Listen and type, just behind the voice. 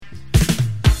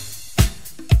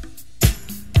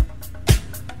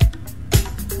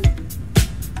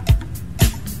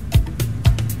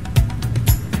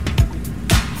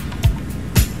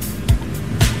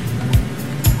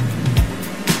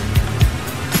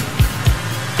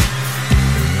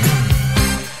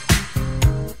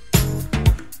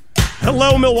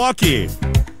Hello, Milwaukee.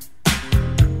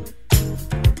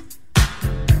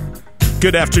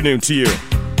 Good afternoon to you.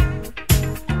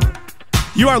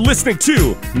 You are listening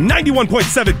to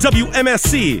 91.7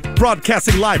 WMSE,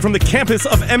 broadcasting live from the campus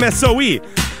of MSOE.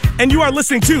 And you are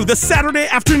listening to the Saturday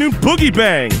Afternoon Boogie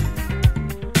Bang.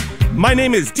 My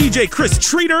name is DJ Chris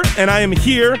Treater, and I am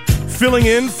here filling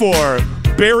in for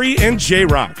Barry and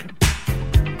J-Rock.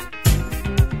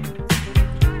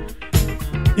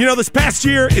 You know, this past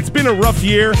year, it's been a rough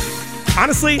year.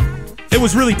 Honestly, it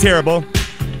was really terrible.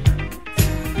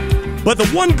 But the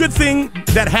one good thing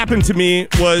that happened to me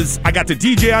was I got to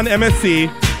DJ on MSE,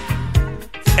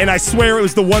 and I swear it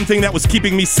was the one thing that was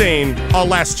keeping me sane all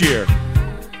last year.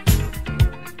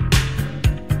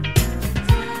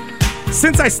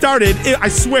 Since I started, I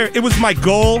swear it was my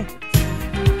goal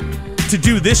to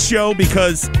do this show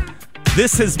because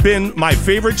this has been my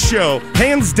favorite show,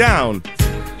 hands down.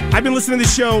 I've been listening to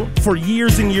this show for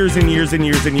years and years and years and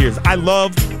years and years. I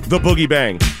love the Boogie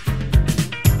Bang.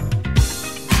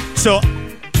 So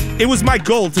it was my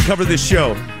goal to cover this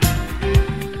show.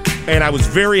 And I was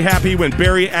very happy when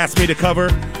Barry asked me to cover.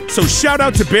 So shout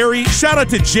out to Barry, shout out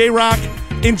to J-Rock.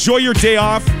 Enjoy your day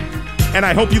off. And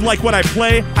I hope you like what I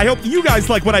play. I hope you guys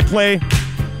like what I play,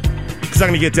 because I'm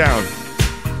going to get down.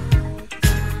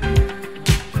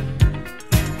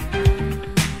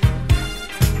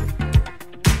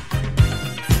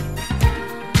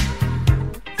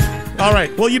 All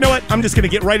right, well, you know what? I'm just going to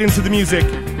get right into the music.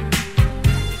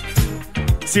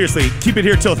 Seriously, keep it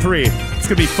here till 3. It's going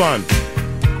to be fun.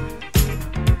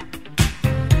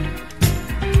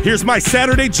 Here's my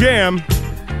Saturday jam.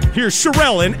 Here's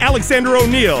Cherelle and Alexander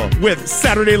O'Neal with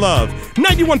Saturday Love.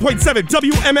 91.7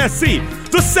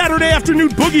 WMSE, the Saturday Afternoon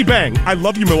Boogie Bang. I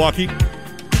love you, Milwaukee.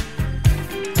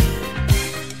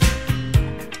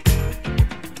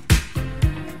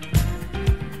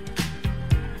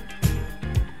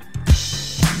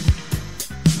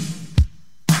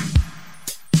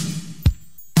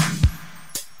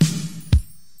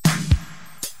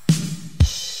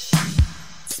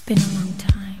 It's been a long time.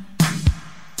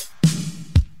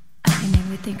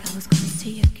 Think I was gonna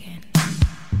see you again.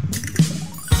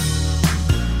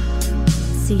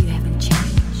 See, you haven't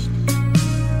changed.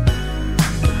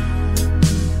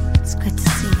 It's good to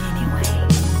see you anyway.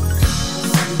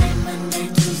 Sunday, Monday,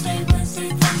 Tuesday, Wednesday,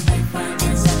 Thursday,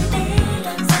 Friday, Saturday.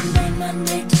 On Sunday,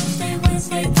 Monday, Tuesday,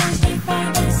 Wednesday, Thursday,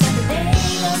 Friday, Saturday.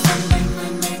 On Sunday,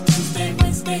 Monday, Tuesday,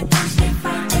 Wednesday, Thursday,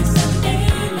 Friday, Saturday.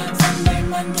 On Sunday,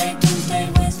 Monday, Tuesday,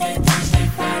 Wednesday, Thursday,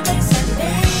 Friday,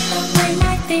 Saturday. When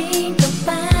I think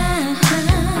about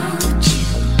you,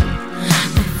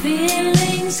 my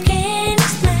feelings can't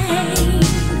explain.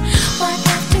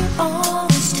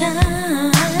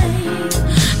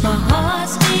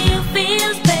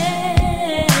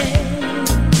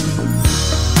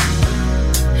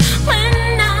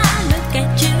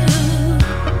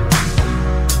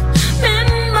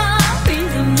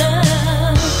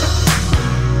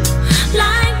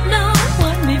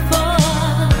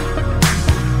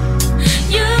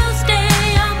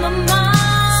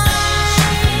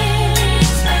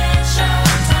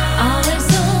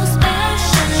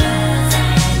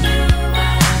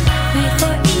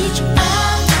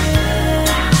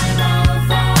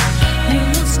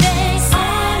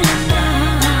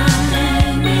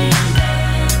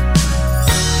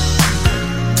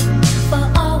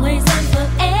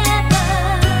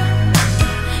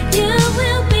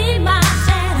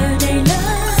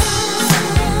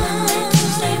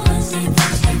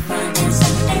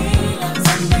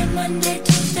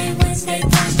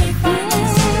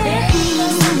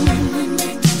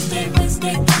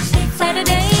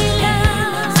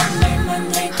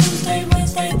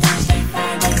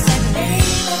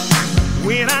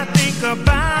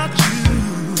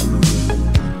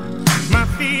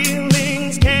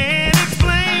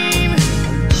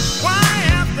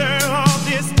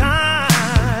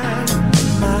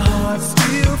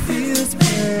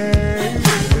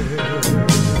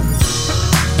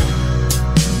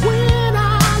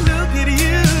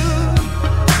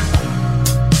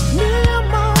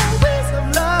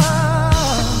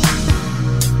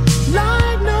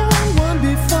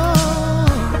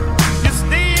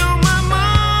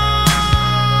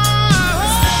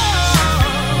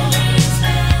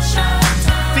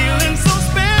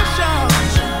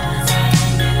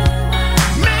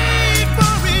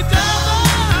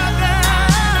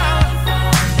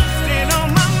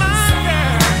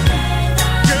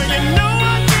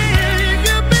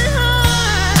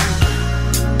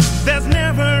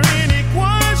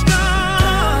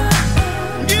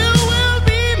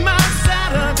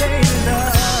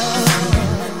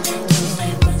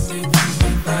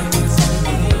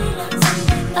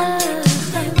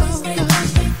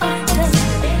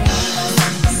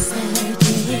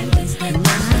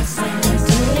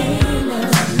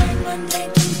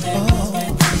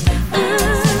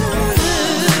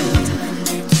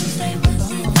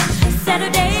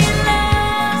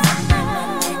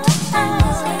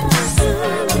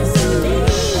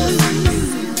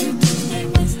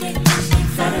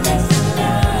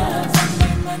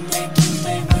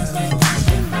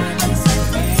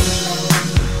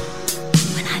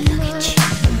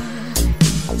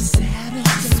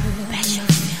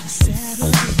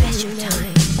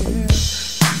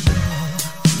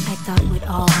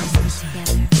 always be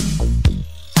together.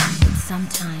 But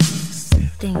sometimes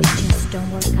things just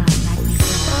don't work out like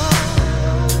before.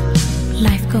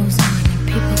 Life goes on and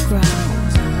people grow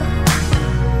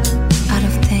out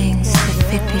of things that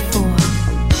fit before.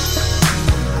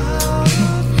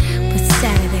 But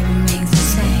Saturday remains the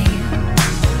same,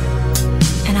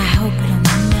 and I hope it'll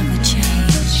never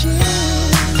change.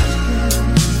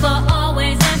 For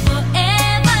always and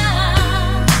forever,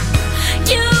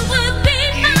 you will be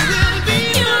mine.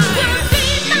 You will be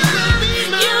mine.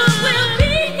 You will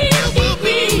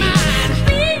be mine.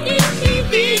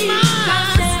 Be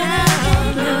mine.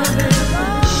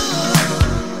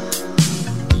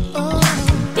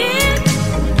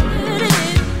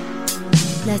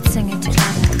 Let's sing it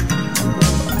together.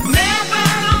 Never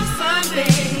on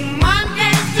Sunday,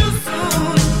 Monday's too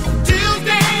soon.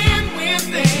 Tuesday and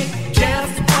Wednesday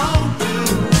just won't do.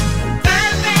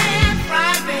 Thursday and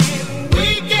Friday, we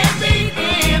can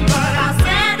begin, but our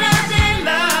Saturday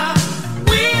love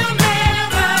will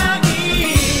never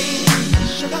end.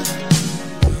 Sugar.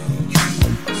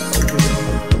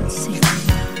 See.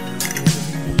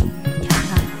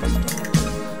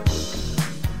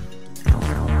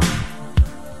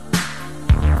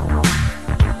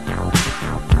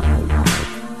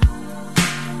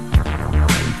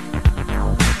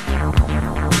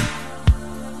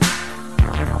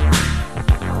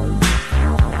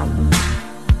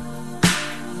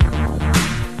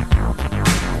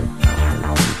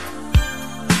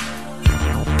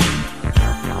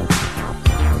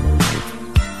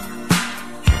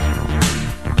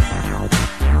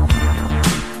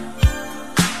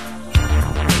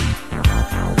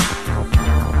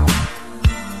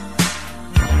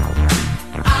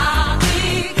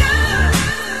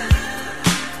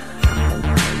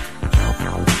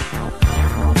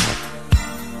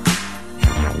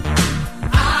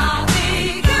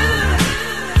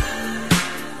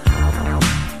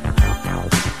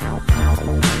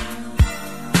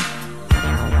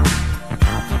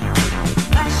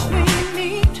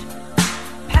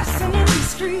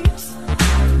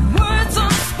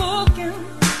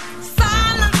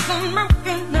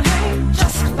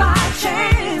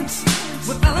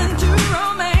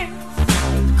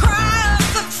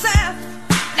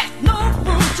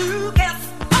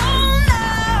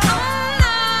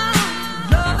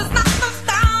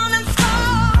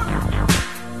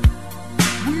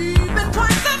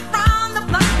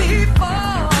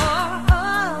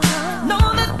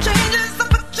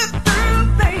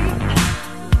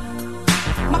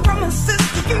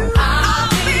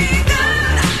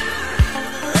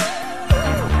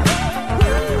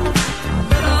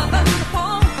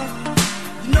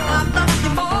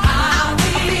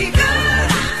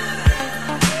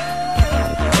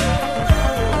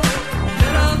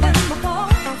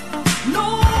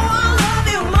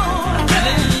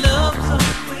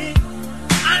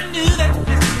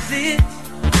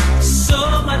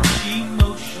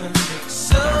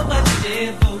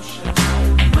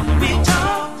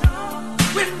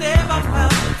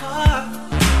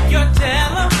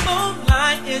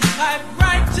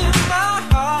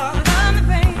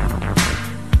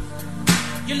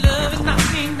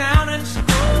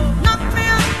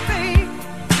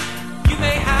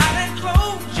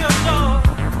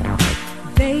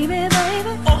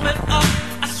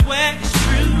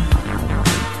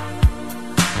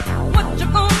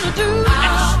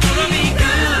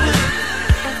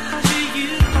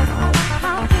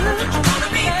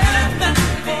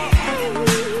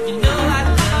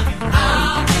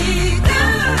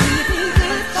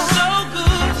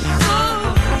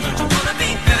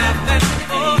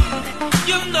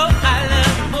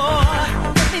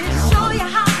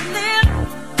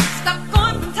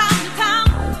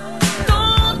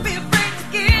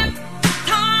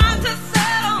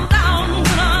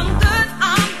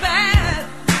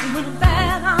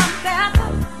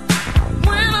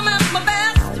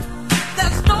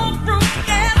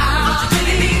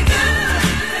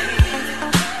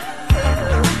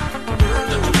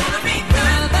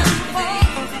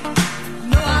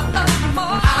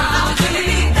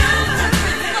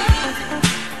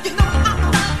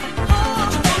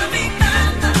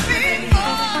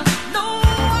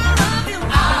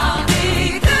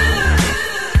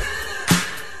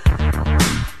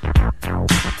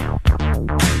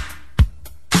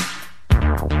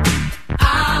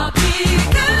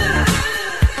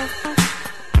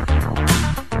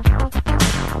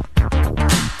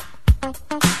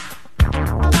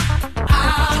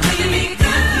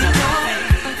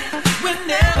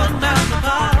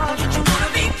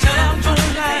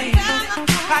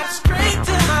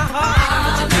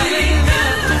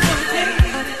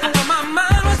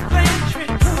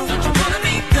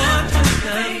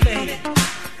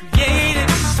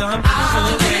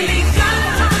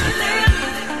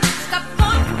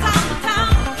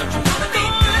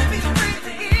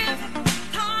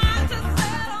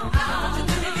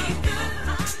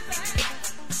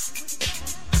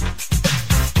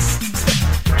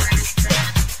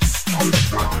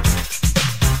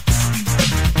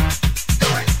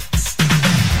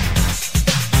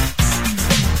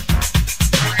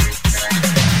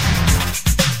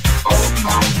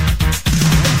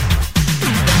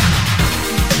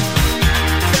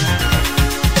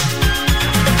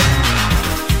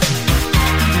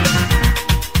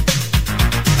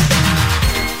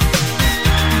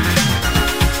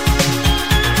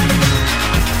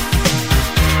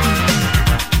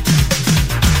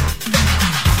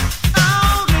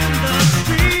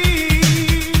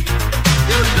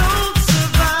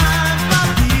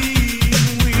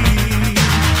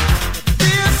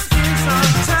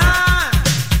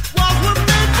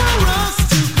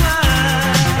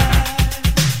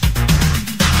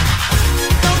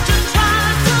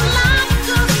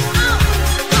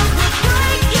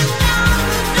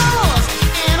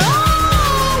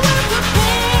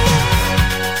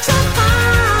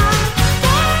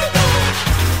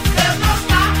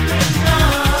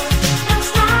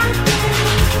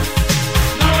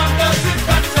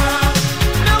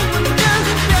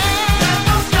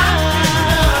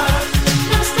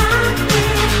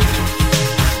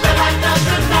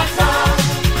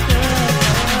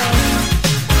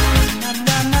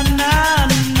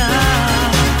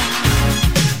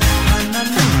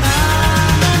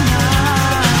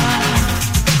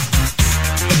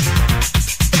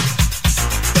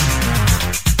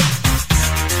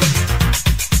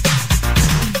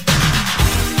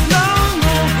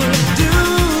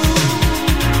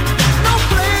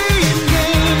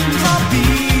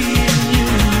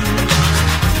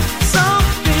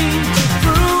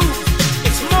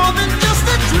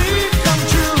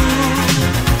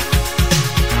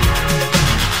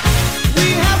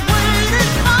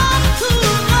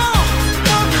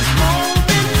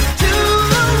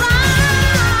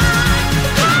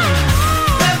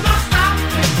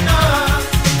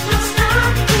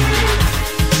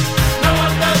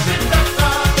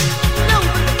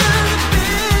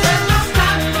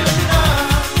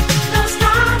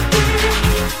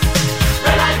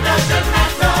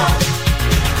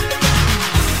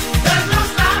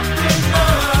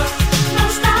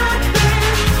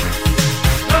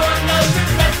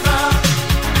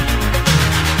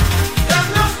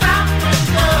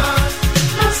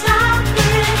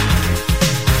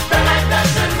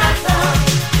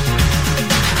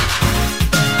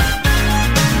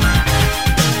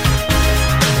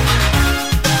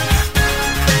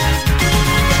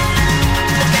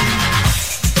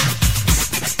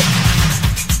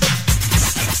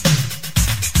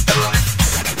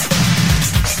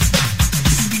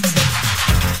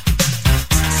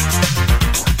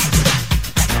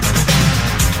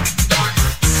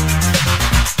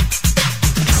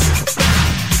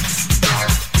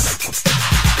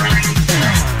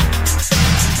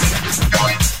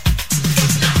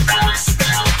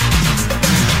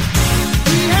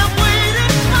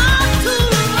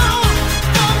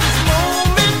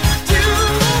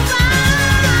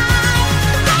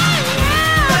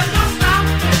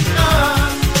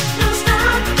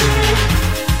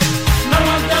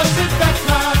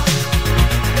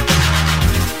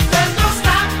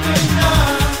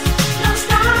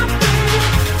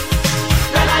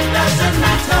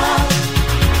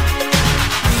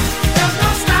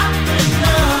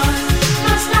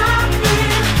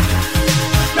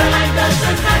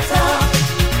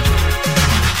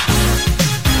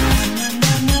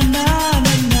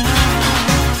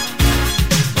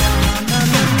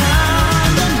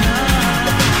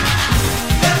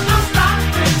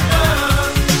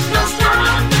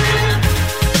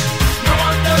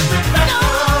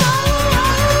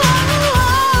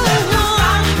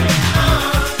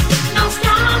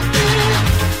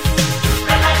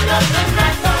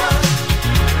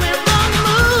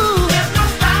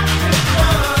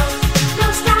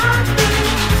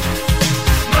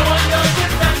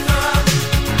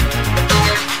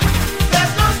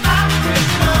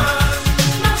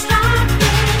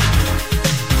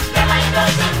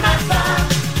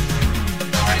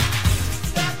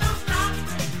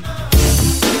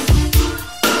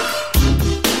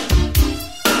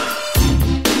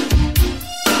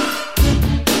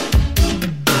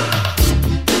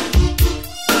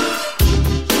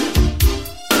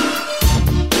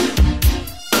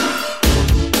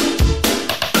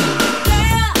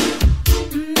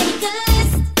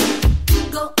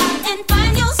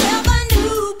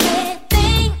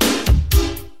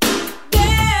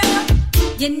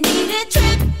 You need a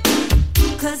trip,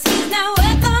 'cause he's not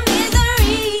worth the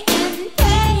misery and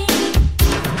pain.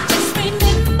 Just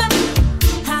remember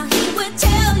how he would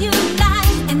tell you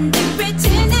lies and then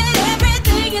pretend that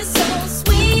everything is so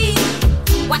sweet.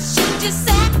 Why should you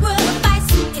sacrifice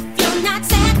if you're not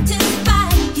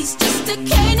satisfied? He's just a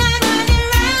canine running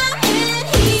around in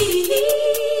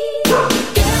heat.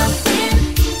 Girlfriend,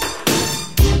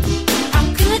 how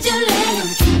could you let him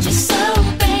treat you so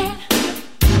bad?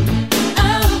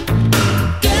 Oh,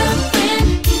 girlfriend,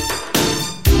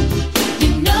 you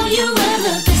know you were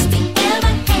the best he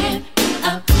ever had.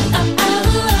 Oh, oh, oh,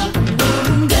 oh.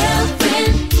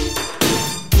 Girlfriend,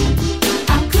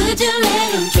 how could you let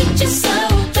him treat you so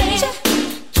bad?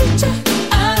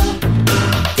 Oh,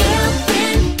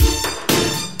 girlfriend,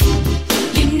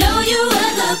 you know you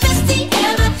were the best he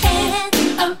ever had.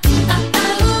 Oh, oh,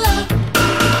 oh, oh.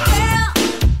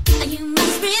 Girl, you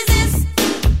must resist.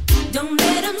 Don't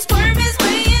let him squirm his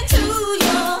way into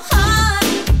your heart.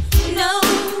 No,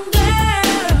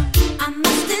 girl, I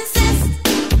must insist.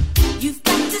 You've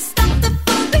got to stop the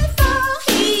fool before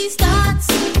he starts.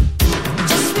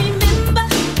 Just remember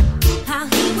how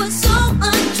he was so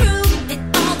untrue and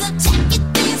all the tacky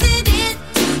things he did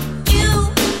to you.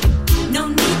 No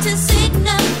need to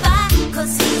signify,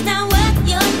 'cause he's not worth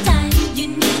your time. You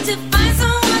need to find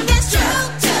someone that's true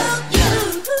to you.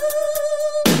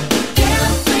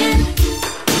 Girlfriend,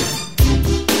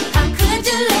 how could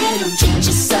you let him treat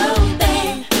you so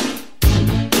bad?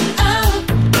 Oh,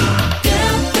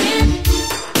 girlfriend,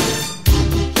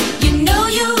 you know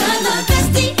you were the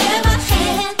best he ever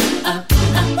had. Oh,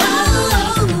 oh, oh,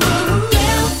 oh.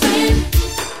 Girlfriend,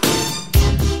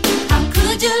 how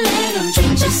could you let him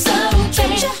treat you so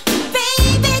bad?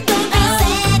 Baby, don't be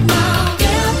sad, no.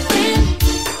 Girlfriend,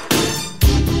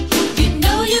 you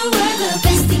know you were the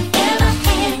best he ever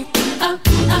had. Oh,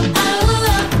 oh, oh,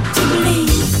 oh. To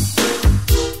believe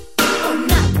or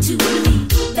not to believe,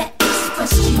 that is the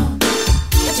question.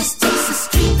 It just takes a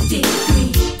street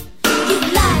degree. You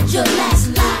lied your last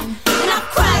lie, and I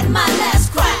cried my last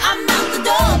cry. I'm out the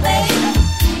door, babe.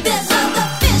 There's other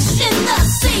fish in the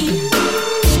sea.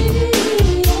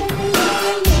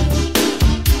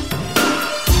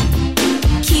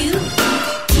 Cute,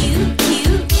 cute,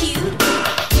 cute, cute.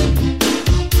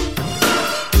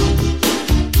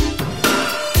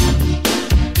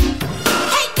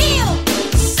 Hey, Neal,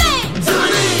 sing. To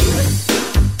believe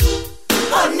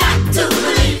or not to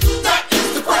believe, that is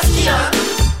the question.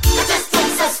 It just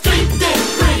takes a street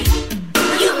degree.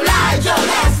 You lied your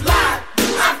last lie.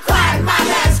 I've cried my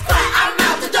last cry. I'm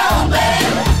out the door,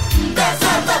 babe. There's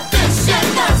other fish in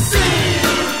the sea.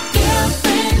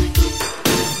 Girlfriend,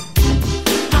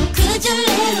 how could you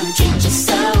let him treat you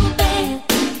so bad?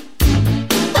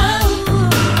 Oh,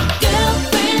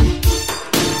 girlfriend,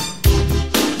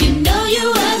 you know you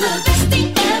were the best he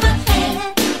ever had.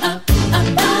 Oh,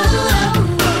 oh, oh, oh.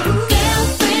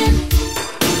 Girlfriend,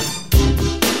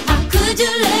 how could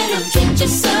you let him treat you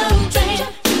so bad?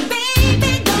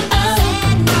 Baby, don't be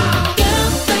sad, no.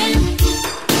 Girlfriend,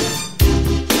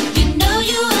 you know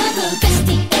you were the best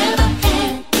he ever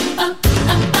had. Oh,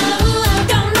 oh, oh, oh.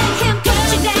 Don't let him put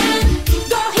you down.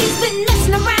 Girl, he's been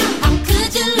messing around. How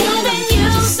could you let him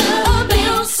treat you so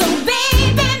bad? So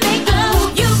baby, make a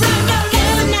move. You run your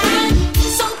left now.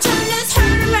 So turn this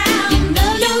hurt around. You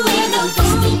know you were the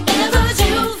best he ever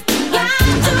had. Got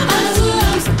to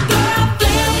lose,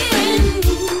 girlfriend.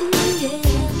 Yeah.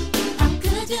 How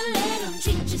could you let him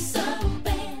treat you so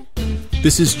bad?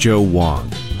 This is Joe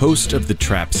Wong, host of The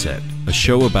Trap Set, a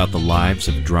show about the lives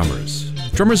of drummers.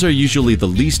 Drummers are usually the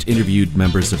least interviewed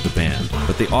members of the band,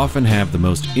 but they often have the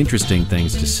most interesting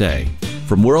things to say.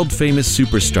 From world-famous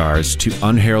superstars to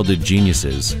unheralded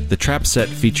geniuses, The Trap Set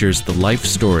features the life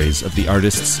stories of the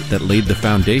artists that laid the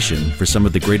foundation for some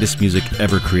of the greatest music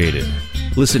ever created.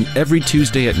 Listen every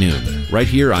Tuesday at noon, right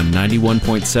here on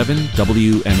 91.7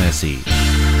 WMSE.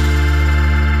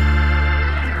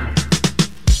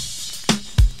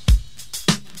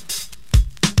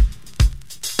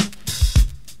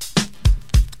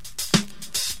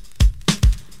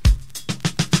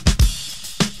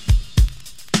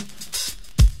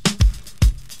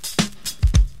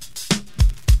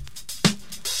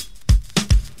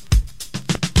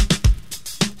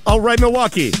 All right,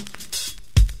 Milwaukee.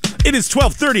 It is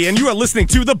 12:30, and you are listening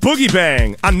to The Boogie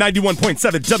Bang on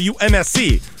 91.7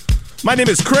 WMSE. My name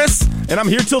is Chris, and I'm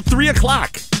here till 3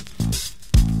 o'clock.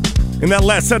 In that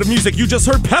last set of music, you just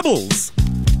heard Pebbles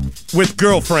with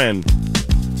Girlfriend.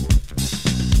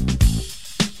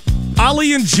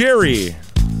 Ollie and Jerry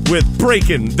with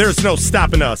Breakin, There's No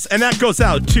Stopping Us. And that goes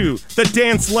out to the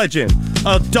dance legend,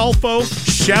 Adolfo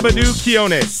Shabadoo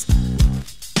Quiones.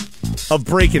 of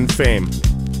Breakin fame.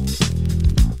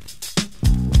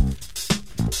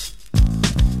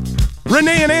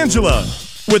 René and Angela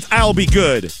with I'll Be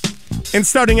Good. And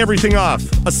starting everything off,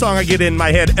 a song I get in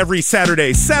my head every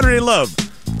Saturday, Saturday Love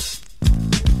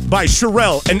by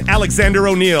Cherelle and Alexander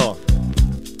O'Neal.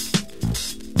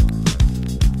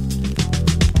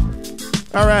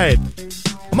 All right.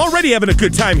 I'm already having a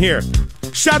good time here.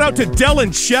 Shout out to Del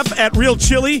and Chef at Real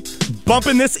Chili,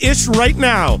 bumping this ish right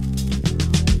now.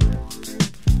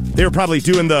 They were probably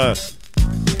doing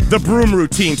the broom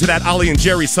routine to that Ollie and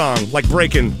Jerry song, like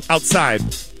Breakin outside.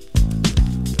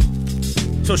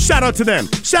 So shout out to them.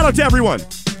 Shout out to everyone.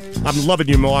 I'm loving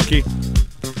you, Milwaukee.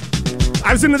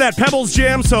 I was into that Pebbles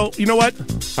jam, so you know what?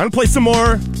 I'm gonna play some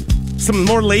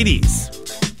more ladies.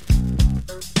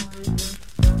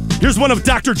 Here's one of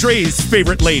Dr. Dre's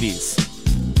favorite ladies.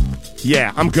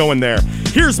 Yeah, I'm going there.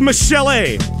 Here's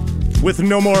Michel'le with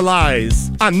No More Lies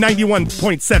on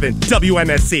 91.7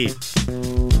 WMSE.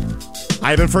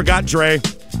 I haven't forgot, Dre.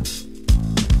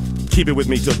 Keep it with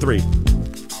me till 3.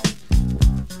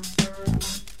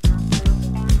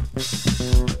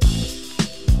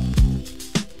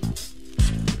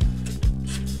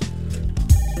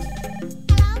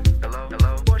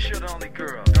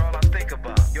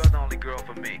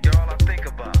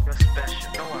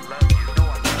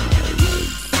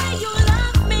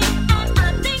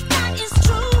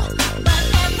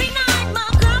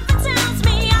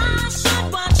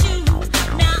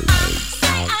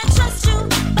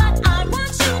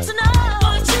 To know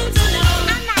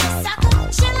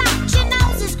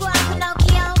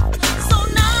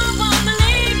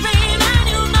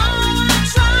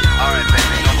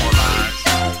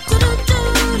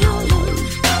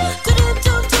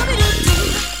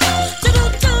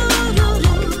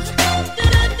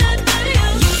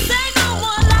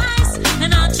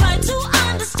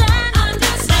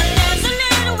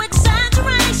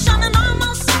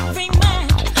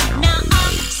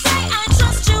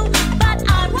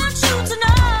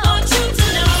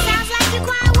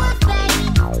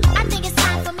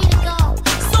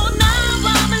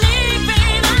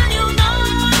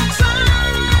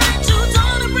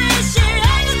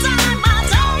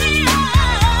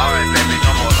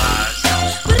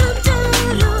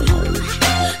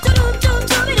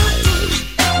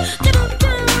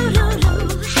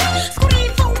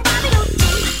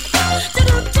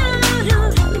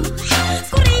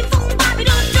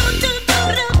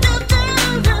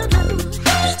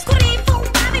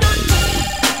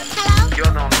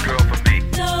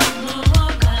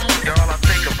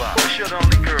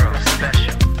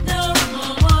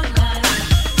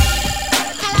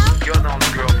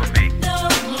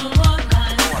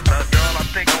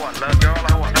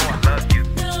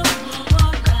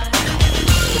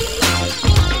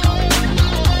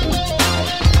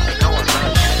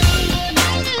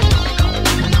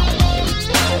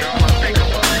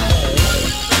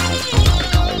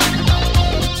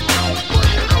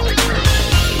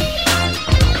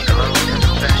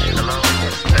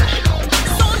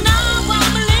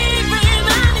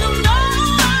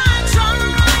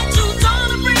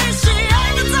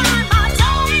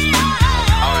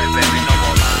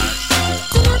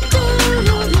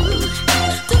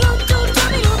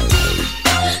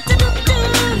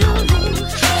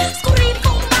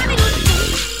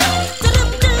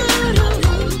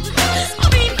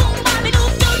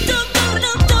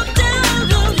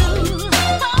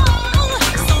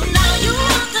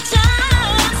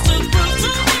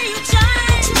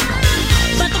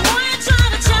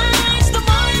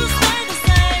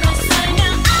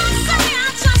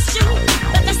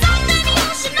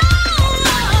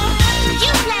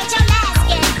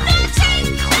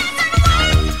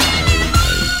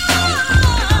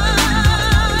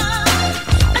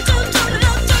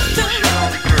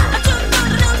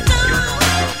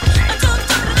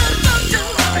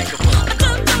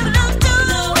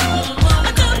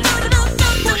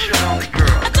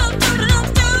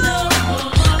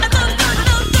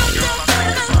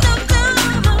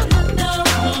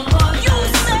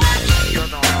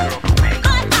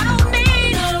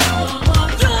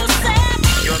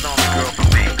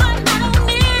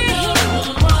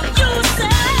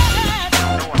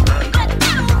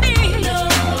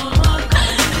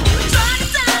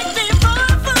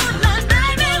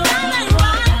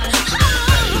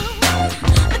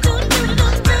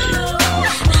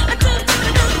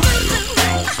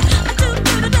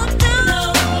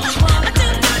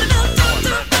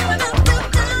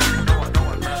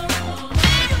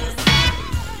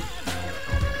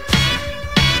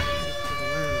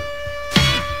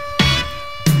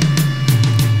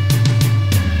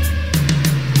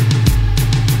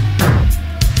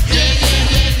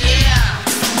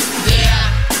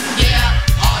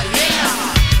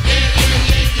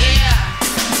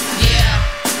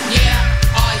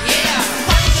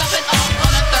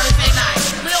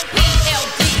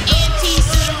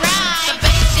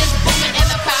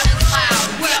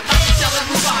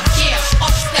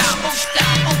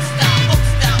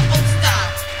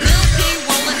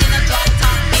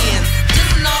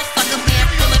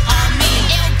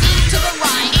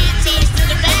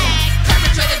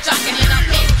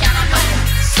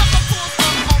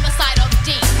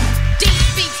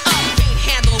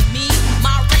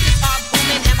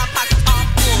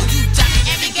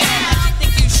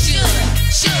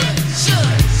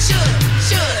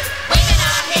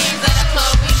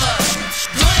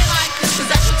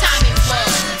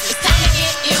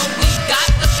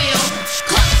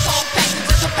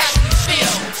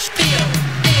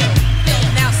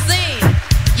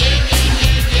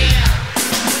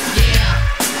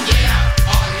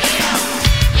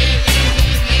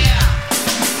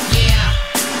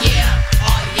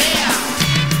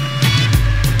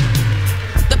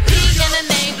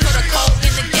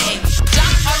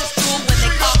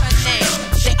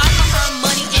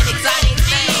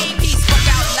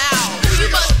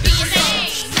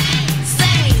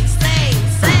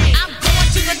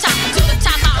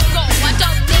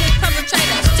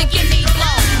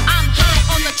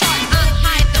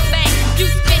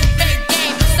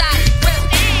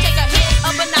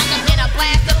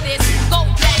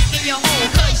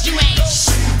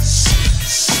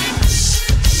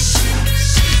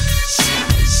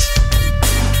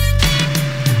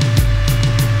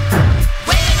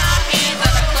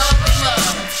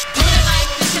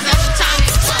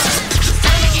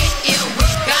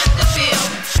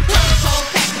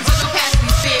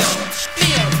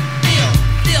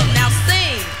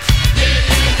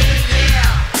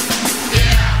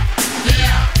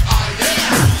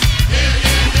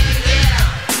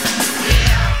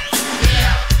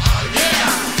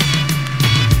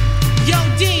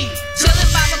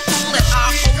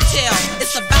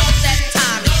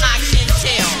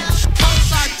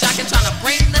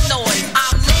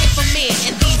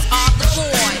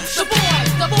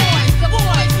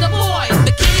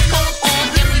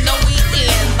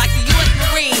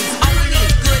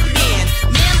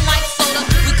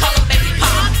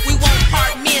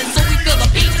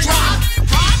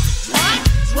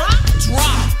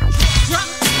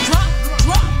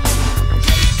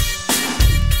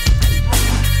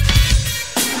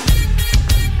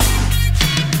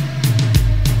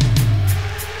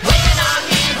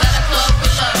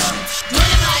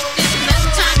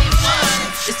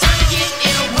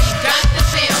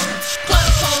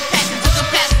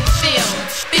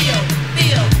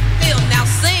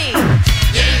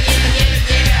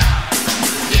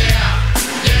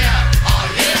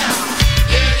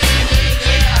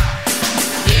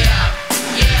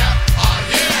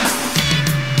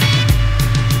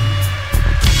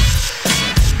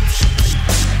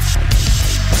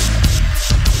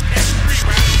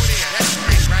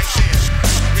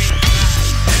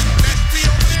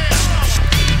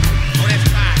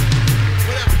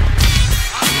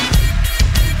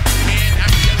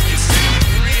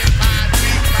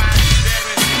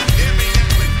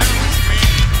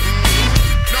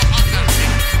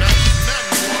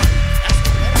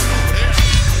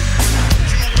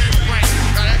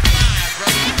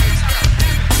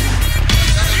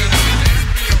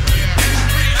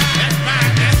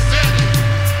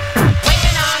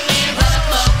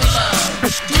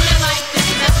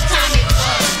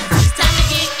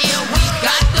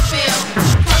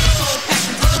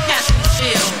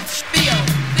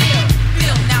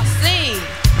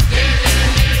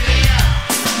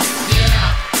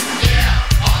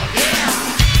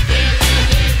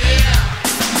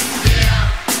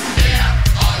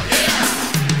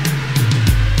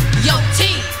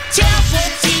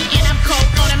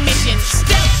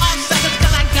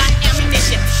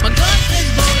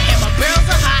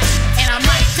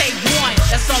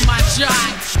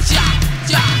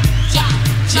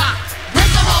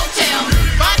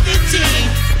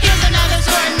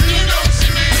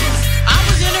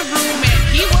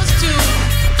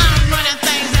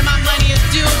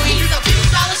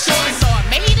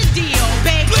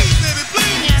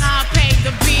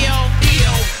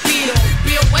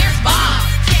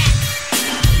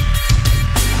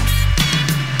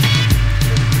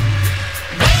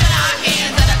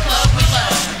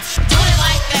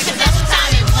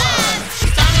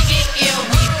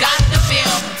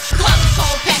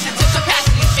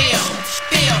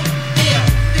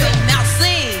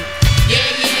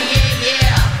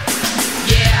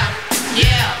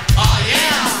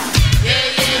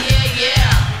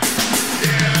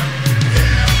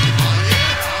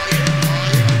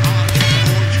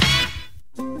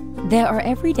are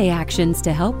everyday actions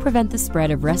to help prevent the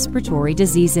spread of respiratory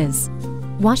diseases.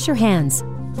 Wash your hands.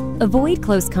 Avoid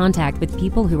close contact with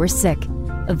people who are sick.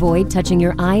 Avoid touching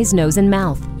your eyes, nose, and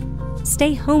mouth.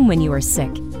 Stay home when you are sick.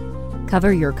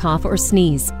 Cover your cough or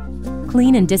sneeze.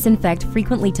 Clean and disinfect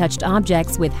frequently touched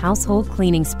objects with household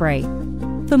cleaning spray.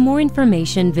 For more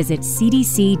information, visit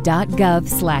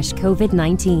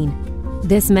cdc.gov/COVID-19.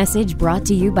 This message brought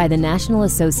to you by the National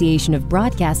Association of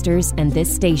Broadcasters and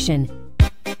this station.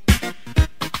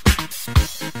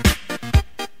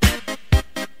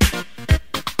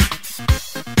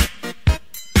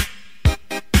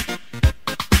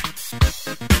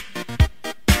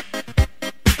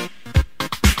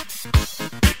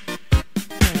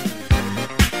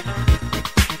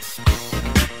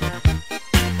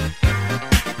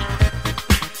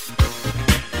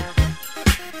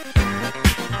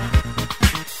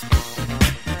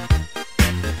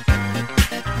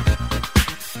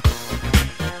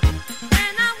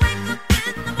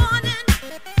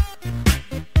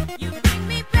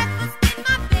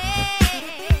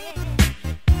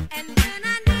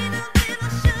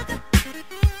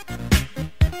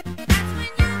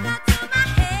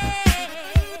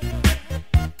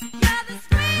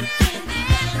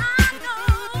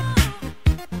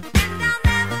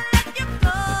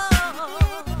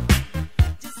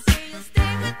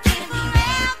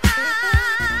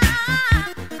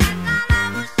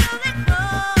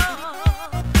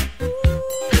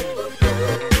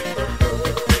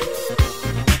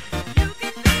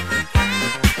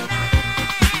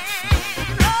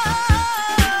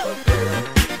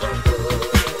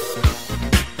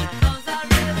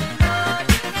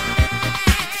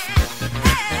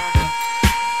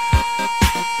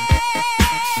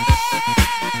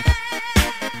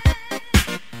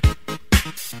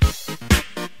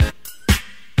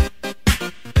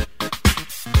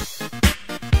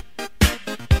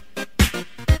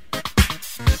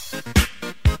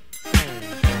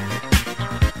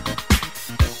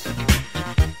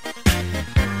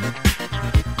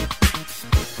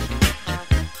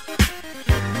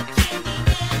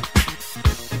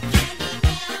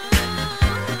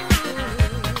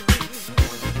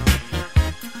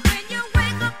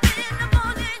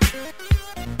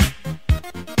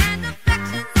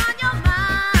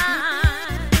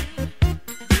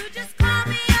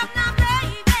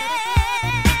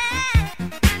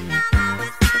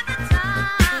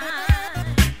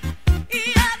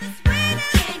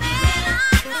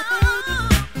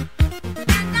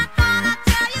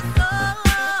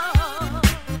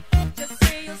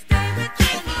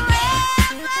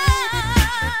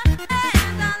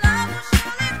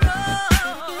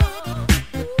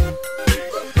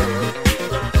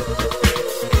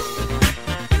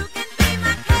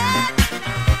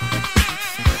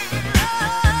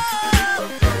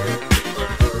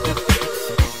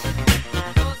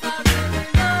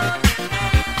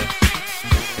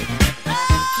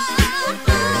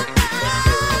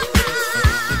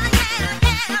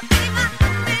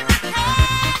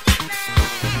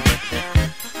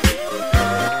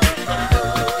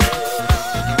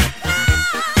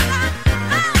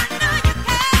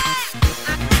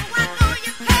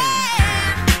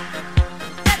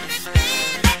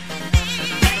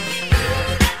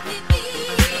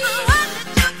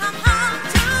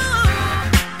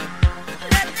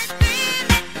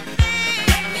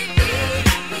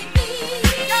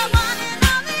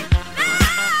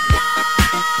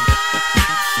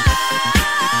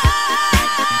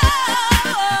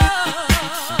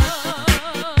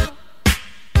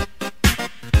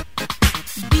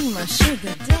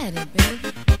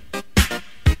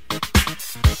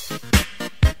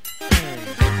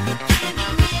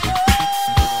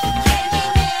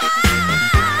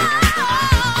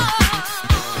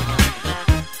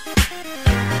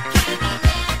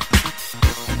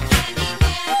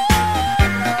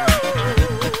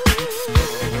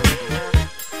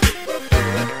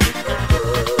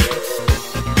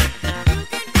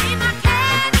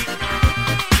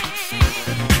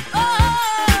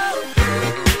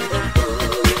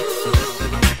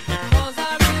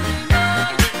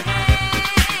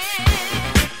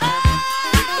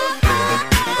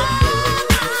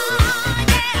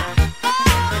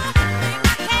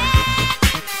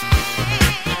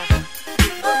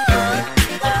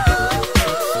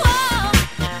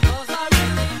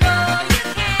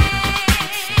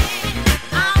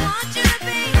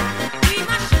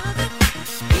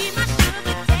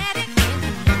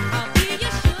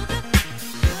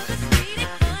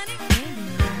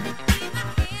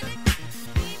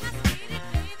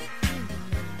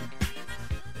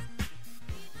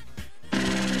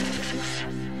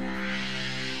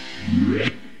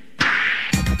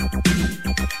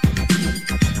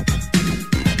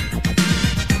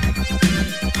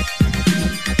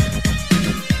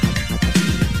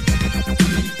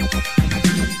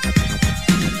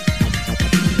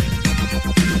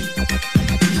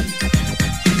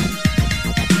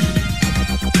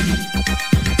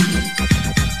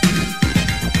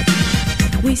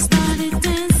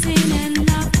 dancing and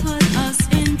love put us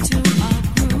into a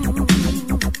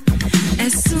groove.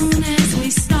 As soon as we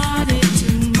started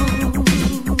to move,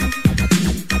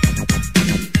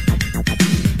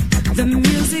 the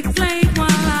music played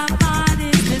while our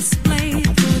bodies displayed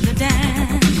through the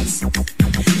dance.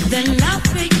 Then love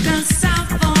picked us out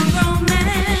for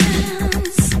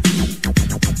romance.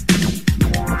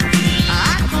 I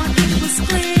thought it was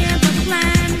clear the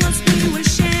plan was we would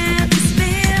share this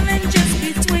feeling just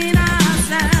between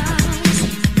ourselves.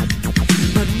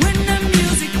 But when the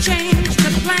music changed,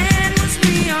 the plan was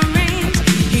rearranged.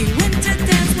 He went to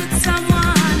dance with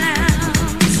someone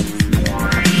else.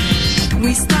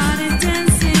 We started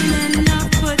dancing and love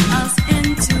put us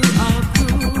into a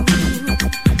groove.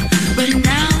 But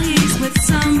now he's with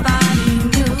somebody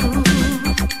new.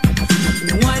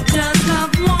 What does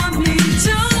love want me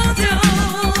to do?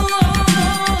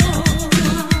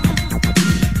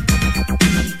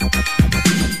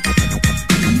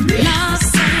 Love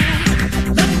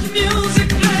said, let the music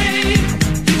play.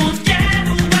 He won't get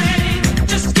away.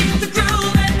 Just keep the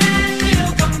groove and then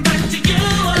he'll come back to you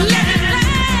again.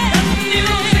 Let the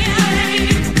music play.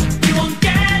 He won't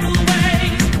get away.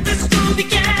 This groovy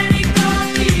candy car,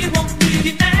 he won't leave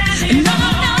you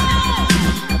anymore.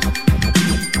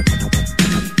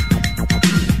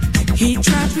 He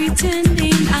tried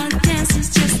pretending our dance is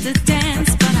just a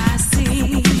dance, but I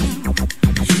see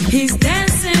he's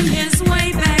dancing his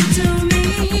way back to me.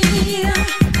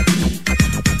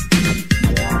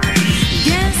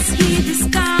 Yes, he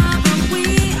discovered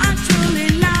we are truly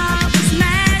lovers,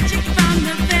 magic from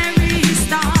the very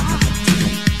start.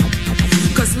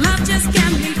 'Cause love just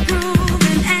can't be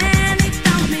proven, and it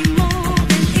felt me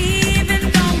moving, even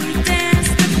though we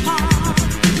danced apart.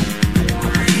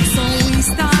 So we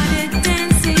started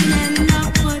dancing and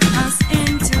love put us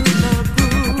into the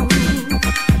groove.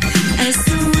 As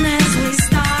soon as we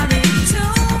started to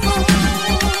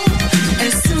move,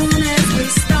 as soon as we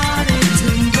started to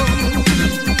move,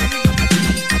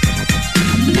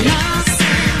 love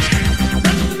said,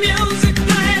 let the music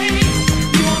play.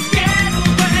 You won't get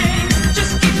away.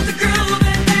 Just keep the groove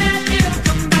and then he'll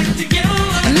come back to you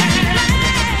again. Let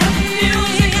the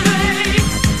music play.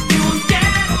 You won't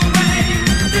get away.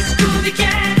 This groovy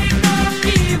candy car,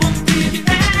 he won't leave you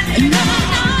anymore.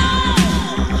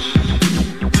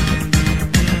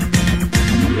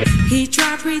 He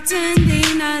tried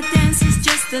pretending a dance is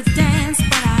just a dance,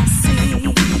 but I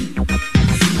see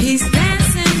he's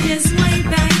dancing his way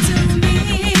back to me.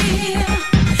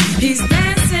 He's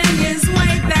dancing his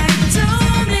way back to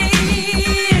me.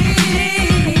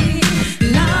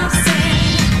 Love said,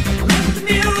 let the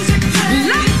music play.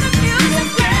 Let the music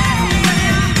play.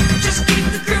 Just keep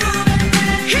the groove and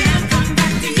then he'll come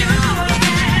back to you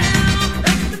again.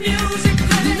 Let the music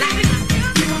play. Let the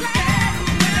music play.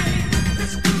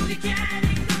 This groovy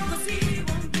candy, 'cause he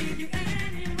won't leave you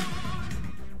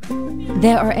anymore.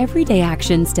 There are everyday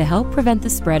actions to help prevent the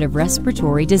spread of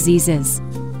respiratory diseases.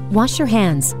 Wash your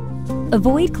hands.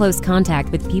 Avoid close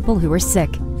contact with people who are sick.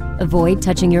 Avoid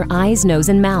touching your eyes, nose,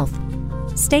 and mouth.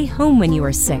 Stay home when you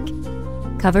are sick.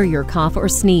 Cover your cough or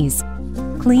sneeze.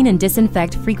 Clean and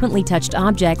disinfect frequently touched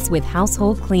objects with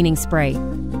household cleaning spray.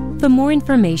 For more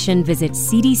information, visit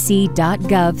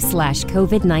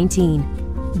cdc.gov/COVID-19.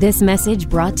 This message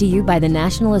brought to you by the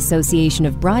National Association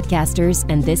of Broadcasters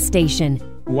and this station.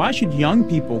 Why should young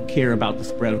people care about the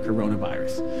spread of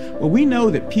coronavirus? Well, we know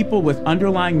that people with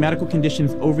underlying medical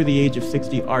conditions over the age of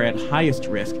 60 are at highest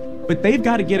risk, but they've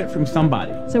got to get it from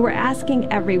somebody. So we're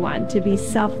asking everyone to be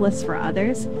selfless for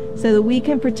others so that we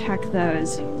can protect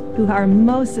those who are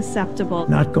most susceptible.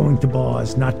 Not going to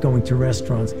bars, not going to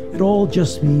restaurants. It all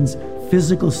just means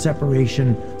physical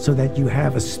separation so that you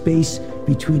have a space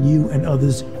between you and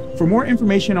others. For more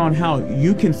information on how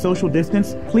you can social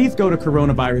distance, please go to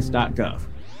coronavirus.gov.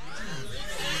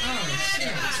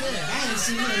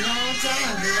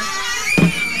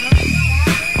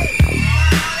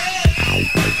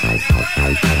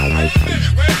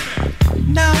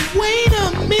 Now wait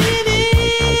a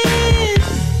minute.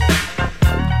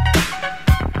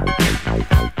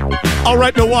 All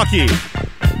right, Milwaukee,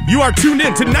 you are tuned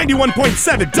in to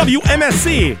 91.7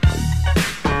 WMSE,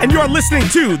 and you are listening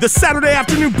to the Saturday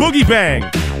Afternoon Boogie Bang.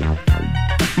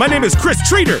 My name is Chris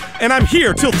Treater, and I'm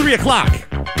here till 3 o'clock.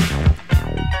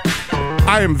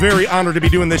 I am very honored to be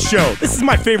doing this show. This is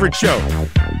my favorite show.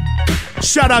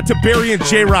 Shout out to Barry and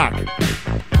J-Rock.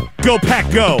 Go Pack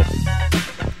Go.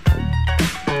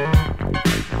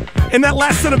 In that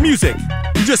last set of music,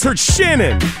 you just heard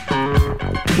Shannon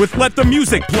with Let the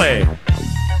Music Play.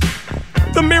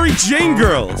 The Mary Jane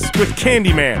Girls with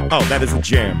Candyman. Oh, that is a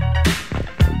jam.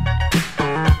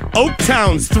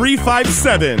 Oaktown's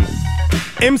 357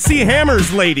 MC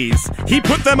Hammer's ladies. He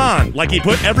put them on like he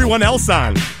put everyone else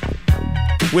on.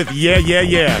 With Yeah, Yeah,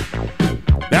 Yeah.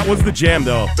 That was the jam,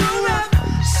 though. So rough,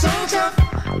 so tough,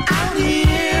 out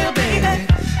here, baby.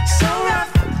 So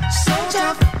rough, so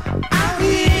tough, out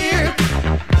here.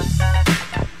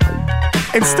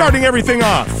 And starting everything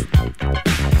off,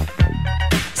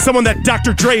 someone that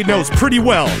Dr. Dre knows pretty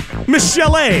well,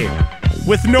 Michel'le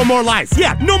with No More Lies.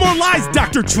 Yeah, No More Lies,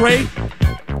 Dr. Dre.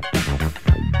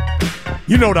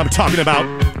 You know what I'm talking about.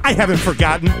 I haven't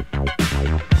forgotten.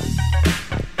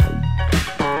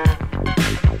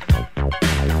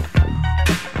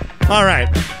 All right,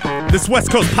 this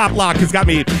West Coast pop lock has got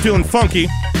me feeling funky.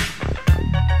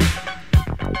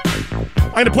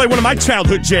 I'm gonna play one of my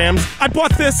childhood jams. I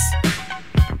bought this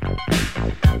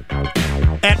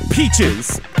at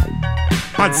Peach's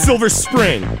on Silver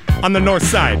Spring on the north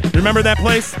side. Remember that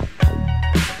place?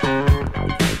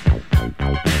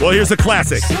 Well, here's a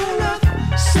classic. So rough,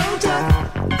 so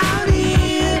tough, out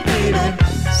here, baby.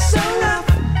 So rough,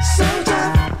 so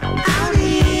tough, out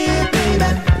here, baby.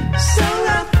 So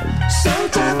rough, so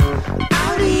tough,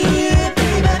 out here,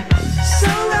 baby. So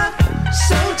rough,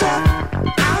 so tough,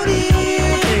 out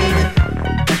here, baby.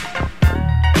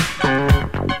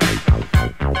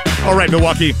 All right,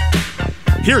 Milwaukee.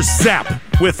 Here's Zapp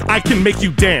with I Can Make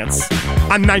You Dance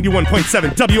on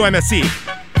 91.7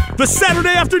 WMSE. The Saturday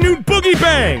afternoon boogie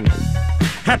bang.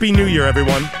 Happy New Year,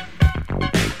 everyone.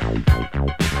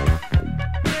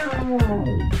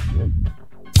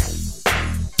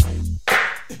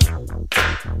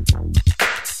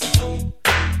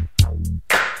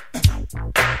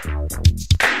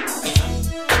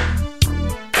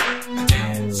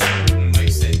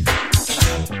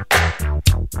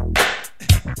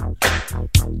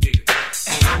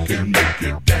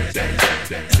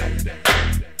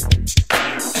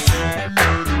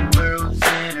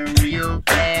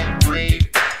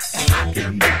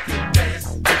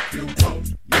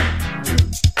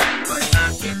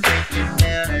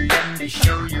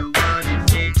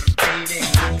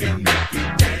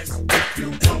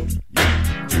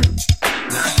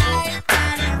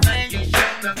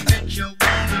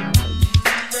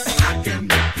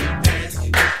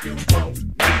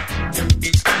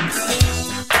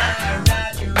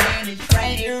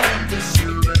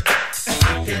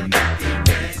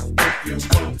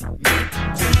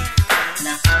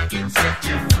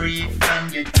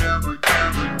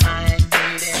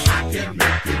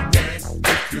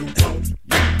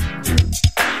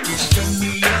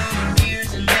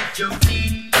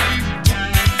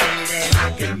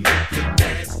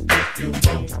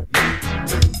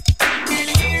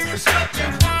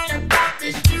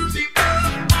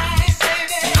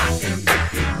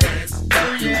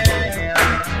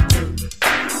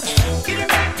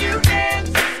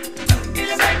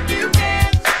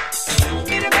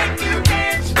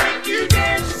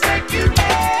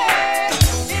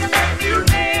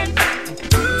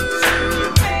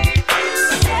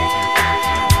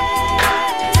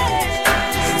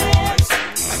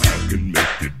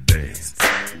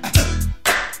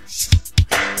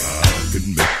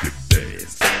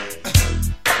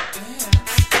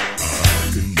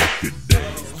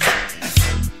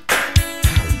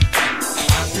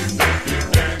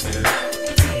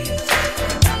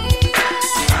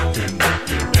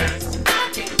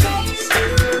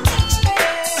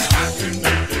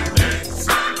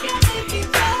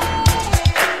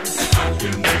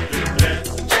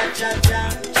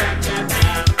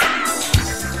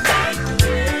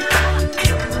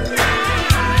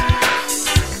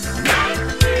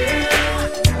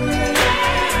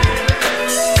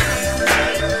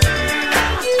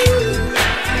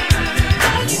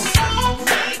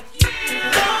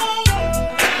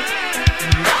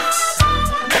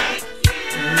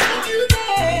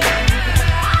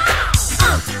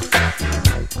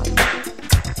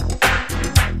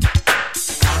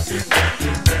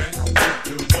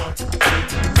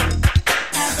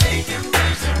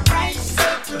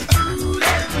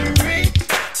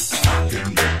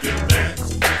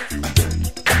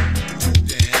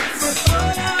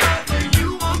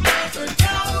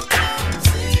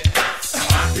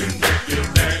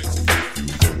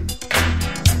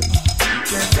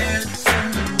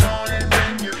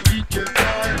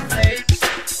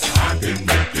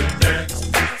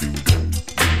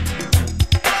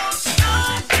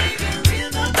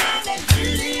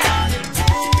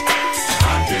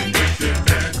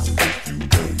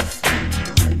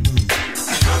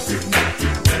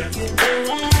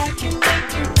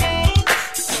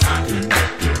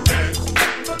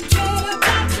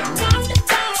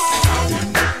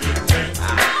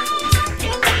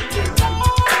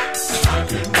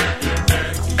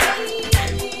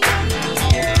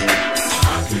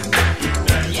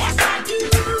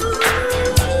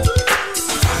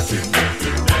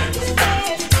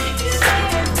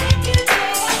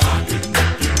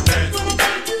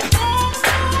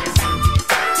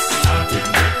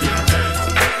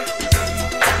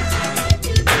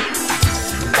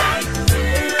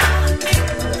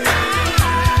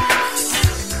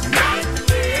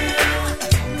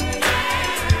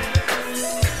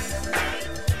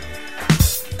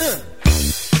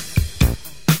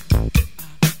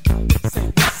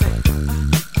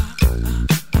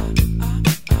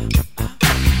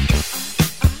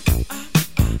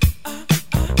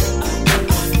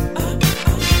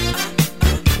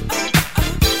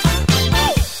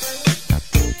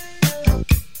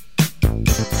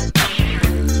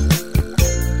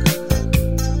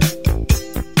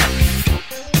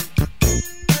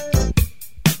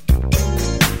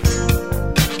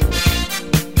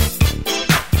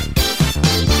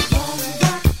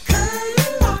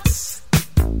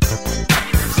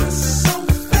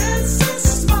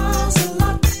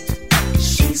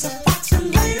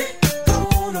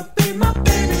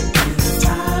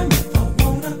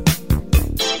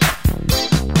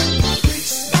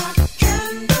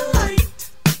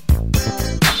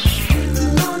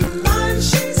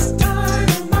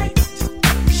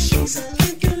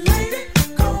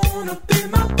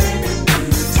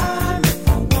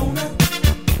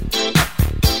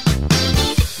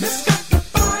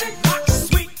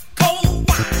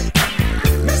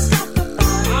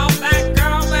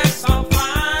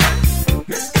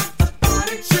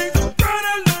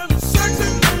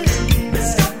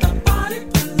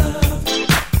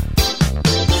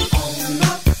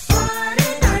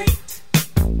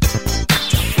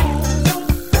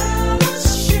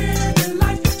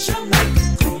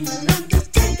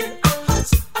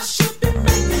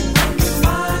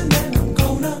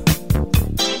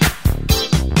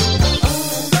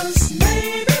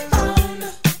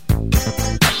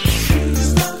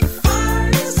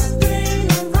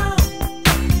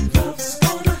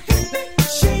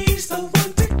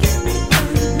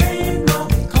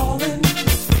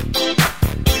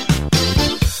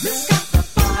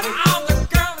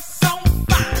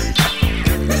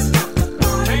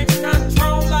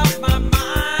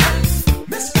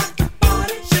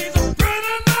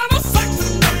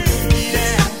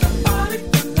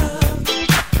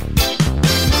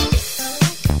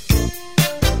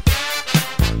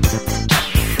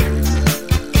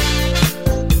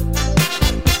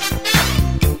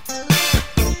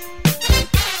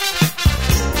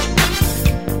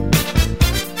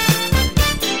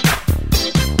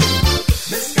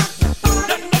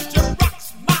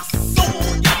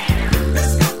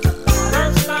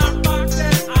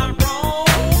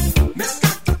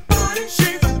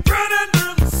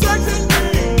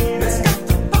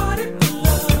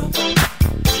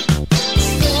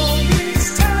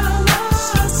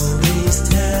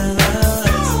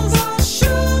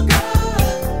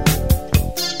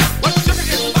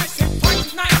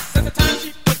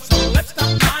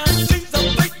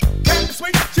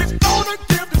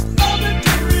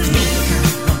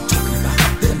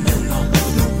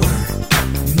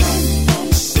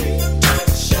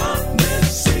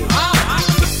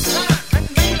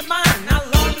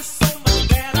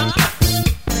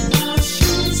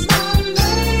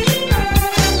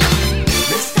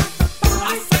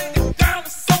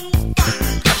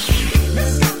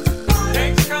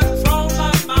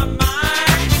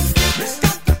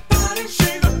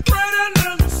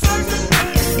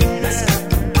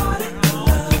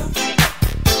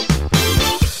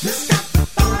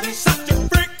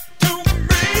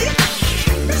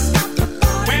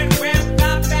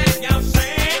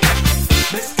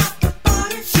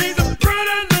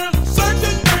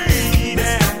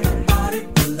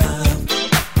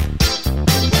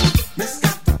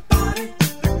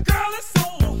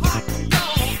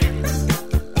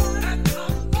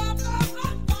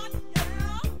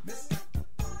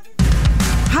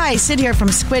 Sid here from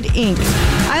Squid Inc.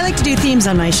 I like to do themes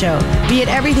on my show, be it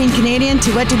everything Canadian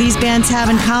to what do these bands have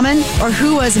in common, or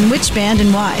who was in which band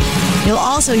and why. You'll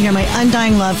also hear my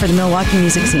undying love for the Milwaukee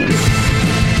music scene.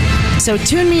 So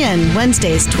tune me in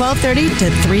Wednesdays 12:30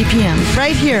 to 3 p.m.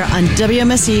 right here on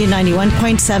WMSE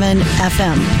 91.7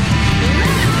 FM.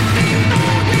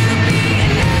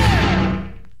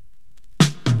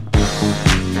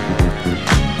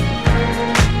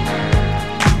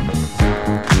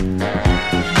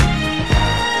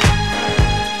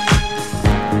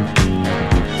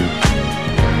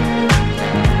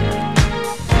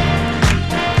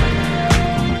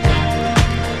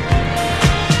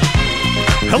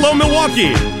 Hello,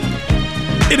 Milwaukee.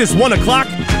 It is 1 o'clock,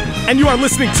 and you are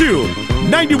listening to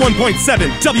 91.7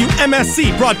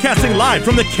 WMSE, broadcasting live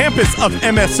from the campus of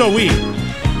MSOE.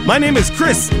 My name is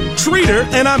Chris Treater,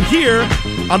 and I'm here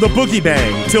on the Boogie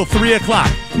Bang till 3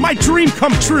 o'clock. My dream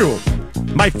come true.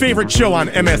 My favorite show on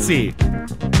MSE.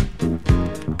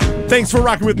 Thanks for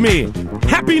rocking with me.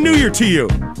 Happy New Year to you.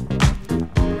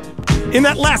 In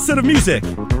that last set of music,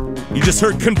 you just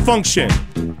heard Confunction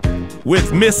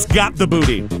with Miss Got the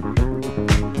Booty.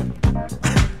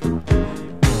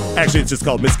 Actually, it's just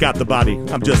called Miss Got the Body.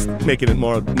 I'm just making it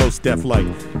more most deaf-like.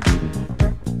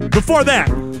 Before that,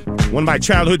 one of my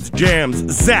childhood jams,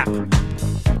 Zapp,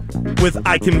 with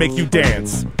I Can Make You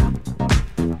Dance.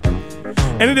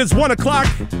 And it is 1 o'clock,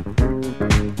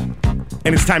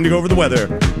 and it's time to go over the weather.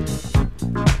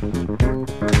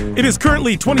 It is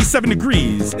currently 27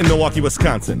 degrees in Milwaukee,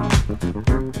 Wisconsin.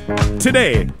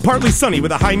 Today, partly sunny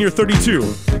with a high near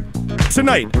 32.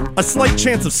 Tonight, a slight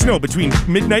chance of snow between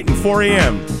midnight and 4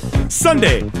 a.m.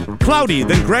 Sunday, cloudy,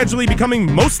 then gradually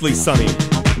becoming mostly sunny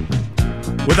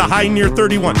with a high near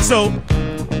 31. So,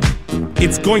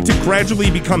 it's going to gradually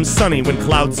become sunny when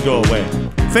clouds go away.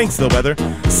 Thanks to the weather.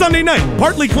 Sunday night,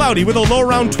 partly cloudy with a low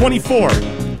around 24.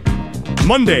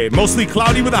 Monday, mostly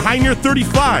cloudy with a high near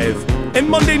 35. And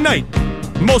Monday night,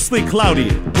 mostly cloudy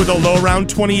with a low around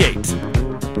 28.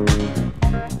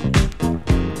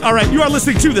 All right, you are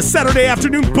listening to the Saturday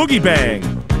Afternoon Boogie Bang.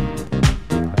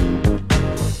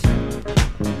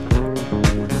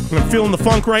 I'm feeling the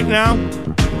funk right now.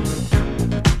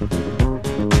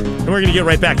 And we're going to get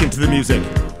right back into the music.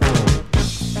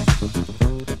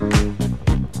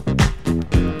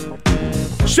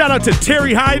 Shout out to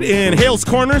Terry Hyde in Hales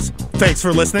Corners. Thanks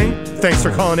for listening. Thanks for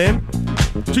calling in.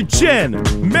 To Jen,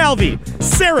 Malvy,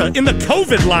 Sarah in the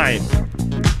COVID line.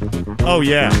 Oh,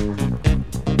 yeah.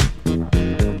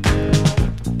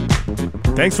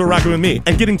 Thanks for rocking with me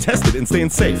and getting tested and staying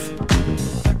safe.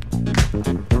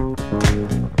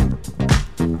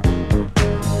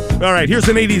 All right, here's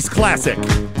an 80s classic,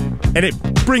 and it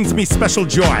brings me special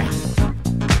joy.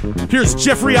 Here's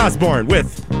Jeffrey Osbourne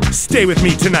with Stay With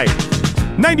Me Tonight.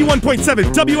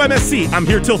 91.7 WMSE. I'm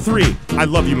here till 3. I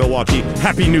love you, Milwaukee.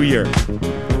 Happy New Year.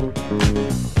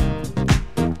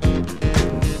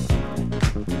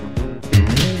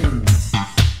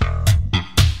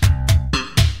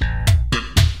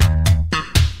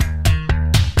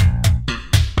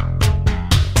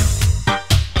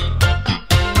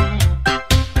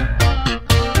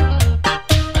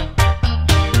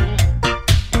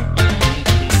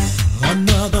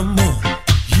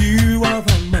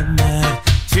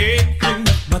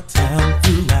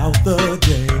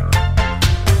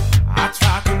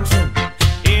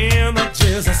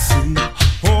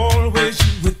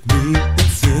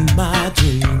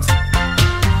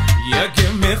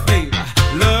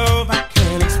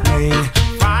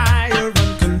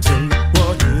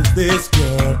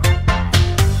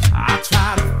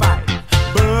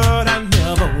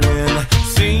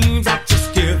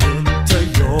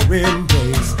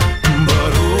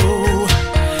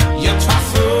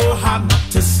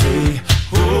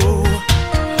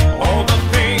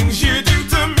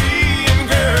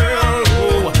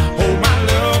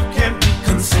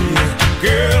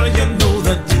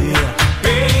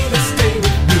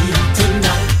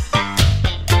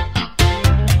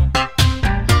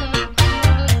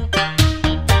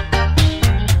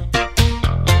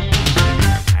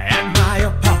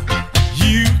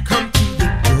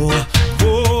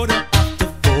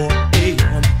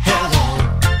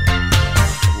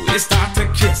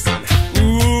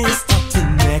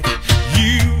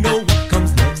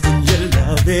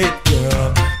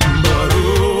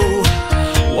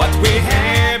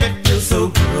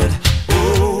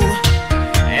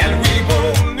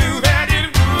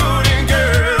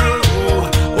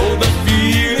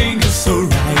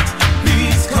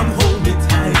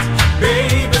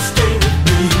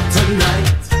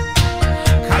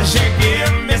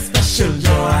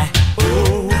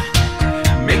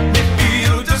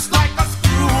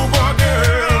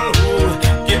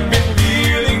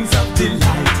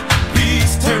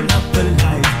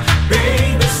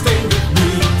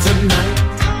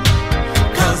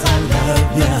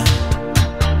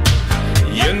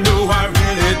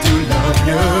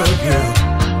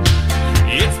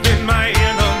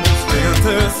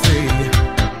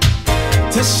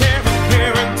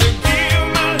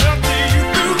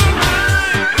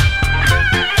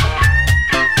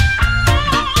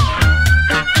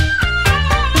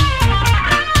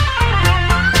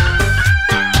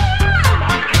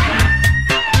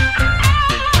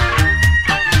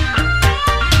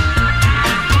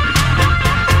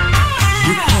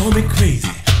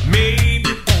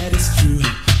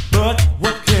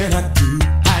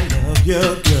 you,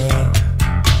 girl.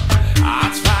 I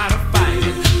try to fight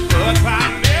it, but I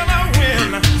never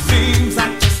win. Seems I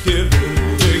just give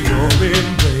in to your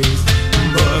embrace.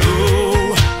 But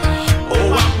oh,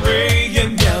 I pray you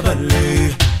never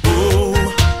leave. Oh,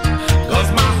 'cause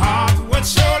my heart would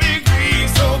surely grieve.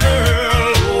 So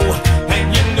girl, oh, and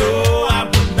you know I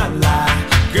would not lie.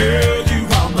 Girl, you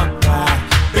are my pride.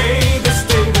 Baby,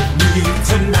 stay with me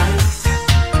tonight.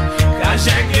 'Cause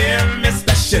you give me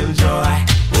special joy.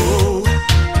 Oh,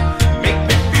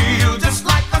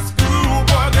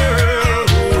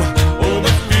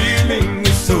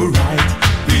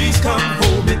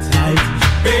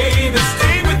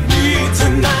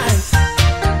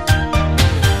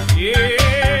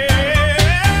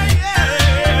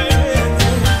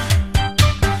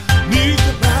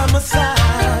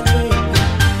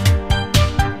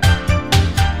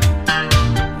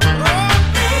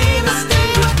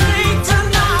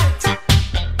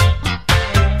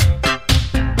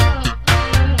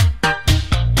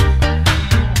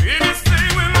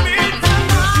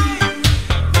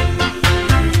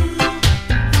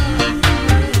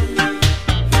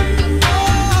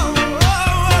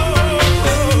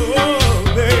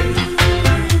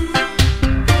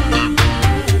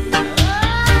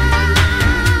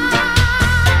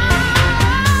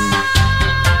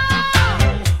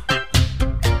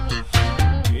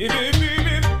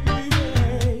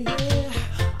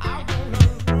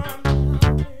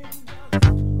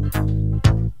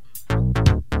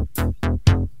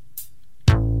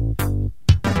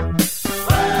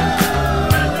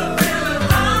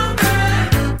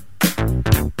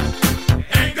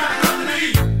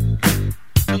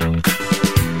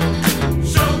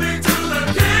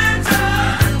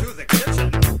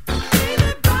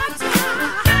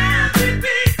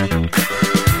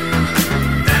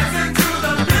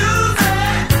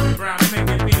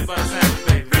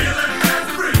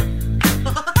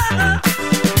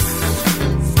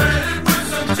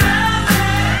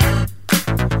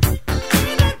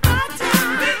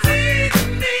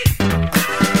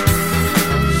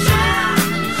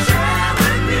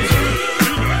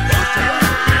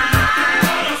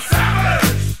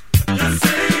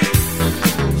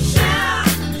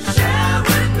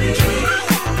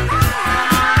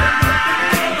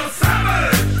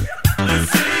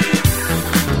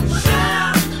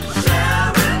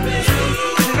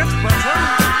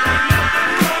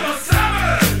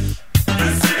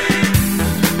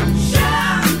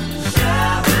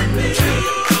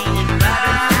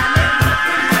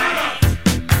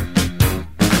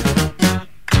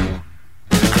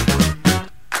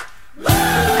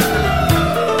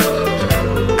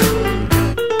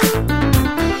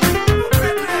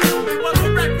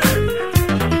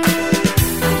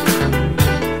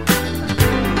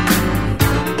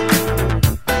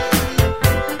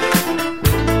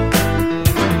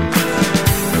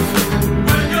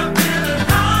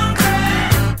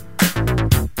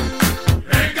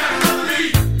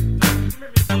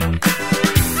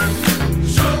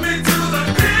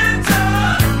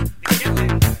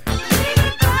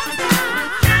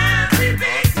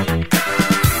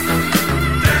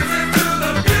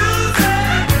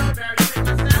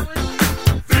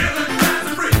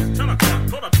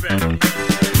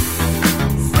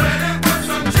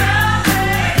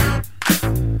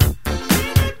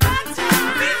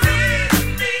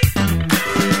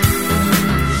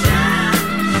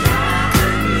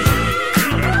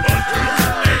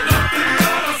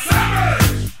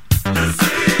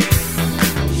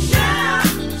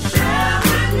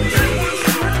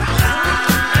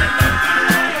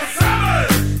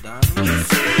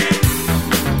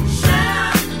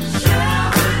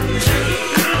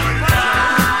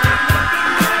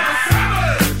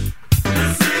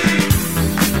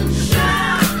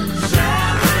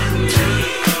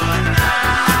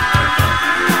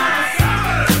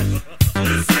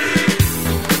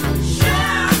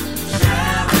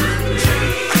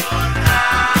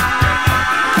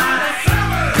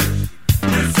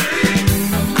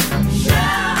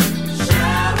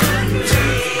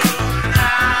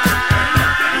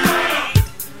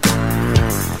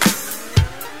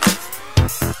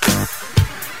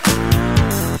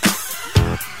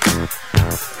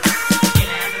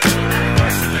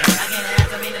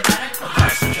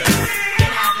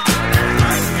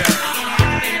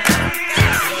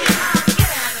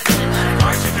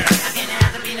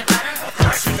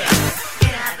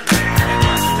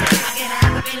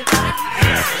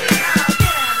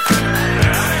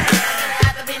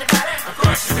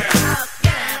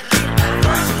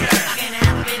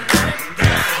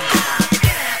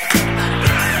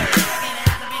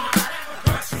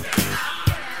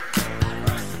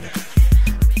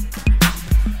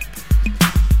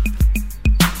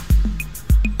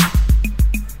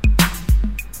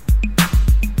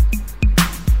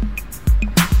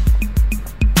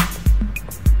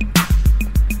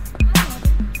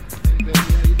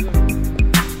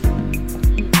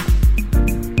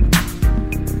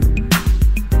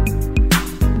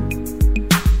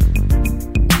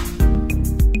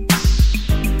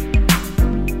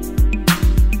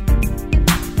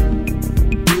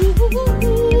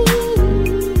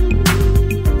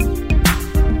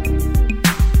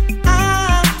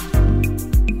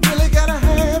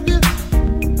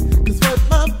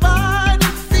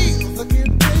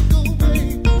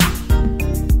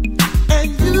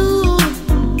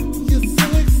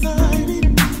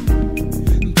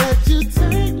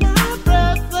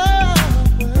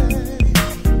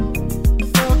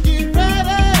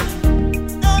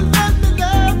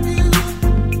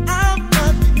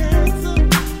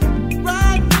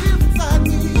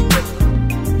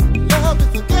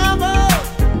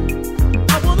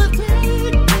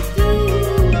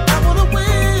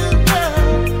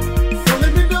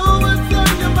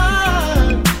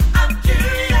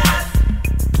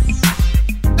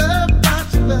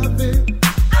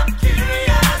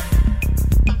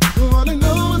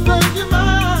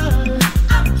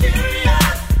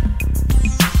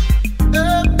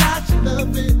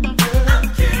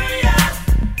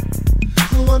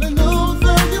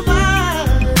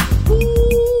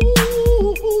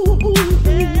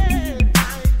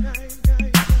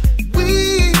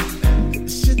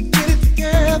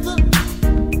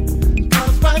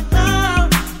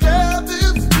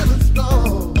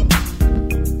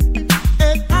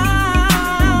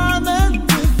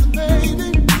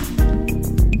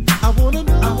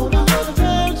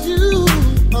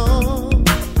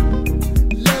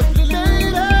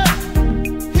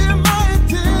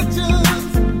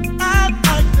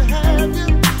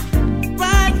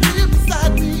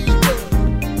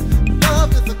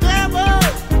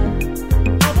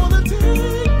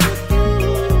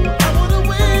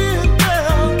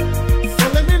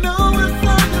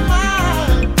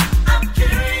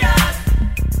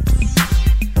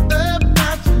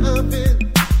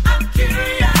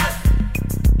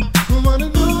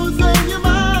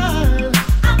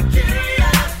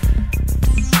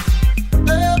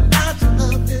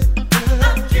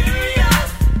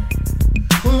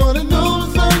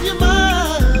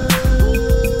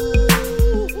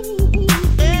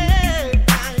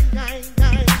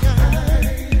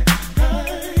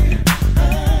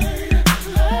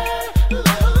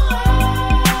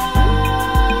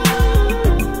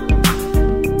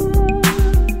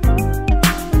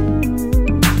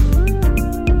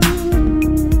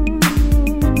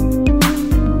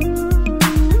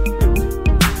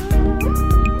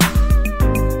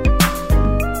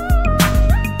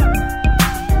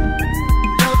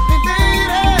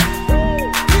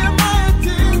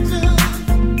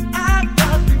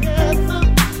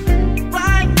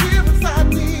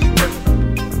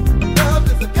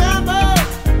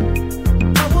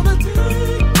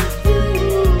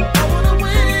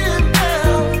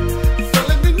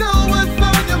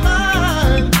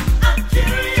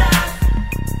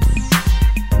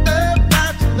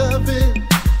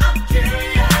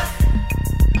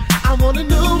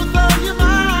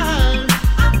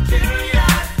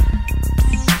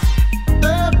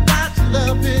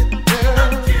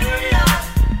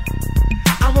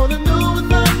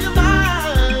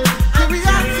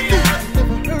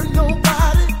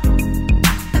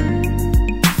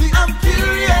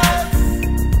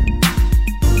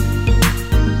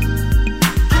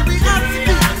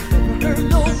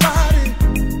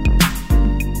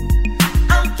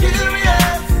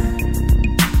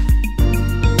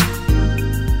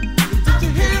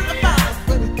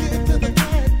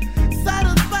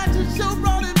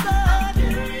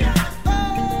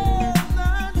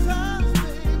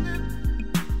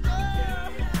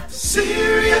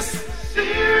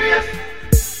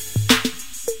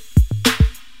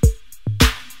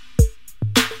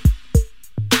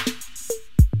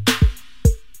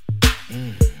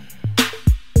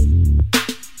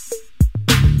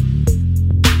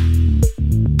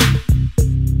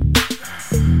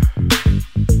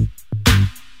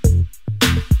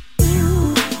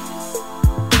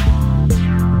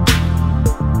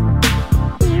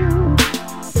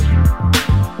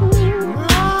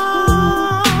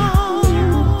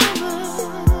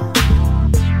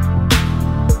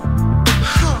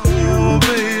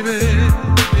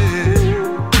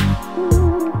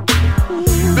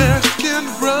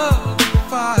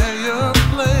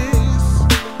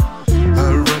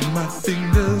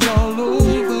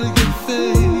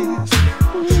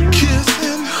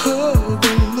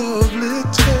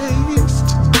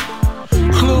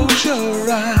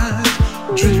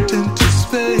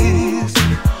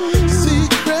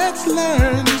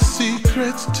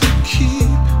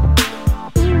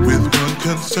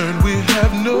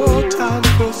 have no time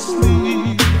for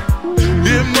sleep.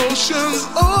 Emotions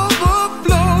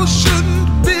overflow,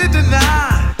 shouldn't be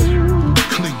denied.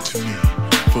 Cling to me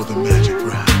for the magic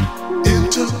ride.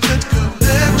 Intimate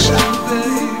connection,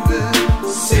 baby.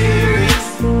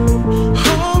 Serious.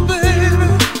 Oh, baby.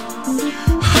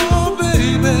 Oh,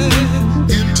 baby.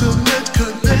 Intimate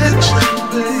connection,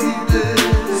 baby.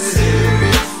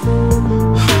 Serious.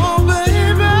 Oh,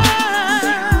 baby.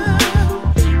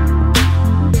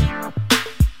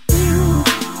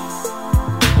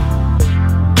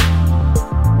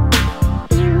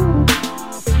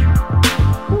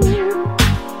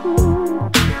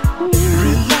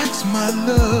 Relax, my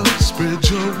love, spread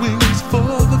your wings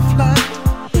for the flight.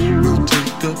 We'll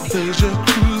take a pleasure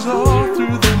cruise all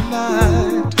through the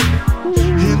night.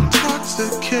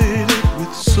 Intoxicated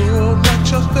with so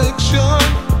much affection,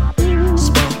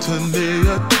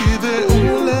 spontaneity, the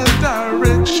only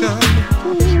direction.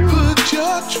 Put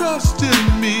your trust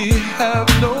in me, have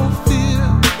no fear.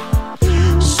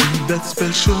 Soon that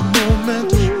special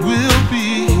moment will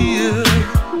be here.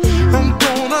 I'm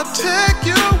gonna take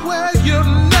you where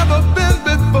you've never been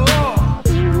before.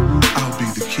 I'll be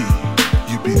the key,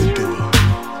 you be the door.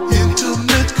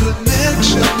 Intimate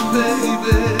connection,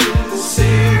 baby.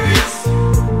 Serious.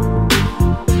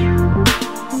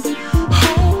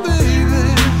 Oh, baby.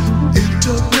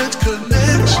 Intimate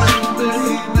connection,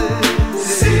 baby.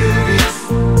 Serious.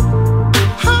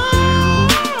 Oh,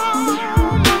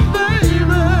 my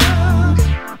baby.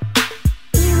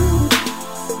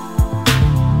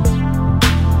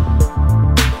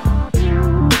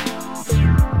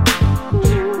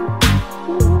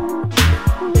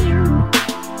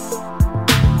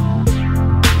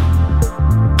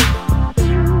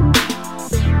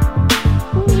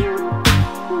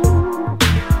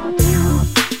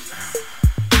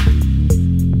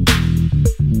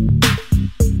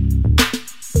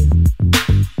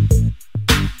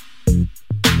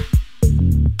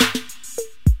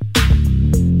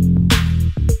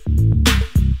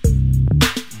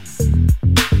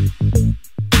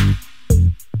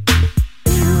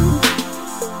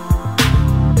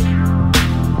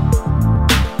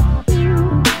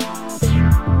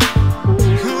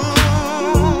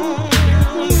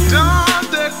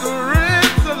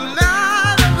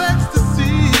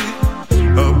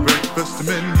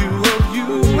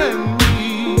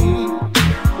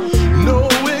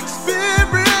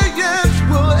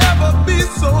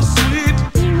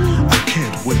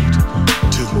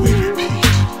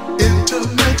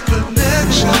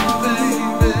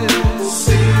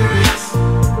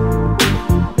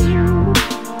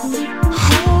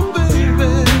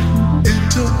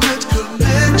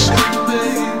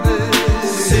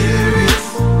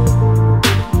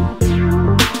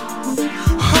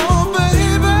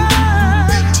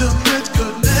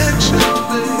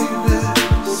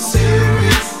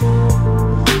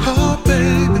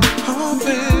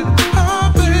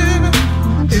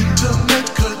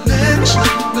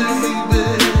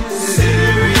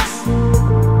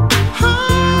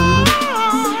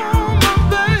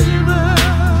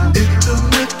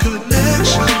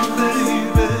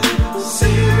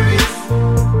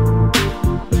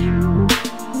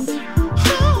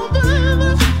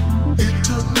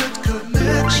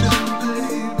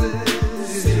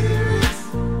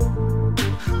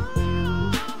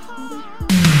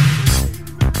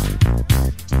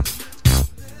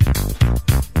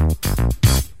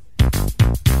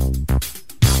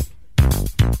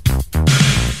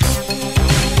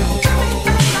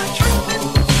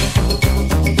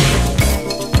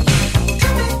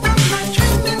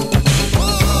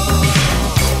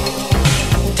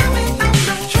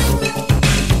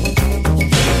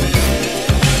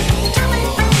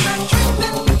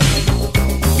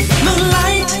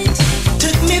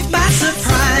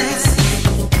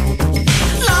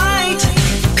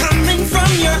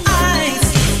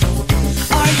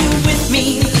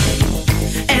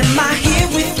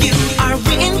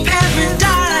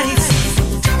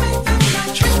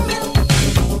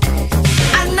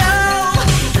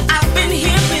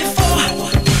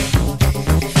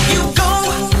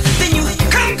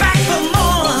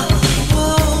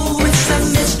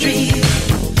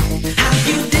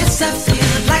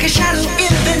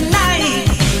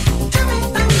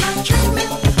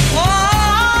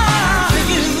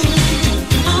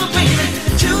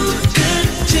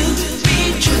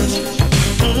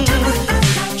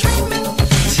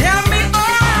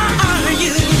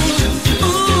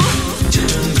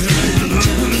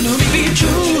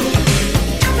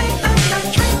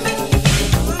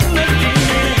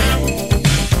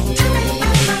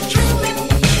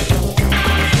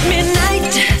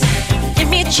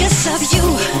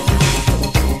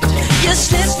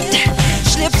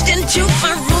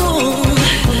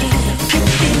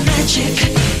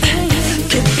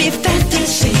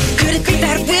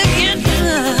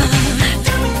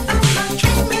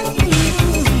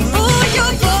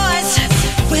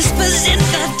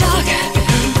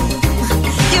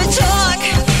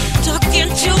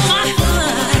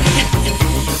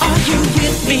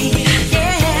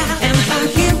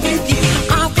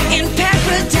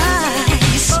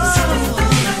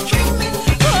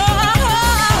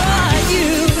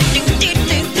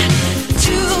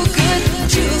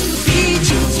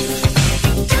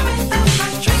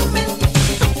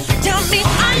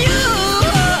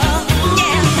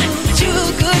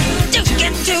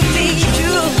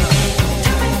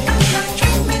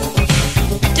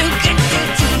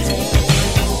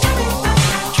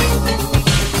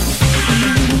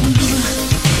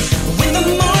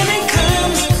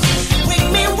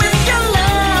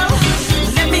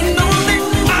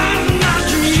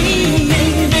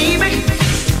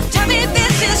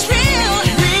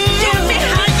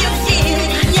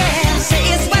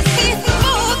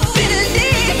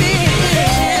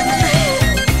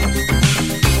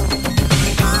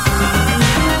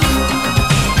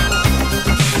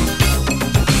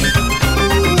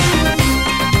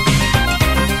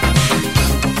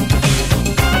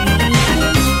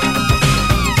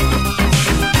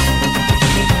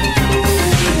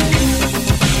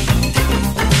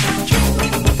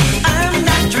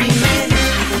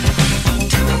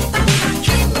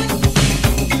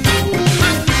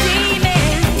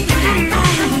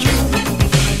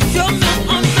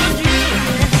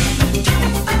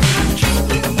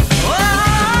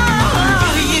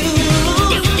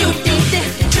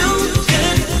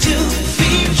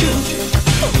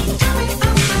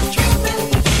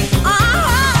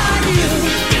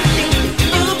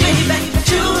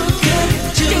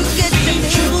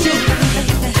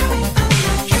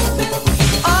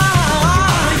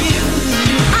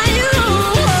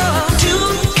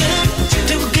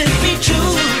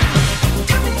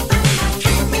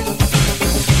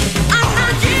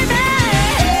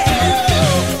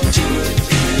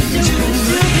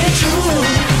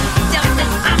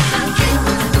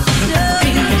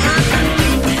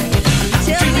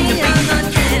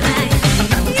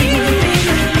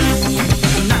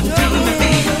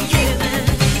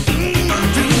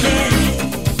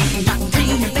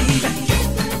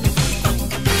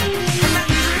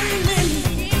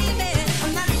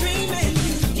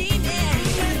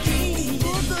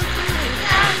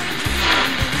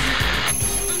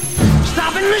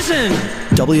 listen!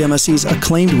 WMSE's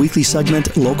acclaimed weekly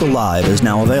segment, Local Live, is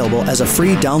now available as a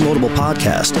free downloadable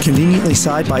podcast, conveniently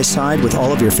side by side with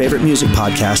all of your favorite music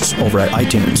podcasts over at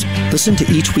iTunes. Listen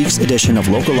to each week's edition of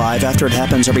Local Live after it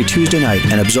happens every Tuesday night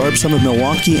and absorb some of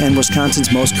Milwaukee and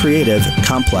Wisconsin's most creative,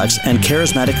 complex, and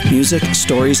charismatic music,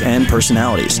 stories, and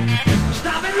personalities.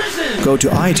 Stop and listen! Go to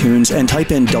iTunes and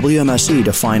type in WMSE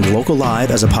to find Local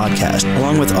Live as a podcast,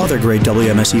 along with other great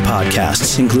WMSE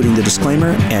podcasts, including The Disclaimer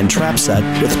and Trap Set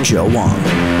with Joe Wong.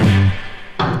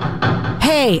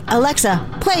 Hey, Alexa,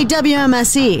 play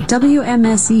WMSE.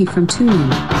 WMSE from Tune.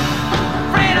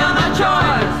 Freedom of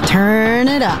choice Turn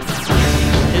it up.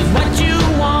 is what you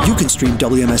want. You can stream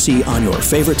WMSE on your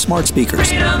favorite smart speakers.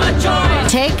 Freedom of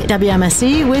choice Take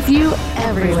WMSE with you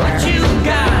everywhere. is what you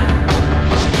got.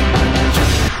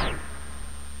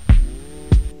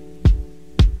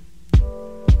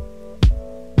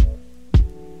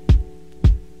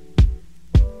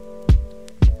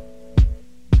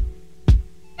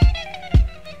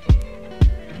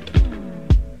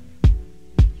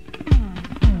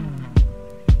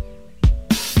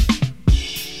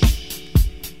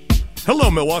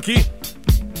 Hello, Milwaukee.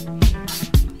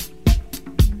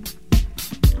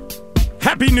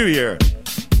 Happy New Year.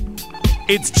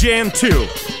 It's Jan 2.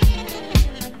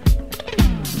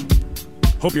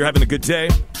 Hope you're having a good day.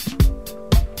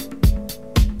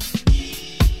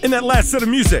 In that last set of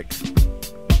music,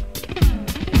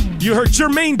 you heard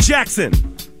Jermaine Jackson.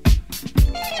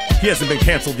 He hasn't been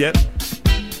canceled yet.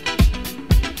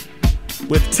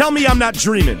 With Tell Me I'm Not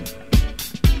Dreamin'.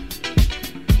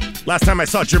 Last time I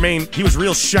saw Jermaine, he was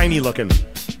real shiny looking.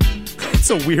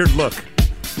 It's a weird look.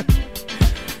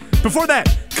 Before that,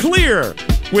 Kleeer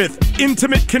with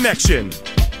Intimate Connection.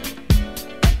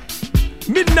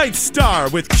 Midnight Star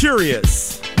with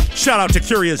Curious. Shout out to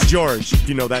Curious George, if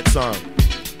you know that song.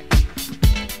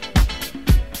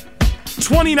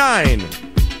 Twennynine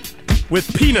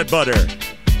with Peanut Butter.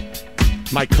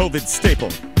 My COVID staple.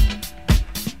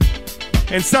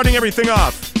 And starting everything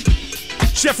off,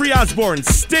 Jeffrey Osbourne,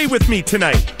 Stay With Me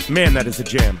Tonight. Man, that is a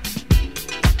jam.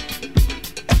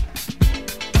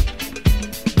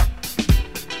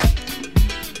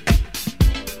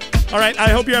 All right, I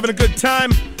hope you're having a good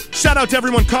time. Shout out to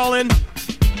everyone calling.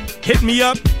 Hit me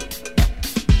up.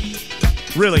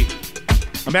 Really,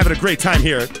 I'm having a great time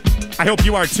here. I hope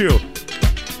you are too.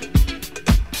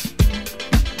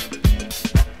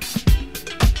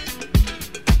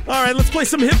 All right, let's play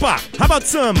some hip-hop. How about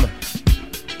some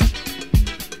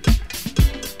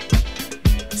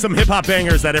hip-hop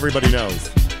bangers that everybody knows?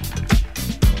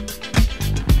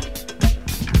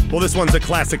 Well, this one's a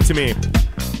classic to me.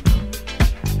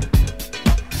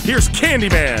 Here's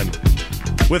Candyman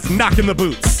with Knockin' the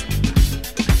Boots.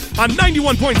 On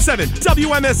 91.7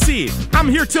 WMSE. I'm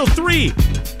here till 3.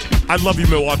 I love you,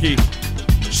 Milwaukee.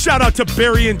 Shout out to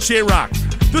Barry and J-Rock.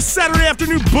 The Saturday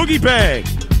afternoon boogie bang.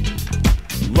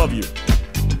 Love you.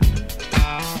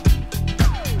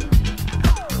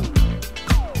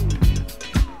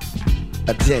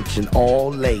 Attention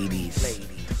all ladies.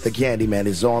 The Candyman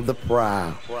is on the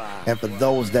prowl. And for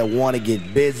those that want to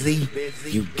get busy,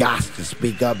 you got to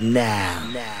speak up now.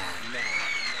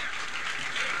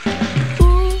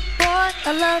 Ooh, boy,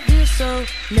 I love you so.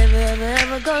 Never, ever,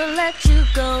 ever gonna let you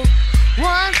go.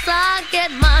 Once I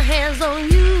get my hands on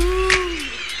you.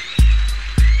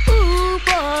 Ooh,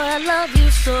 boy, I love you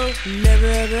so. Never,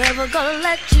 ever, ever gonna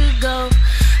let you go.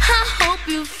 I hope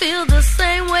you feel the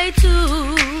same way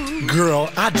too. Girl,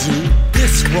 I do.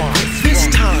 This rhyme, this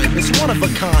time is one of a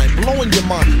kind, blowing your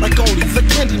mind like only the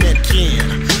Candyman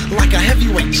can. Like a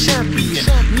heavyweight champion,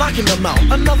 knocking them out,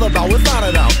 another bout without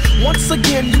a doubt. Once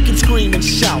again, you can scream and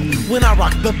shout when I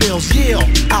rock the bells. Yell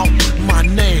out my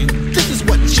name. This is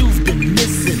what you've been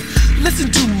missing.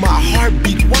 Listen to my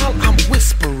heartbeat while I'm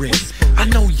whispering. I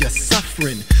know you're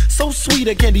suffering. So sweet,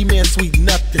 a Candyman, sweet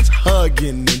nothings.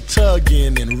 Hugging and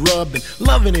tugging and rubbing,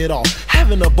 loving it all,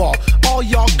 having a ball. All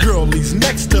y'all girlies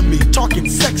next to me, talking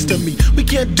sex to me. We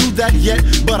can't do that yet,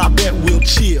 but I bet we'll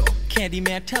chill.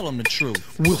 Candyman, tell them the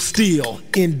truth. We'll still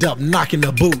end up knocking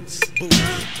the boots.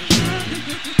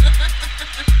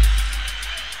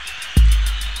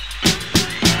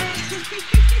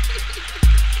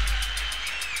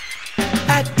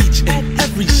 At each and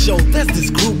every show, there's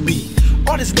this groupie.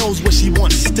 Artist knows what she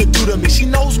wants to do to me. She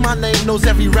knows my name, knows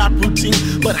every rap routine.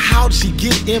 But how'd she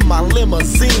get in my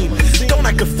limousine? Don't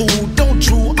act a fool, don't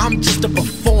drool, I'm just a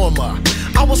performer.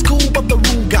 I was cool, but the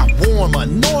room got warmer.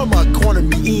 Norma cornered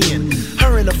me in.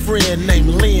 Her and a friend named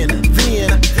Lynn.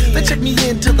 Then they checked me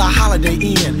into the Holiday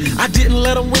Inn. I didn't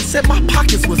let them win, said my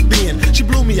pockets was thin. She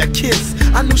blew me a kiss.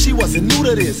 I knew she wasn't new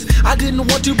to this. I didn't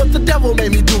want to, but the devil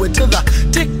made me do it. To the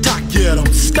tick-tock, yeah,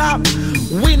 don't stop.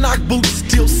 We knock boots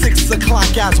till 6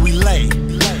 o'clock as we lay.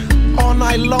 All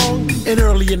night long and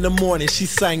early in the morning, she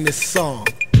sang this song.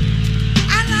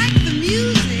 I like the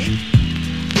music.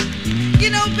 You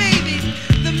know, baby,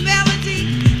 the melody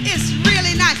is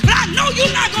really nice. But I know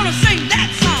you're not gonna sing that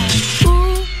song.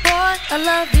 Ooh, boy, I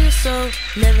love you so.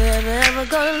 Never, ever, ever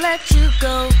gonna let you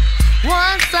go.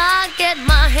 Once I get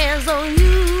my hands on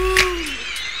you.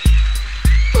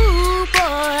 Ooh,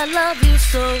 boy, I love you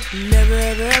so. Never,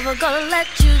 ever, ever gonna let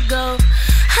you go.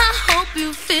 I hope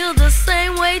you feel the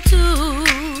same way too.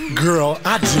 Girl,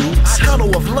 I do.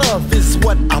 Tunnel of love is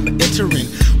what I'm entering.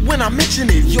 When I mention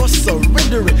it, you're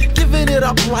surrendering. Giving it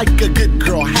up like a good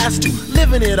girl has to.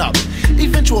 Living it up.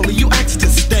 Eventually you ask to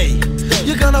stay.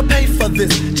 You're gonna pay for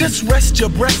this. Just rest your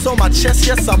breasts on my chest.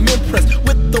 Yes, I'm impressed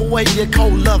with the way you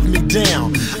cold love me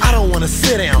down. I don't wanna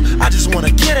sit down, I just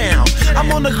wanna get down.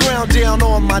 I'm on the ground down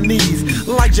on my knees,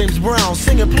 like James Brown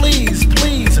singing please,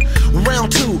 please.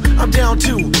 Round 2, I'm down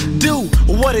to do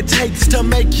what it takes to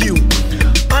make you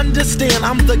understand.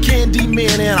 I'm the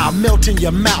Candyman and I melt in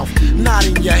your mouth, not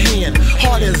in your hand.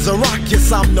 Hard as a rock,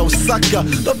 yes, I'm no sucker.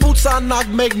 The boots I knock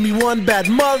make me one bad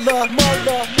mother.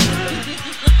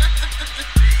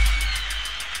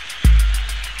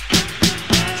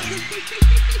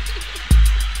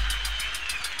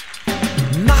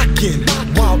 Knockin'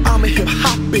 while I'm hip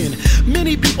hopping.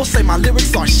 Many people say my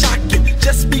lyrics are shocking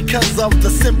just because of the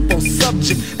simple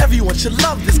subject. Everyone should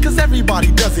love this cause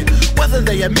everybody does it, whether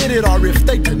they admit it or if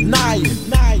they deny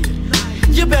it.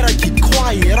 You better keep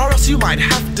quiet or else you might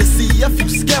have to see a few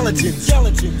skeletons.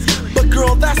 But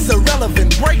girl, that's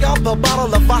irrelevant. Break out the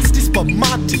bottle of Asti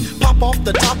Spumante, pop off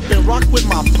the top and rock with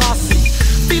my posse.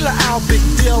 Feel Al, Big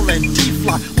Dill, and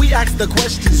T-Fly. We ask the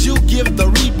questions, you give the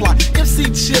reply. MC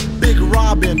Chip, Big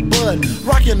Rob, and Bud.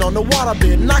 Rocking on the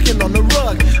waterbed, knocking on the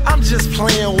rug. I'm just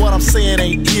playing, what I'm saying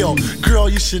ain't ill. Girl,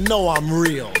 you should know I'm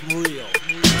real.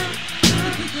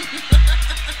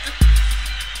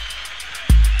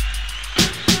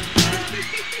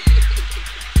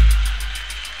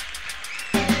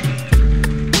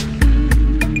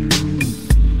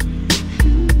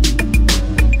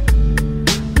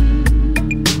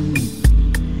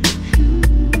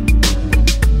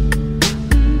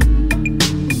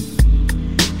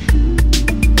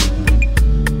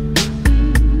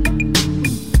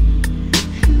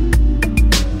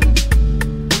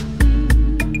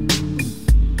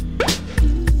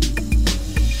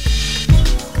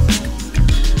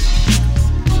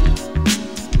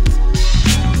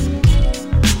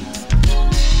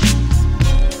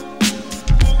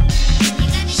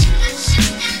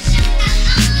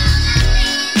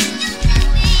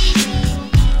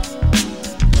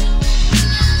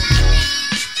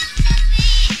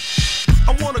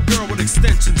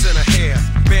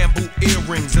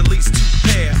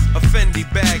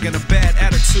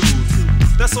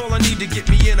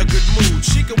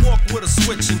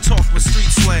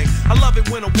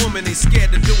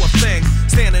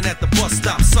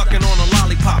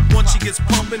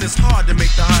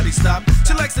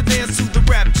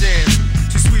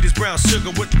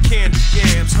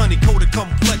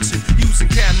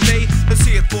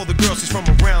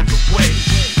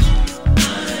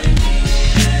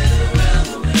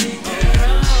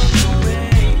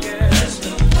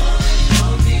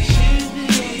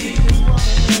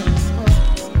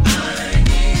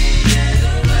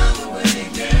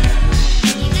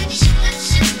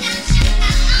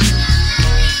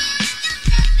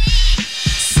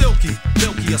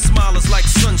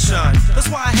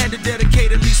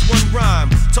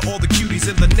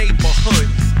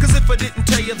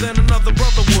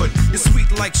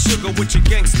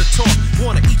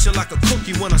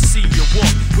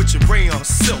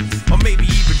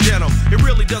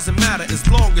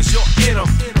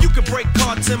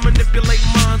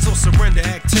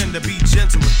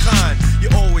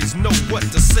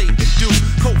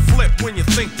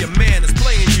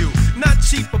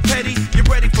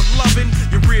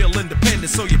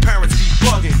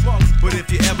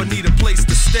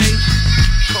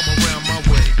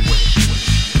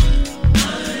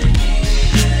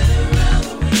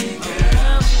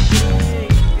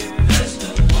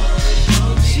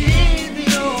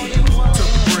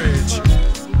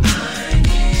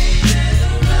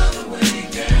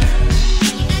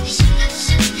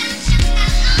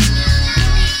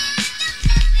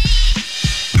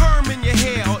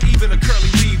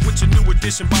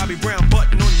 Bobby Brown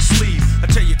button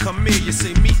me, you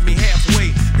say meet me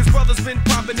halfway. Cause brothers been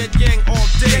popping that yang all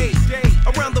day.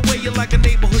 Around the way you're like a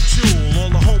neighborhood jewel. All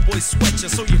the homeboys sweat you,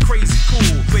 so you're crazy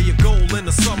cool. Wear your gold in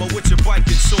the summer with your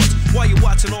biking shorts, while you're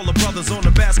watching all the brothers on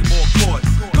the basketball court.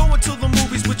 Going to the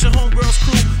movies with your homegirls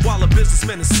crew, while the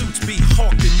businessmen in suits be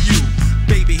hawking you.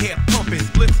 Baby hair pumping,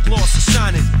 lip gloss is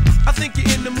shining. I think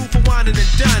you're in the mood for whining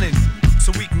and dining,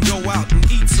 so we can go out and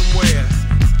eat somewhere.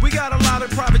 We got a lot of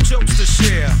private jokes to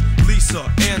share. Lisa,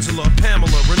 Angela,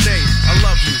 Pamela, René, I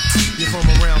love you. You're from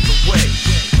around the way.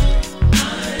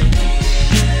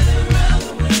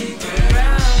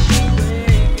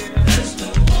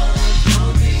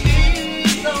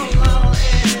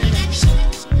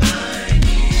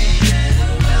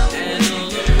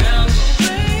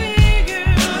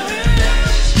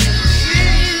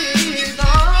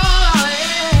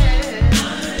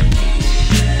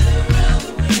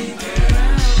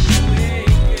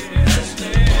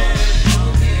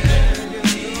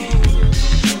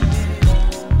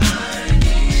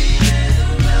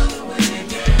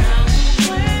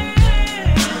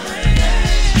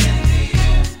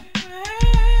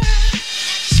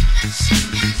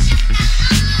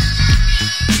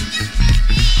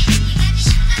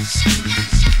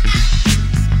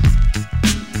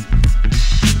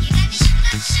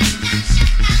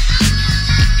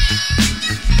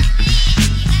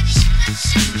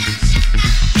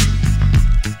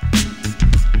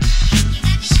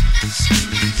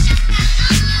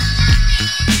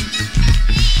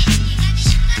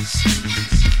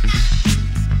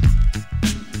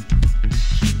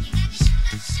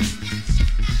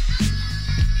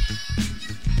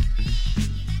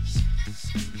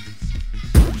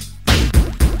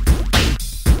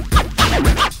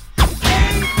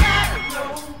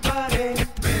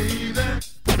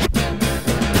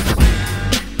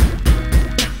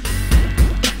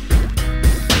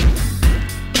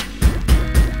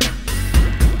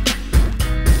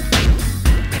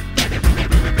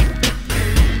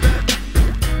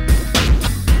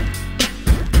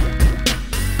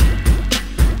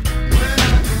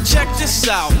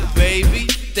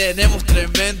 Tenemos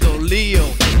tremendo lío.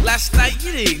 Last night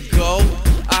you didn't go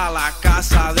a la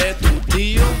casa de tu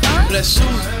tío.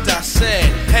 Resulta ser,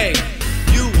 hey,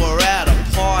 you were at a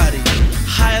party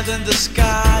higher than the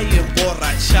sky,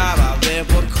 emborrachada de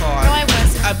Bacardi. No, I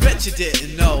wasn't. I bet you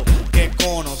didn't know que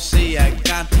conocía el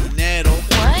cantinero.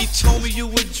 What? He told me you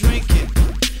were drinking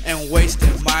and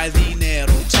wasting my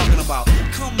dinero. Talking about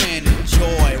come and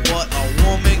enjoy what a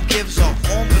woman gives a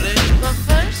hombre. But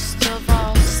first of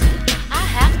all, I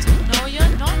have to know your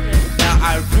nombre. Now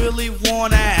I really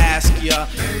wanna ask ya,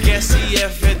 que si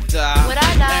es verdad. Would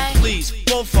I lie? And please,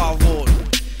 por favor,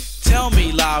 tell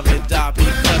me la verdad,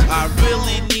 because I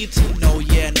really need to know.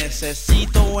 Yeah,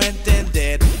 necesito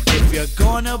entender if you're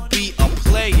gonna be a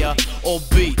player or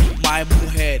be my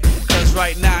mujer. Cause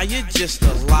right now you're just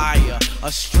a liar,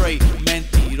 a straight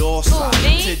mentirosa. Who,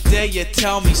 me? Today you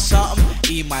tell me something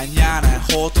y mañana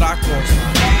es otra cosa.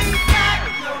 Ain't got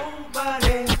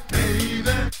nobody,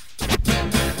 baby.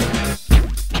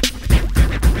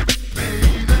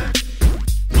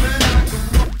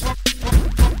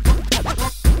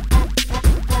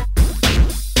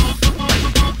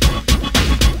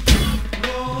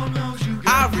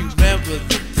 I remember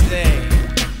the day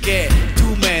que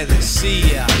tú me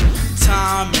decías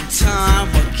time and time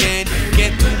again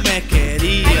que tú me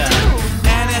querías.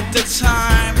 And at the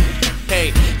time,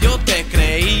 hey, yo te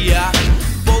creía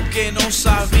porque no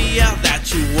sabía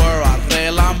that you were a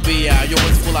relambía. Yo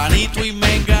was fulanito y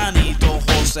menganito,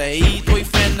 Joseito y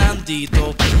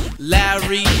Fernandito,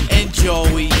 Larry and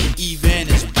Joey, even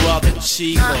his brother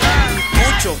Chico.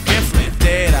 Mucho que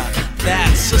frontera,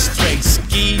 that's a straight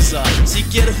skeezer. Si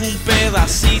quieres un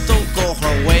pedacito, go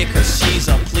her way, cause she's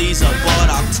a pleaser. But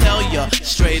I'll tell ya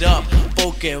straight up,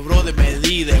 porque brother me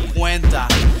di de cuenta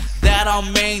that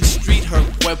on Main Street her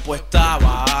cuerpo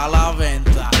estaba a la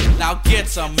venta. Now get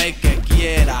some, make que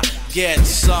quiera, get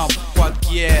some,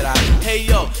 cualquiera. Hey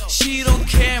yo, she don't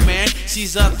care man,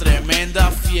 she's a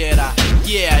tremenda fiera.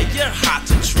 Yeah, you're hot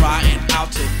to try and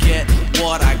out to get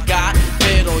what I got,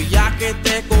 pero ya que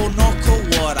te conozco,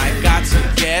 what I got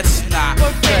to get's not.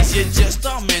 Cause you're just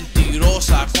a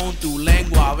mentirosa con tu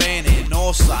lengua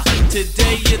venenosa.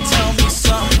 Today you tell me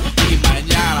something y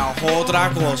mañana otra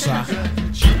cosa.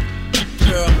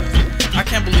 Girl, I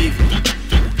can't believe it.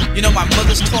 You know my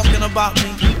mother's talking about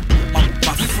me.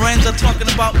 My friends are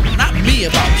talking about, not me,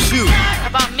 about you.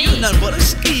 About me? You're nothing but a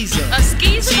skeezer. A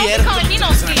skeezer? Sí, Don't be calling me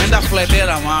no skeezer. Tremenda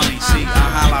fletera, mami. Sí,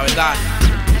 ajá, la verdad.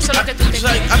 Eso es lo que tú te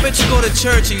Like, I bet you go to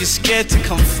church and you're scared to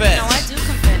confess. No, I do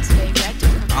confess, baby. I do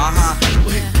confess. Uh-huh.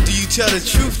 Wait, do you tell the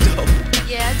truth, though?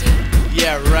 Yeah, I do.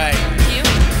 Yeah, right. You?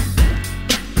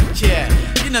 Yeah,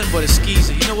 you're nothing but a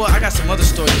skeezer. You know what? I got some other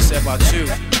stories to say about you.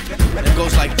 And it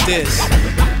goes like this.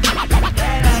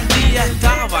 Un día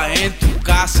estaba en tu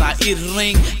casa y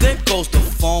ring, there goes the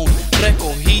phone.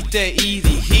 Recogiste y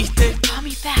dijiste, Call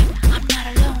me back, I'm not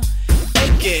alone.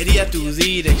 él quería tu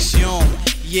dirección.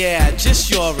 Yeah, just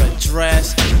your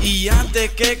address. Y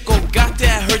antes que colgaste,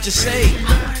 I heard you say,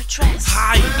 Our address.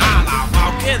 ay,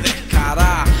 alabao, qué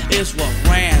descarada is what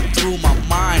ran through my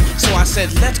mind. So I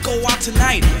said, let's go out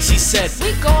tonight. She said,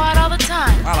 We go out all the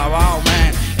time. alabao,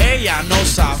 man. Ella no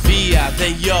sabía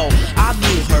de yo. I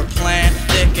knew her plan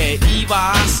de que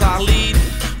iba a salir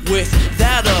with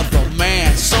that other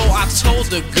man. So I told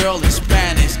the girl in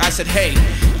Spanish, I said, hey,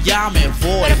 ya me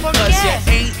voy. Cause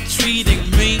you ain't treating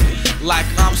me like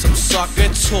I'm some sucker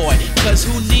toy. Cause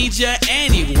who needs you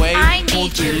anyway? I need Con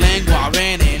tu you. lengua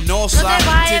venenosa. No te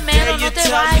vayas, Today Melo, no you te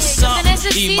tell me vayas, yo te something,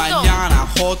 necesito. y mañana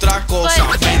otra cosa.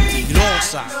 But-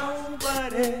 Mentirosa.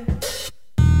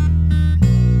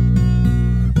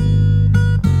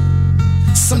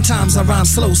 Sometimes I rhyme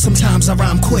slow, sometimes I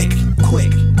rhyme quick.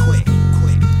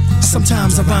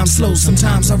 Sometimes I rhyme slow,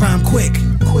 sometimes I rhyme quick.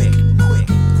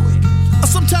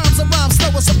 Sometimes I rhyme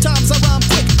slower, sometimes I rhyme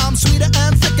quick. I'm sweeter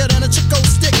and thicker than a Chico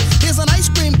stick. Here's an ice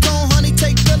cream cone, honey,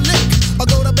 take a lick. I'll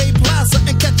go to Bay Plaza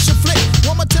and catch a flick.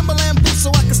 Want my Timberland boots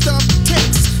so I can stomp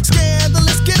ticks.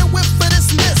 Scandalous, get a whiff for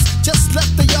this miss. Just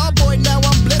left the yard boy, now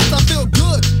I'm blessed. I feel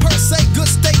good, per se, good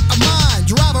state of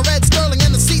mind. Drive a red Sterling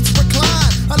and the seats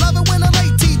recline. I love it when a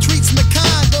late tea treats me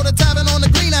kind. Go to tavern on the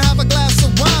green and have a glass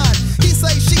of wine. He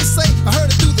say, she say, I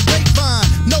heard it through the grapevine.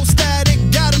 No static,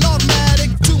 got an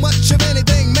automatic. Too much of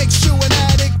anything makes you an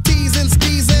addict. Teasing,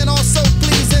 skeezing, also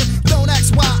pleasing. Don't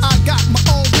ask why, I got my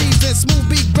own reason. Smooth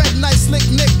beat, red, nice, slick,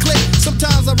 nick, click.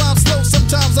 Sometimes I rhyme slow,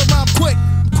 sometimes I rhyme quick.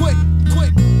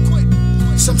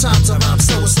 Sometimes I rhyme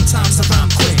slow, sometimes I rhyme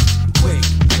quick.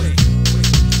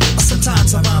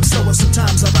 Sometimes I rhyme slow,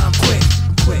 sometimes I rhyme quick.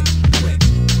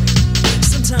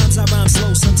 Sometimes I rhyme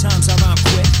slow, sometimes I rhyme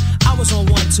quick. I was on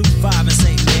 125 in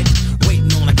St. Nick,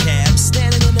 waiting on a cab,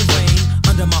 standing in the rain,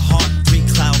 under my heart, 3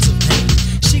 clouds of pain.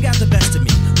 She got the best of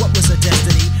me, what was her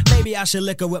destiny? Maybe I should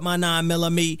lick her with my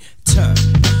 9mm.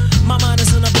 My mind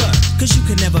is in a blur, cause you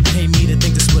could never pay me to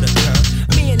think this would occur.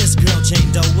 Me and this girl,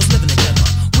 Jane Doe, was living together.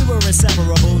 We were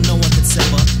inseparable, no one could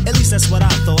sever. At least that's what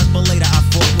I thought, but later I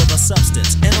fought with a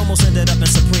substance and almost ended up in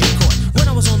Supreme Court. When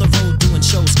I was on the road doing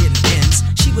shows, getting ends,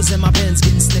 she was in my Benz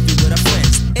getting snippy with her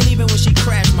friends. And even when she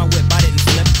crashed my whip, I didn't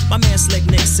flip. My man Slick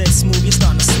Nick said, smooth, you're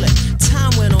starting to slip.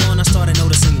 Time went on, I started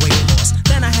noticing weight loss.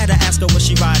 Then I had to ask her, was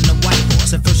she riding a white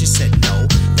horse? At first she said no.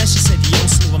 Then she said, yo,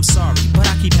 Smooth, I'm sorry, but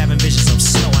I keep having visions of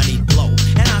snow, I need blow.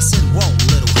 And I said, whoa,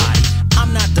 little hottie,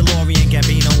 I'm not DeLorean,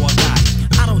 Gambino, or Gotti.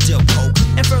 I don't deal coke,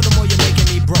 and furthermore, you're making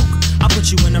me broke. I'll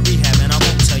put you in a rehab and I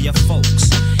won't tell your folks.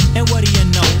 And what do you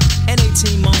know? In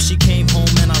 18 months she came home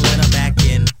and I let her back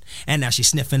in. And now she's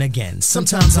sniffing again.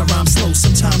 Sometimes I rhyme slow,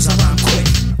 sometimes I rhyme quick.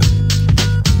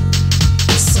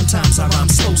 Sometimes I rhyme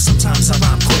slow, sometimes I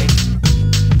rhyme quick.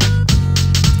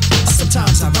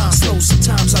 Sometimes I rhyme slow,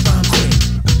 sometimes I rhyme quick.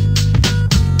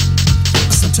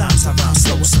 Sometimes I rhyme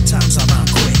slow, sometimes I rhyme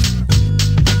quick.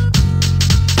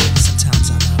 Sometimes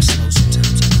I rhyme slow,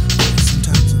 sometimes I rhyme quick.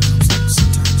 Sometimes I rhyme slow,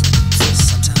 sometimes I rhyme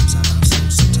slow, sometimes I rhyme quick. Sometimes I rhyme slow,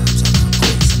 sometimes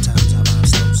I rhyme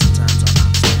slow, sometimes I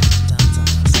rhyme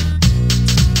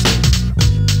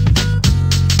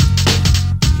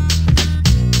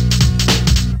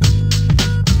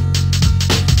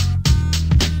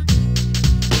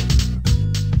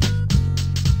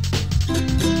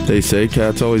They say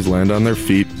cats always land on their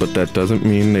feet, but that doesn't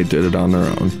mean they did it on their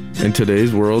own. In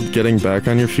today's world, getting back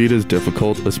on your feet is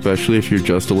difficult, especially if you're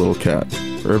just a little cat.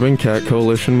 Urban Cat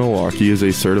Coalition Milwaukee is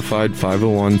a certified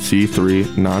 501c3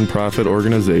 nonprofit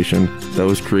organization that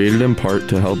was created in part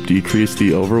to help decrease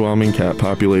the overwhelming cat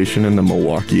population in the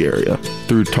Milwaukee area.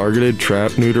 Through targeted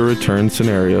trap, neuter, return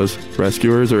scenarios,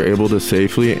 rescuers are able to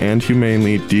safely and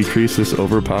humanely decrease this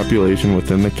overpopulation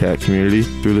within the cat community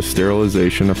through the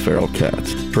sterilization of feral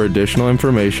cats. For additional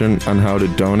information on how to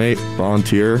donate,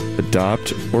 volunteer,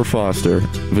 adopt, or foster,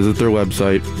 visit their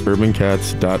website,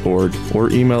 urbancats.org, or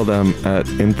email them at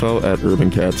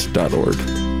info@urbancats.org.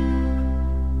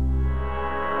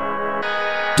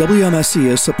 WMSE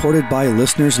is supported by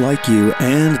listeners like you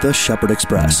and the Shepherd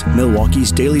Express,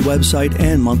 Milwaukee's daily website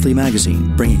and monthly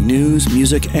magazine, bringing news,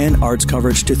 music, and arts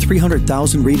coverage to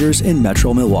 300,000 readers in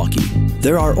Metro Milwaukee.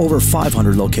 There are over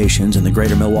 500 locations in the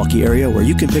greater Milwaukee area where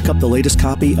you can pick up the latest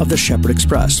copy of the Shepherd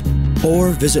Express,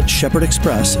 or visit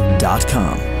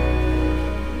shepherdexpress.com.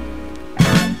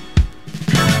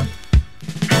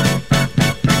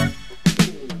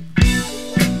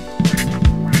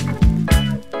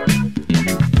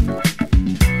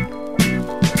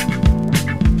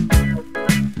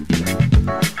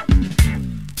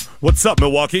 What's up,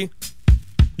 Milwaukee?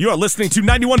 You are listening to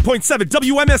 91.7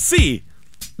 WMSE,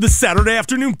 the Saturday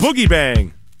afternoon Boogie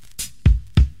Bang.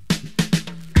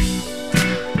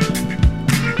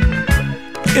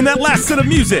 In that last set of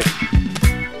music,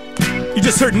 you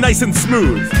just heard Nice and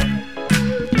Smooth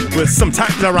with some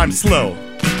times that rhyme slow.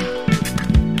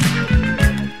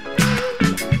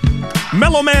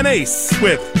 Mellow Man Ace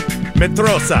with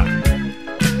Mentirosa.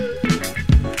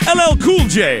 LL Cool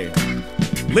J.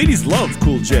 Ladies love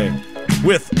Cool J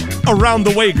with Around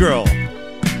the Way Girl.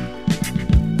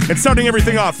 And starting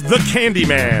everything off, The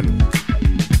Candyman.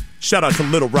 Shout out to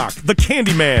Little Rock. The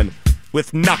Candyman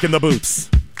with Knockin' the Boots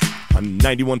on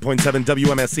 91.7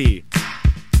 WMSE.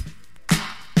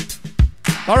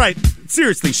 All right,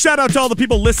 seriously, shout out to all the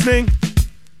people listening.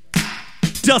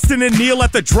 Dustin and Neal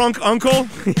at the Drunk Uncle.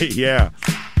 Yeah.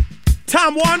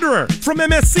 Tom Wanderer from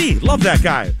MSC. Love that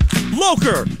guy.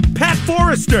 Loker, Pat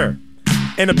Forrester.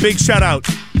 And a big shout out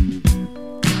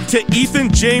to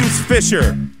Ethan James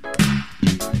Fisher.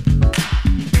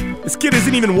 This kid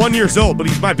isn't even 1 year old, but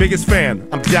he's my biggest fan.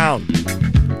 I'm down.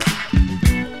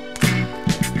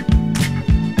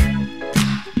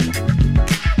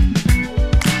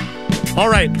 All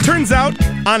right, turns out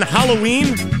on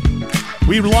Halloween,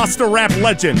 we lost a rap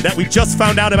legend that we just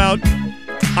found out about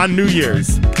on New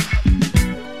Year's.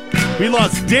 We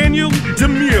lost Daniel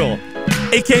DeMille,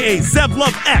 a.k.a. Zev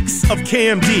Love X of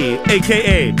KMD,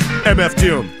 a.k.a. MF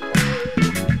Doom.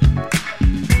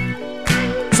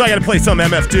 So I gotta play some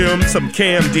MF Doom, some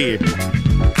KMD.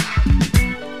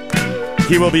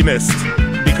 He will be missed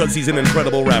because he's an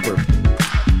incredible rapper.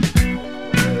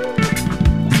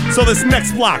 So this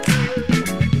next block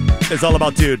is all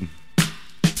about Dude.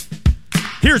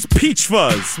 Here's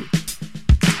Peachfuzz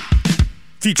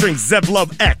featuring Zev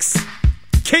Love X.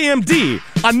 KMD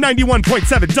on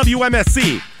 91.7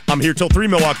 WMSE. I'm here till 3,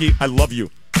 Milwaukee. I love you.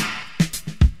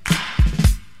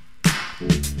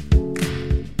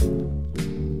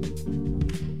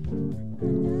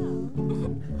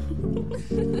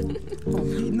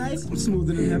 Nice, I'm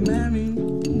smoother than him, man. I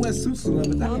mean, West Suits love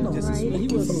it. I know, right? He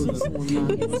was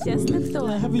it's just a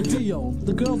thought. Heavy Dio,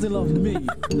 the girls, they love me.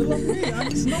 They love me, I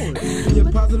just know it.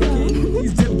 You're positive kid,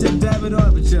 he's dip, dabbing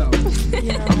on with y'all.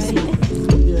 Yeah, I'm smooth.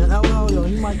 Yeah, LL, yo,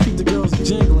 he might keep the girls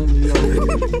jingling, yo.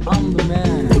 I'm the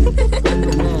man.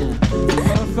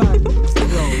 Matter of fact,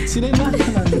 yo, see, they not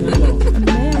gonna yo.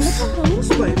 Man, let's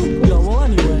play. Yo, well,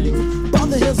 anyway. On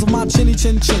the hills of my chinny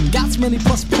chin chin, got many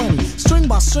plus plenty. String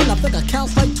by string, I think I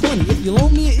count like 20. If you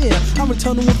loan me an ear, I'm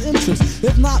returning with interest.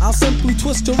 If not, I'll simply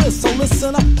twist your wrist. So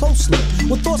listen up closely,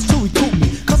 with thoughts to recoup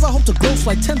me. Cause I hope to gross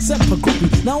like 10 cents per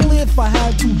groupie. Not only if I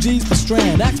had 2 G's per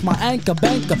strand. That's my anchor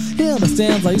banker. He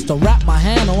understands I used to wrap my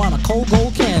hand around a cold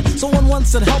gold can. So when one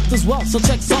said help as well, so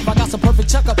check up. I got some perfect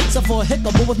checkup, except for a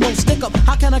hiccup, but with no stick up.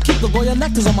 How can I keep the Goya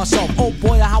nectars on my shelf? Oh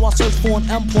boy, how I search for an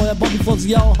employer. But before the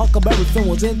yellow Huckleberry Finn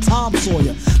was in Tom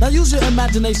Sawyer. Now use your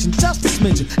imagination, just a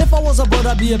smidgen. If I was a bird,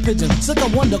 I'd be a pigeon. Sick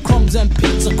of wonder crumbs and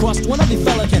pizza crust. When every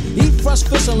fella can eat fresh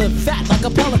fish and live fat like a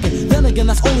pelican. Then again,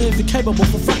 that's only if you're capable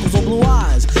for freckles or blue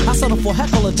eyes. I settle for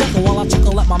heckle or jekyll while I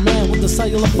chuckle at my man with the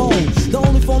cellular phone. The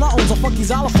only phone I own's a funky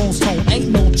xylophone's tone. Ain't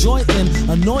no joy in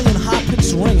annoying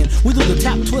high-pitched ringing. We do the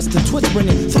tap twist and twitch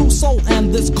bringing through soul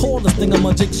and this cordless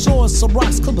thingamajig. Shores, some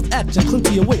rocks, clippers, etch and cling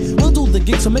to your wit. We'll do the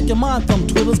gig, so make your mind thumb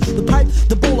twiddlers. The pipe,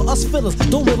 the bowl of us fiddlers.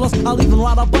 Don't riddle us, I'll even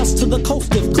ride a bus to the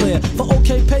coast if clear. For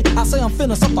okay pay, I say I'm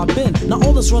finna up I've been. Now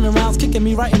all this running around's kicking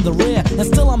me right in the rear. And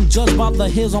still I'm judged by the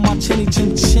hairs on my chinny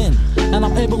chin chin. And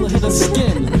I'm able to hit his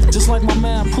skin, just like my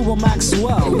man Pooba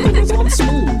Maxwell. So I'm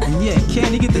smooth. And yeah,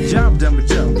 can you get the job done with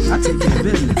Joe? I take care of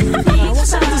business.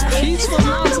 What's up with this Peachfuzz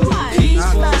nonsense?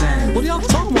 Peachfuzz. What are y'all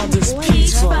talking about, this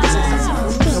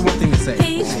Peachfuzz? One thing to say.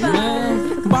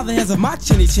 Man, by the hairs of my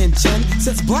chinny chin chin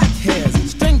sits black hairs.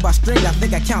 String by string, I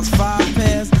think I counts 5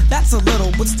 pairs. That's a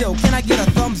little, but still, can I get a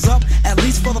thumbs up? At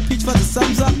least for the Peachfuzz that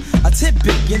sums up. A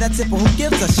tidbit, yeah, that tipper who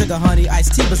gives a sugar honey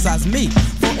iced tea besides me.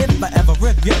 For if I ever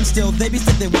rip, yet and still, they be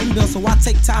sick, they wouldn't bill, so I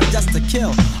take time just to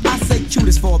kill. I say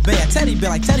cutest for a bear, teddy bear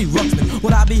like Teddy Ruxpin.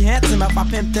 Would I be handsome if I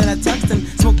pimped in a Tuxton?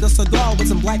 Smoked a cigar with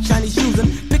some black shiny shoes and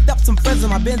picked up some friends in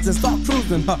my Benz and start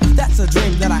cruising. That's a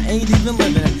dream that I ain't even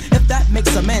living in. If that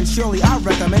makes a man, surely I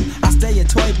recommend I stay a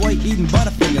toy boy eating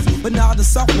Butterfingers. But now the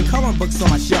soft and coloring books on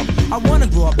my shelf. I wanna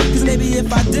grow up, cause maybe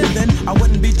if I did then I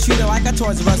wouldn't be treated like a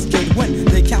Toys R Us kid when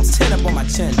they counts 10 up on my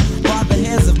chin. By the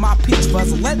hairs of my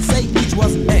Peachfuzz, let's say each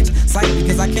was an inch. Slight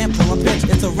because I can't pull a pinch,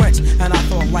 it's a wrench, and I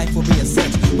thought life would be a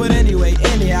cinch. But anyway, anyway,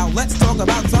 anyhow, let's talk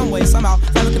about some way, somehow,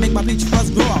 how we can make my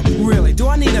Peachfuzz grow out. Really, do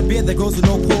I need a beard that grows with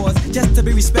no pores just to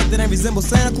be respected and resemble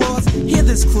Santa Claus? Hear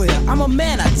this clear, I'm a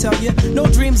man, I tell you. No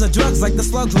dreams or drugs like the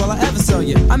slugs will I ever sell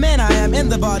you. A man I am in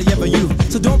the body of a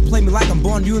youth, so don't play me like I'm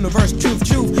born universe, truth.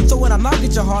 So when I knock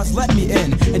at your hearts, let me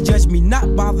in and judge me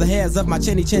not by the hairs of my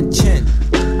chinny chin chin.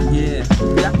 Yeah,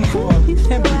 I can call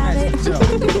him Magic Joe.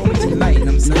 Go with tonight, you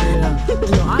know what I'm saying?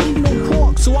 Yo, I ain't no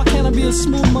pork, so why can't I be as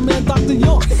smooth, my man Dr.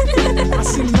 York? I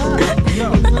see none.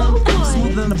 Yo, I'm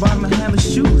smoother than the bottom of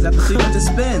Hammer's shoes after 300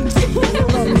 spins.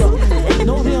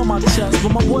 No hair on my chest,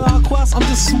 but my boy Aquas, I'm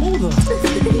just smoother.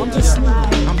 I'm just smoother.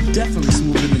 I'm definitely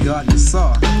smoother than the garden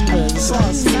saw. Yeah, the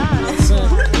sauce.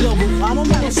 Yo, but I don't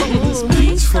know what's up with this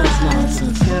Peachfuzz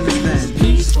nonsense. You understand?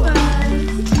 Peachfuzz.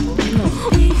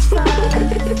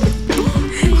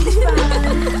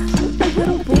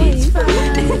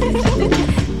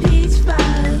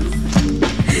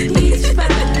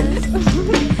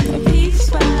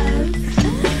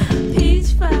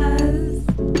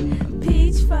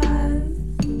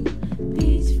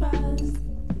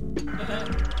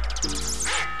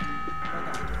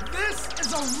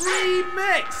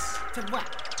 To what?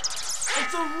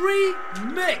 It's a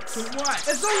remix. To what?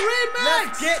 It's a remix.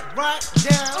 Let's get right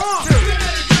down to it.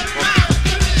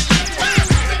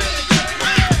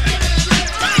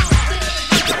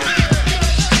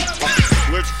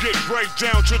 Let's get right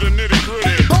down to the nitty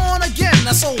gritty. Born again,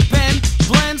 that's old Ben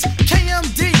blends.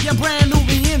 KMD, your brand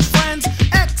Nubian friends.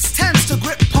 X tends to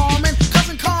grip palming.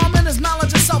 Cousin Carmen is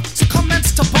knowledge itself, so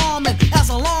commence to bombing. As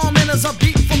alarming as a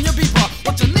beat from your beeper.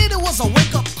 What you needed was a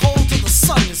wake up call to the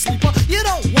sun, you sleeper. You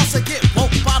don't want to get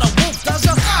woke by the wolf, does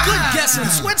ya? Good guessing.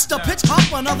 Switch the pitch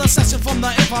up, another session from the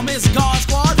infamous God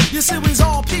Squad. You see, we's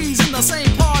all peas in the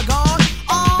same par guard.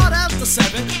 Oh, that's the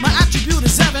 7. My attribute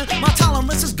is 7. My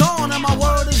tolerance is gone and my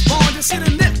word is born. You see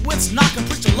the nitwits knocking,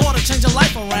 preach the Lord to change your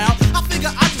life around. I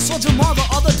figure I just saw Jamal the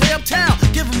other day uptown.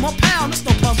 Give him a pound, it's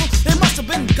no puzzle. It must have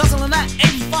been guzzling that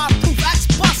 85 proof Axe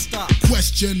Buster.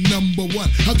 Question number 1,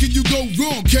 how can you go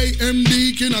wrong?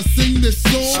 KMD, can I sing this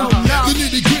song? The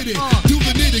nitty gritty, do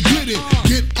the nitty gritty.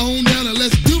 Get on down and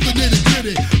let's do the nitty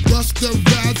gritty. Bust the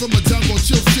ride from a town called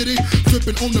Chill City.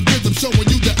 Flipping on the rhythm, showing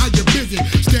you that I get busy.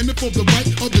 Standing for the right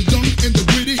of the young and the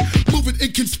witty. Moving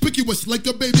inconspicuous like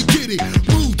a baby kitty.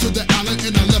 Moved to the island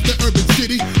and I left the urban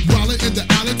city. Wildin' in the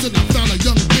island till I found a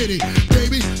young bitty.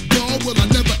 Baby, doll, will I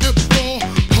never ever fall.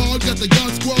 Hard got the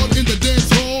God Squad in the dance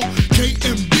hall.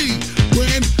 KMD,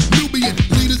 brand Nubian,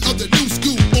 leaders of the new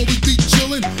school. Always be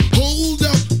chillin'. Hold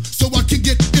up, so I can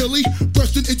get illy.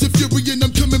 Bursting into fury and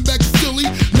I'm coming back silly.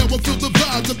 Now I feel the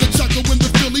vibes of the Chaco and the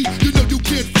Philly. You know you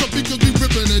can't front because we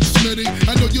rippin' it, Smitty.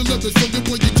 I know you love the song and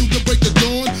play you to the break of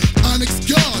dawn. Onyx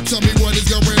God, tell me what is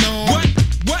going on.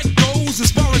 What goes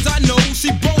as far as I know?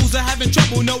 See, bros are having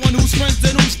trouble knowing who's friends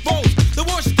and who's foes. The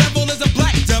worst devil is a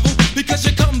black devil because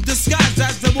you come disguised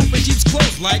as the wolf in sheep's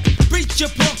clothes. Like preacher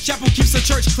pork chapel keeps the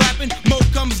church clapping. More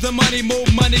comes the money, more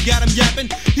money got him yapping.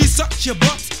 He sucks your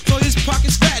bucks so his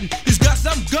pockets fatten. He's got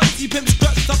some guts, he pimps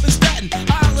struts up in Staten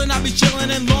Island. I be chillin'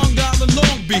 in Long Island,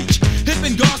 Long Beach.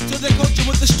 Hippin' guards to the culture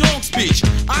with a strong speech.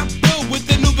 I build with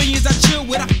the Nubians I chill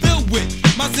with, I feel with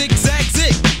my zigzag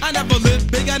zig. I never live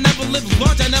big, I never live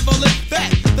large, I never live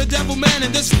fat. The devil man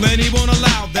in this Lenny won't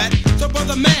allow that. So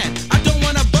brother man, I don't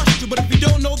wanna bust you, but if you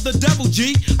don't know the devil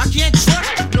G, I can't trust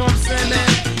you. Know what I'm saying, man?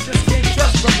 You just can't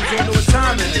trust brothers, don't know what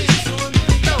time it is.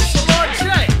 Yo, so Lord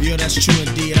J. Yo, that's true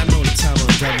indeed. I know the time of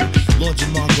the devil. Lord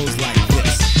Jamal goes like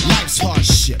this. Life's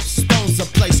hardships. Stones a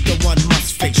place that one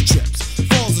must face trips.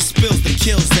 Falls and spills the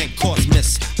kills and cause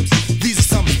mishaps. These are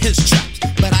some of his traps.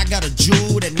 But I got a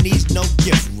jewel that needs no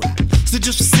gift wrap. So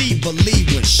just see,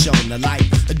 believe when shown the light.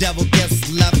 The devil gets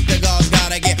left, the God's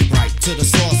gotta get right to the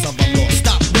source of a law.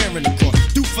 Stop wearing the cross.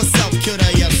 Do for self, kill the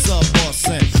yes, sir, boss.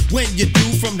 And when you do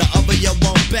from the other, you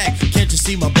won't back. Can't you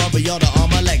see my brother? You're the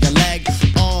arm, a leg,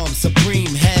 arm,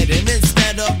 supreme head. And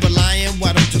instead of relying,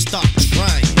 why don't you stop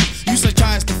trying? You say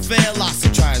tries to fail, I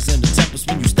say tries in the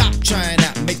tempest. When you stop trying,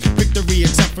 that make victory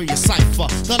except for your cipher.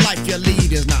 The life you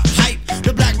lead is not hype.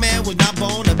 The black man was not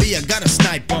born to be a gutter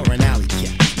sniper or an alley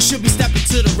cat. You should be stepping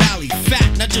to the rally fat,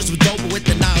 not just with dope, but with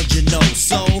the knowledge you know.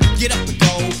 So get up and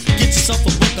go, get yourself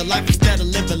a book of life instead of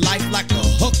living life like a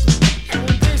hooker.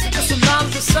 Get some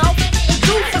knowledge of self and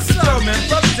do for self. Yo, man,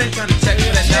 brothers ain't trying to check you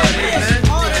that nowadays, man.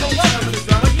 Oh, they don't love it,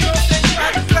 but you know what I'm saying? You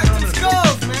gotta reflect the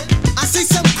scores, man. I see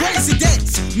some crazy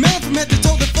dance. Man from head to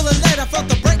toe, they're full of lead. I felt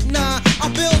the break, nah.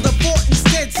 I build a fort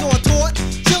instead, so I taught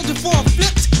children for a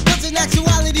flipped. Cause in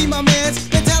actuality, my man's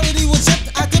mentality was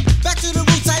shipped. I dip back to the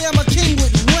roots, I am a king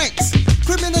with ranks.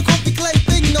 Criminal coffee clay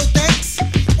thing, no thanks.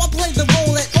 Why play the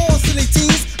role at all silly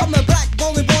teens? I'm the black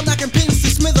bowling ball knocking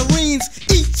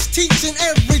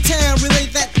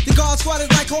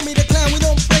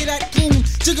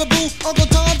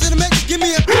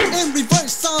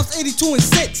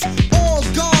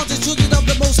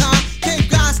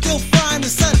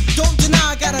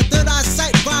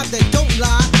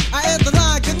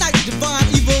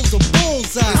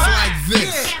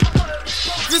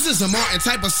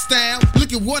certain type of style.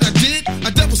 Look at what I did.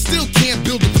 A devil still can't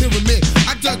build a pyramid.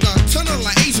 I dug a tunnel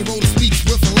like Asia, rolled a speech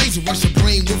with a laser, rush your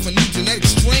brain with a new genetic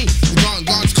strain. The garden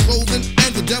God's clothing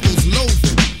and the devil's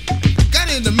loathing. Got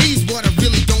enemies, but I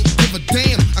really don't give a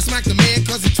damn. I smacked the man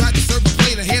cause he tried to serve a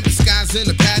plate of ham disguised in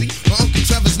a patty. My Uncle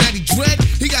Trevor's natty dread,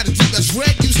 he got a Jeep that's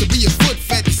red. Used to be a foot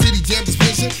fat, the city jammed his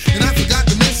vision. And I forgot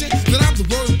to mention that I'm the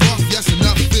word boss. Yes,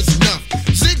 enough is enough.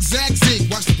 Zigzag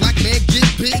zig, watch the black man get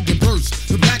big and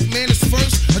burst. The black man is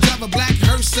first. I drive a black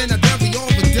hearse and I bury all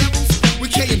the devils.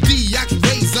 With KMD, I can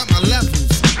raise up my levels.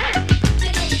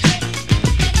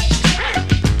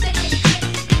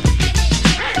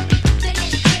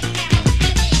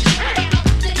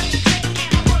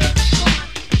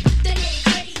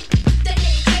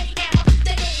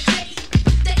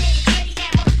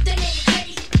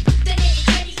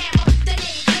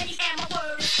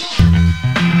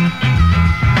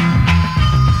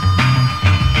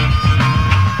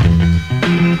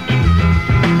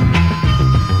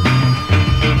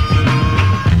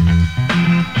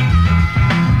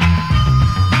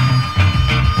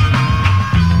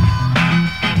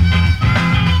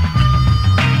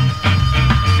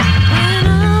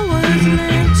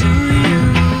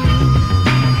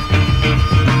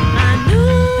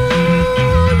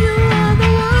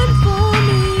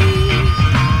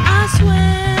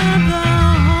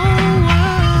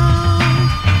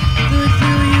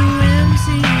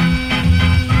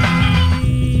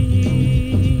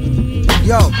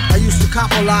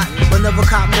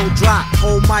 Cop no drop,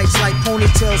 hold mics like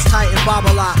ponytails tight and bob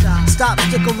a lot. Stop,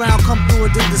 stick around, come through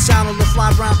and dig the sound of the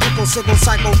fly round, pickle, sickle,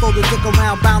 psycho, throw the dick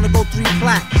around, bound to go 3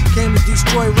 plat. Came to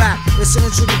destroy rap, it's an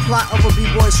intricate plot of a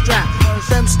b-boy strap.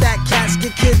 Fem stack cats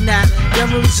get kidnapped, then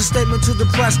release a statement to the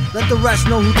press, let the rest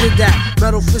know who did that.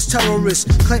 Metal fist terrorist,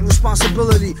 claim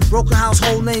responsibility, broken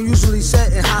household name usually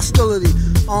set in hostility.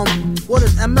 What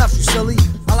is MF, you silly?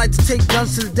 I like to take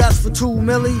guns to the death for 2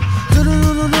 milli.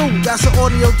 That's an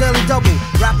audio daily double.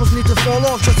 Rappers need to fall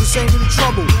off just to save you the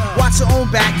trouble. Watch your own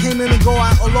back, came in and go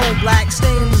out alone. Black,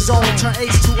 stay in the zone, turn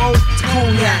H2O to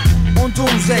cognac. On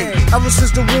Doomsday, ever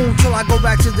since the womb till I go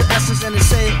back to the essence and they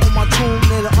say on my tomb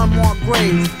near the unmarked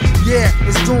grave. Yeah,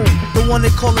 it's Doom, the one they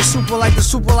call a super like the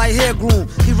super light hair groom.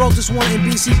 He wrote this one in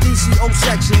BCDC O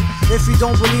section. If you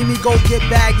don't believe me, go get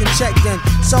bagged and checked then.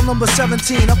 Cell number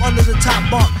 17, up under the top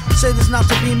bunk. Say this not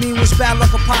to be mean, was bad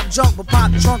like a pop junk, but pop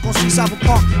trunk on Seaside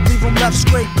Punk. Leave him left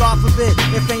straight, God forbid.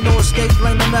 If ain't no escape,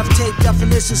 blame the F tape.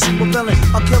 Definition, super villain.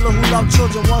 A killer who loves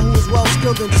children, one who is well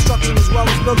skilled in destruction as well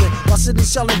as building. While Sydney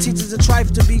selling teaches a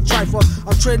trife to be trifler.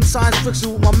 I'm trading science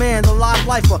fiction with my man, the live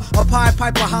lifer. A pie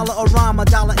piper, holler a rhyme, a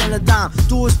dollar and a dime.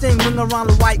 Do his thing, ring around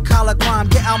the white collar crime.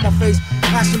 Get out my face,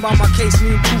 asking about my case.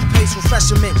 Need toothpaste,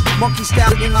 refreshment. Monkey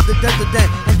style, getting out the death to death.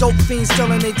 And dope fiends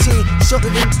still in 18. Shook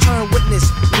it in turn witness.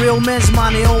 Real men's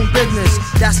mind their own business.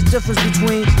 That's the difference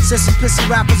between sissy pissy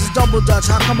rappers is double dutch.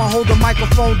 How come I hold the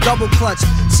microphone double clutch?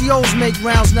 COs make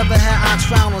rounds, never had ox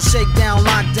found on shakedown,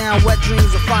 lockdown, wet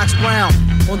dreams of Fox Brown.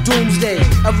 On Doomsday,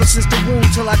 ever since the womb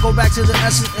till I go back to the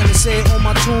essence and they say it on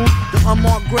my tomb, the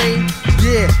unmarked grave.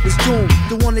 Yeah, it's Doom,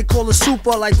 the one they call a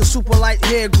super like the super light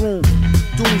hair groom.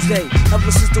 Doomsday,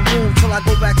 ever since the womb till I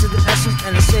go back to the essence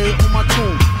and they say it on my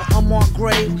tomb, the unmarked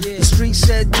grave. The street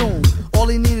said Doom. All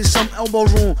he need is some elbow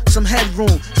room, some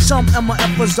headroom. Some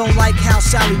MFers don't like how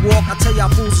Sally walk. I tell y'all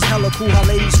fools is hella cool how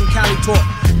ladies from Cali talk.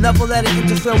 Never let it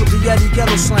interfere with the Yeti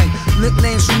ghetto slang.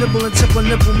 Nicknames from nibble and tipper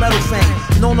nipple metal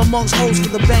fang. Known amongst hoes for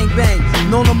the bang bang.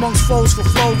 Known amongst foes for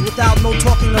flows without no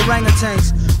talking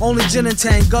orangutans. Only gin and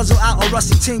tang, guzzle out a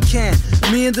rusty tin can.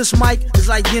 Me and this mic is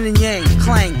like yin and yang.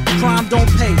 Clang, crime don't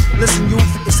pay. Listen youth,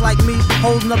 it's like me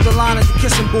holding up the line at the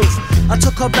kissing booth. I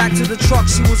took her back to the truck,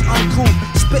 she was uncouth.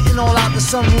 Spitting all out the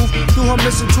sunroof through her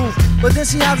missing tooth. But then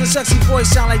she has a sexy voice,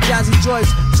 sound like Jazzy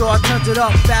Joyce. So I turned it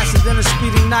up faster than a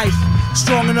speeding knife.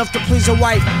 Strong enough to please her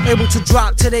wife, able to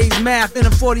drop today's math in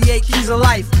a 48 keys of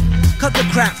life. Cut the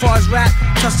crap, far as rap,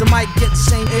 touch the mic, get the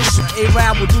same ish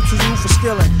A-Rab will do to you for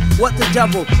stealing. What the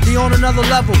devil, he on another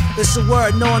level. It's a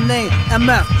word, no a name,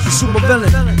 MF, the super villain.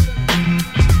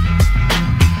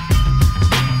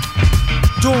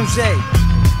 Doomsday.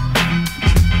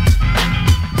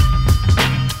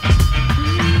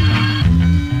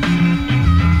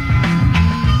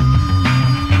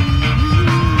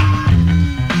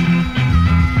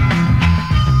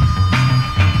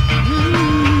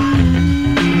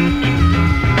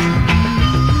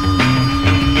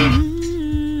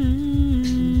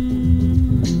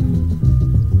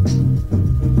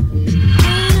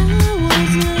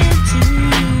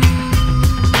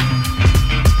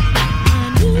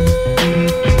 I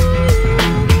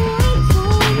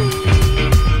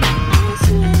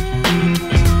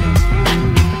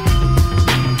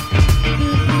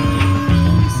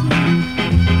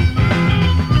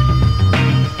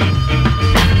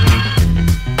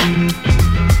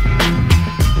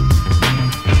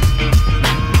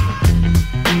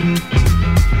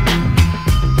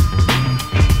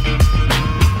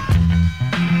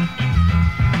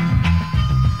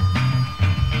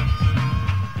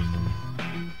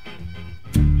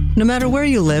No matter where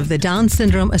you live, the Down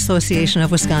Syndrome Association of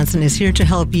Wisconsin is here to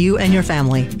help you and your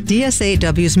family.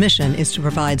 DSAW's mission is to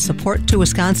provide support to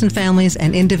Wisconsin families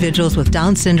and individuals with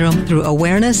Down syndrome through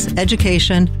awareness,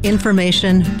 education,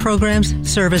 information, programs,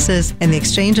 services, and the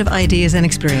exchange of ideas and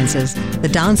experiences. The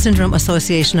Down Syndrome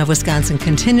Association of Wisconsin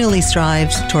continually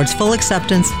strives towards full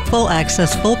acceptance, full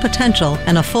access, full potential,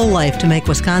 and a full life to make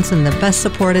Wisconsin the best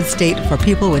supported state for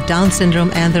people with Down syndrome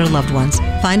and their loved ones.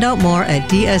 Find out more at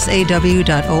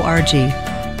dsaw.org.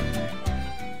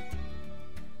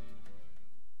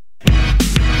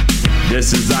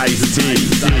 This is Ice-T.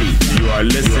 You are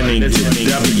listening to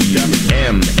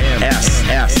WMSE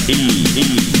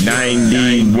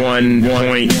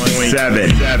 91.7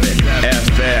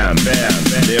 FM,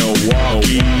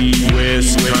 Milwaukee,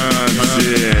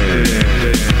 Wisconsin.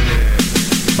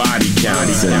 Body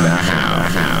counts in the house.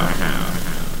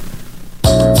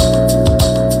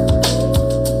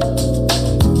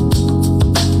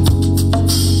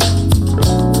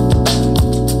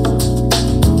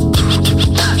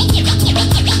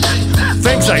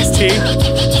 Thanks, Ice-T.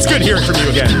 It's good hearing from you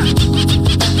again.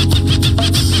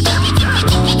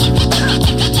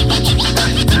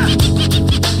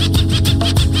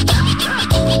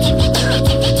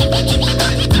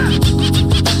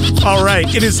 All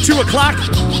right, it is 2 o'clock,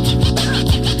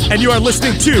 and you are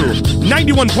listening to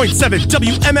 91.7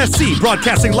 WMSE,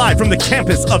 broadcasting live from the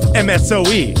campus of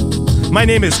MSOE. My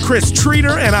name is Chris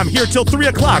Treater, and I'm here till 3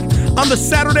 o'clock on the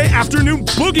Saturday afternoon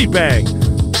Boogie Bang.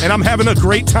 And I'm having a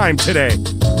great time today.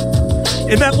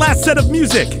 In that last set of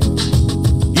music,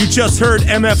 you just heard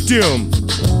MF Doom.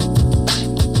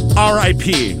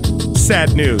 R.I.P.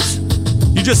 Sad news.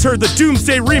 You just heard the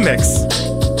Doomsday remix,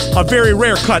 a very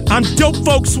rare cut on Dope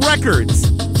Folks Records.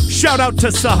 Shout out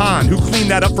to Sahan, who cleaned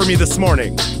that up for me this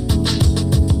morning.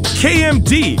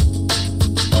 KMD,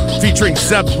 featuring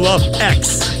Zapp Love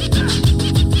X.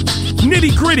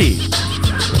 Nitty Gritty,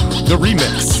 the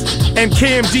remix. And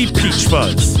KMD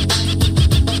Peachfuzz.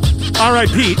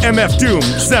 R.I.P. MF Doom,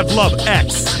 Zapp Love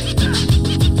X.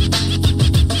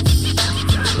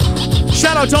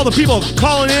 Shout out to all the people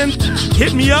calling in,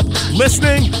 hitting me up,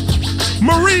 listening.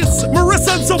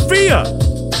 Marissa and Sophia.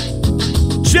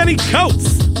 Jenny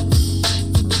Coates.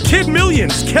 Kid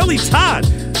Millions, Kelly Todd.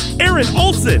 Aaron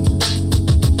Olson.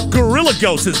 Gorilla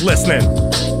Ghost is listening.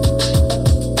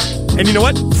 And you know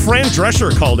what? Fran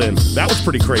Drescher called in. That was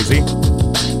pretty crazy.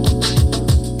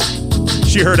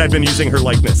 She heard I've been using her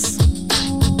likeness.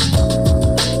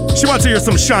 She wants to hear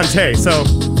some Shantae, so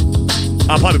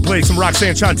I'll probably play some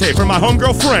Roxanne Shantae for my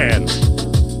homegirl Fran.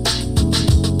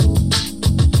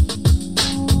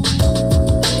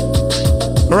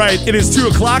 All right, it is 2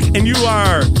 o'clock, and you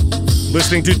are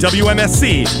listening to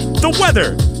WMSC. The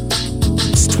weather,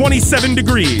 it's 27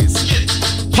 degrees.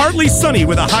 Partly sunny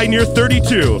with a high near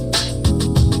 32.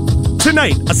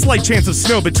 Tonight, a slight chance of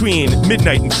snow between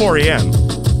midnight and 4 a.m.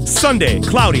 Sunday,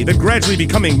 cloudy, then gradually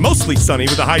becoming mostly sunny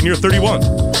with a high near 31.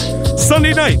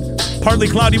 Sunday night, partly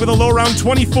cloudy with a low around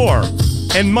 24.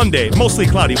 And Monday, mostly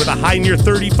cloudy with a high near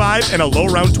 35 and a low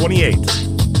around 28.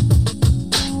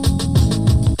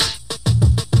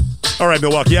 All right,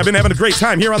 Milwaukee, I've been having a great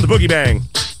time here on the Boogie Bang.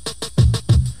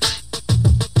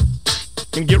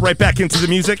 Gonna get right back into the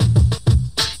music.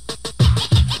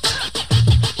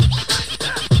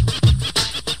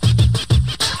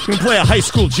 Gonna play a high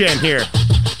school jam here.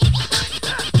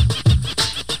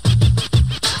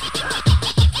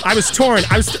 I was torn.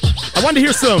 I wanted to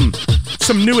hear some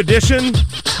New Edition,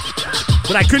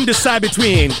 but I couldn't decide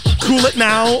between Cool It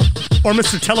Now or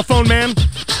Mr. Telephone Man.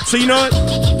 So you know what?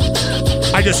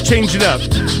 I just changed it up.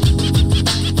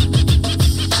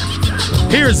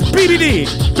 Here's B.B.D,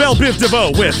 Belle Biv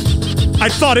DeVoe with I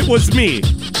Thought It Was Me.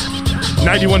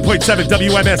 91.7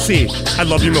 WMSE. I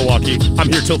love you, Milwaukee. I'm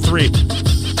here till 3.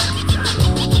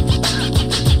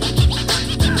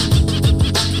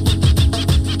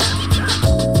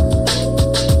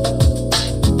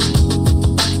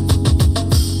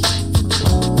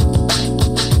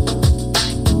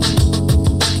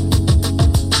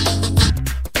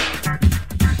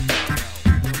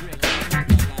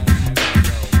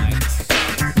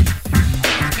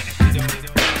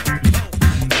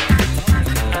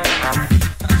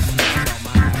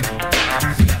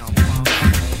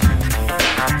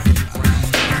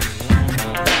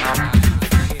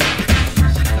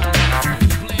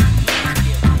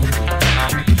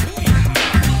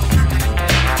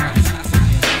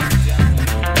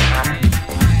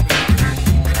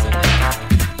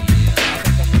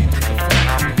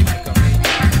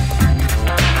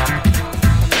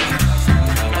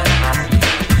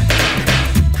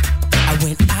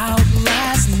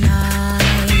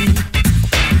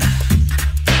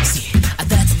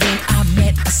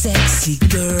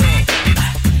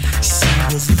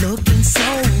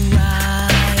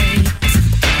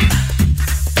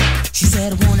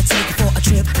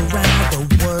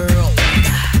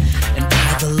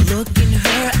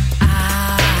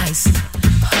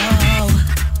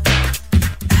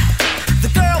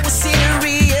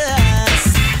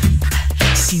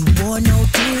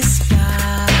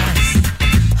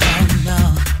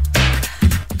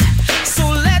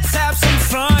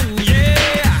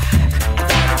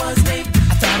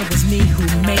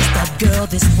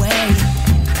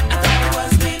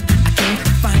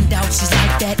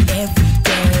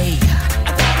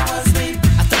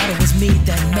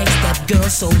 that makes that girl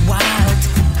so wild.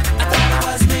 I thought it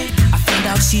was me. I found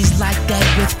out she's like that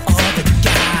with all the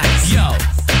guys. Yo,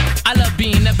 I love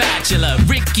being a bachelor.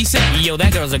 Ricky said, yo,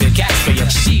 that girl's a good catch for you.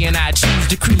 She and I choose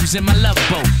to cruise in my love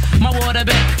boat. My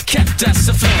waterbed kept us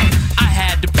afloat. I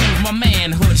had to prove my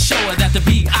manhood, show her that the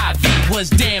B.I.V. was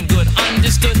damn good.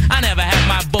 Understood? I never had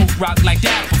my boat rocked like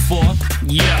that before.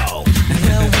 Yo.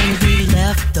 Well, when we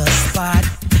left the spot,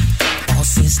 all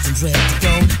systems ready to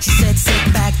go, she said,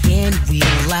 sit back and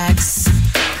relax.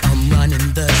 I'm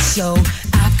running the show.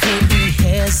 I couldn't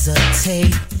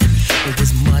hesitate. It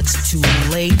was much too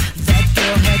late. That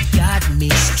girl had got me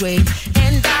straight,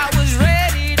 and I was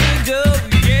ready to go.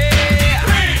 Yeah.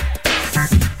 Bang.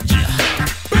 Yeah.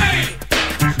 Bang.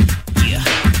 Yeah.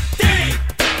 Dang.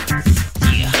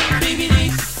 Yeah. Baby, they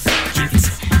give it.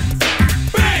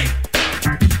 Bang.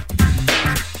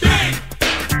 Dang.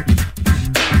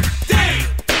 Dang.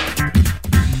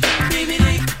 Baby,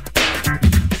 they.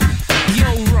 Yo,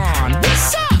 Ron,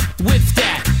 what's up with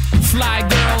that fly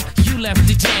girl you left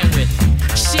the jam with?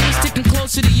 She was sticking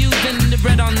closer to you than the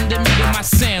bread on the meat of my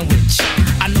sandwich.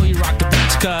 I know you rock the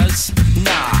beach, cuz.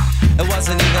 Nah, it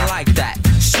wasn't even like that.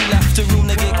 She left the room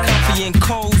to get comfy and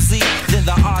cozy. Then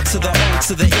the R to the O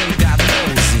to the N got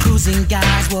nosy. Cruising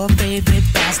guys were favorite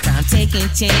pastime. Taking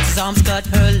chances, arms cut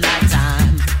her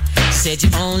lifetime. Said you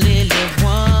only live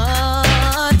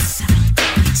once.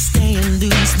 Staying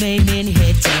loose made many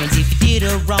head turns. If you did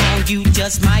her wrong, you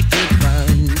just might get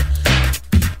burned.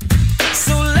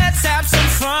 So let's have some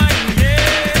fun,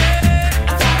 yeah.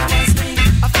 I thought it was me.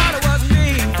 I thought it was me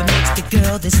that makes the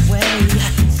girl this way. I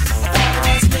thought it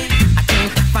was me. I came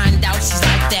to find out she's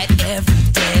like that every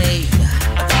day.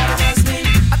 I thought it was me.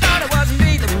 I thought it was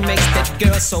me that makes that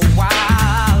girl so wild.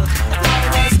 I thought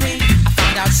it was me. I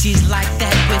found out she's like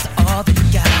that with all the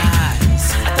guys.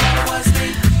 I thought it was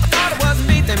me. I thought it was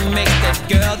me that makes that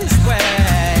girl this way.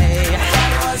 I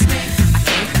thought it was me. I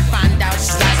came to find out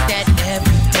she's like that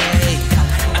every day.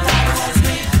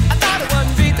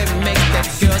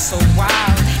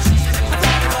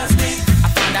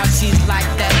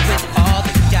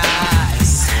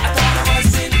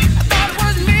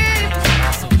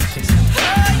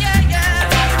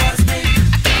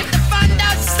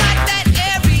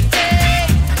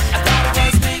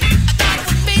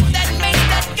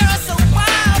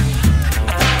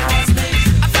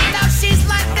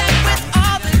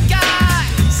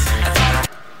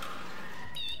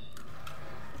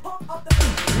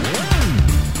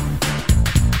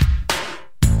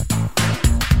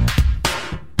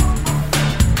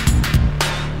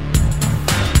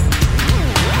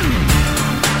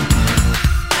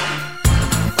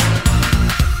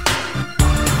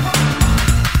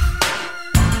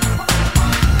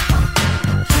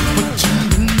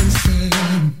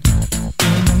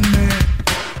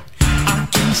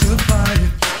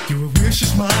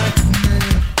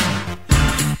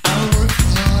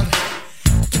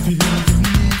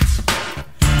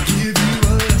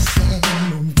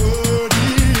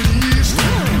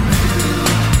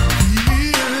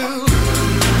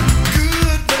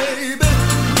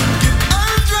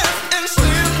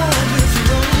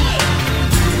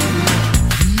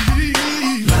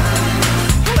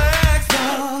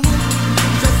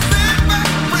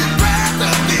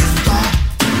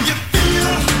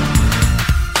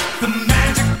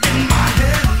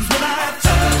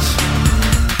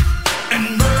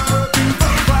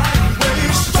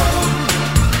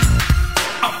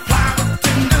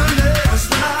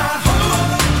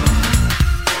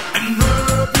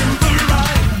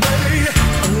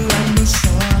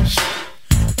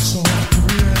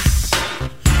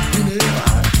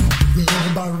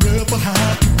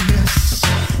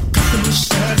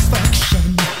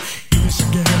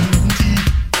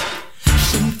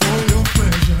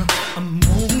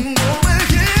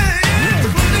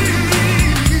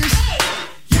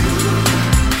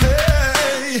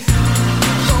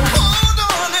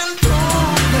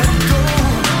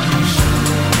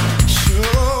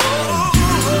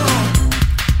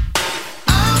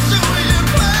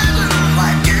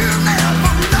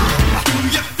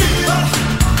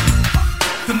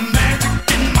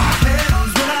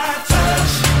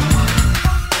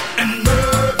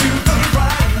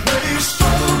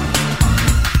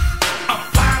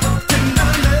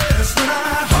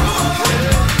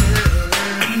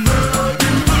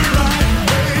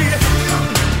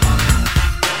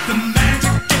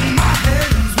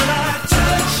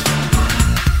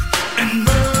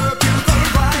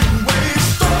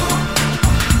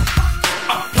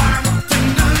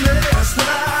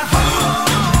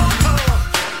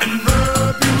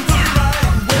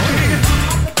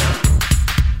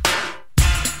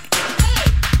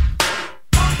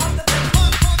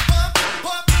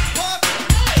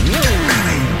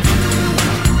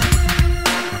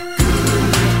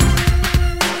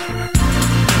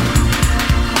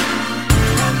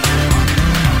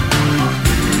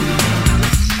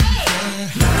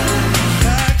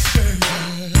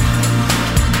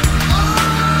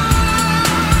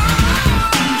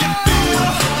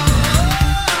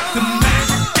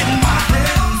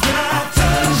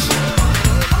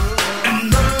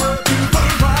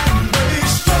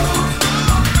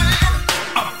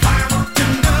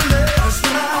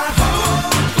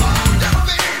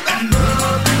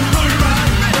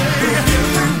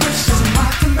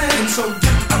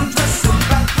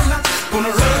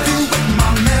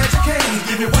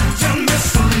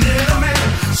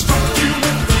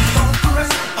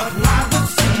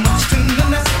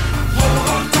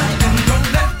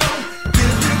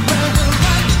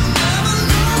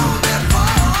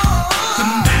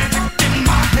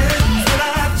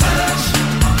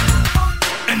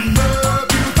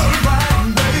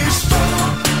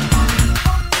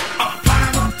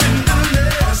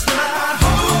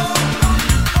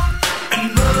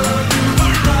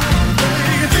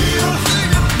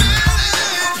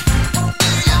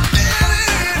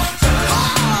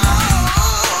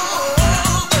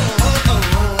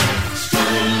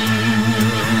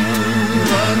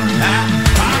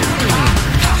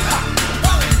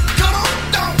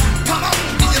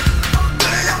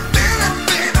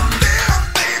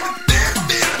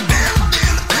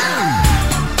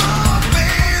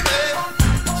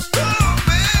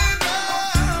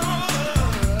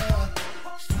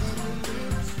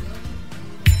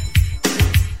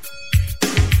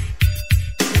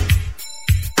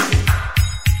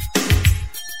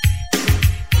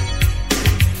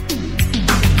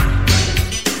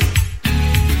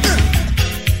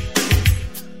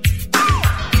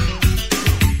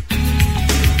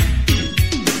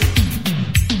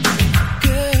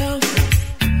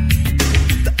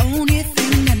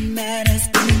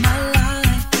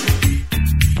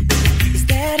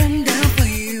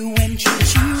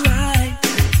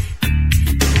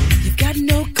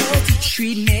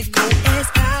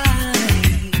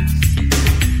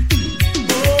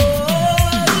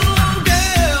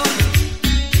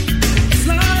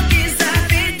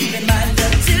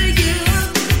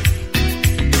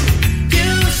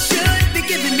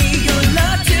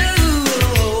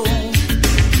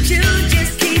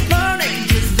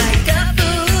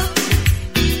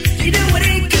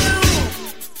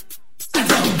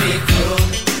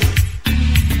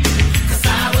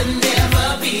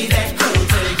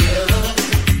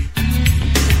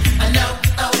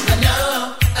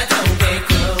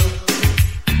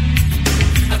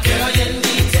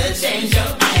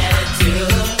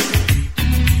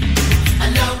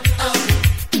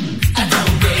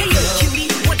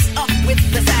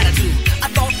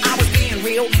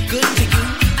 real good to you.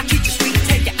 I treat you sweet,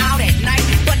 take you out at night,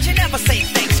 but you never say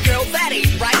thanks, girl, that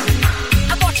ain't right.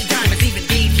 I bought you diamonds, even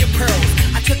gave you pearls.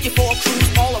 I took you for a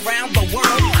cruise all around the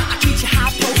world. I treat you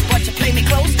high close, but you play me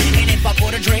close. And if I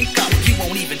put a drink up, you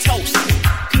won't even toast.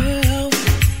 Girl,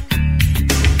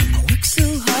 I work so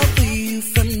hard for you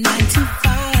from 9 to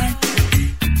 5,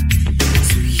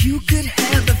 so you could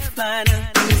have the finer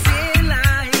things in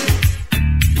life.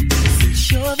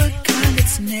 Since you're the kind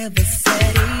that's never satisfied.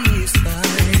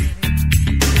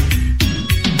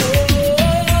 Oh,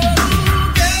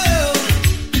 girl,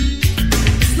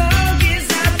 as long as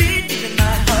I've been giving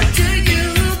my heart to you,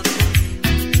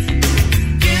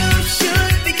 you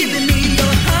should be giving me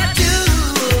your heart too.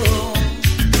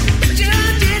 But you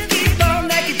just keep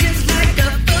on acting just like a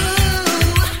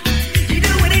fool. You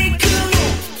know it ain't cool.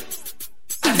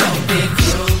 I don't be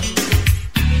cruel,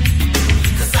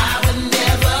 'cause I would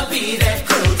never be that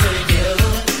cruel to you.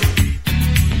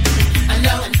 I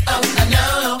know, oh, I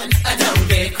know, I don't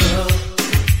be cruel.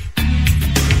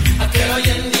 Girl,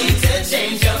 you need to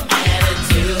change your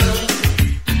attitude.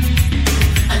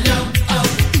 I know, oh,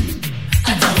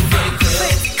 I don't be cruel.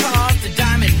 Fancy cars, the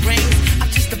diamond rings, I'm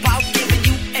just about giving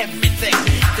you everything.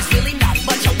 There's really not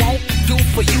much I won't do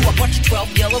for you. I bought you 12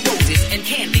 yellow roses and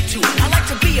candy too. I like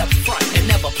to be up front and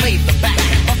never play the back.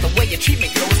 But the way you treat me,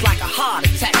 girl, is like a heart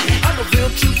attack. I'm a real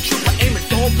cute trooper, aiming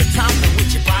for the top, and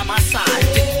with you by my side,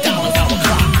 $50 out the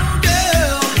clock.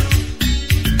 Girl,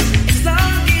 as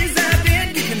long as I've been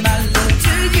giving my love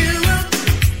to you,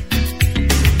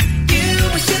 you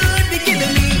should be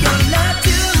giving me your love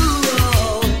too.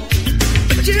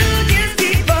 But you just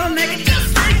keep on making just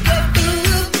like a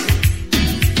fool.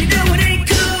 You know it ain't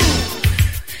cool.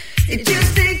 It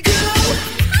just ain't cool.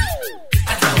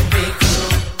 I don't be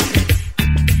cruel.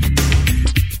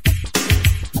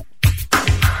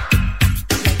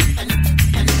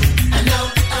 I know,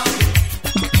 oh.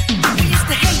 We used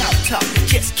to hang out tough,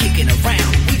 just kicking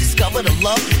around. We discovered a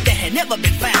love that had never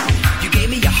been found. You gave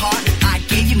me your heart, I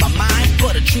gave you my mind,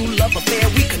 but a true love affair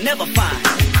we could never find.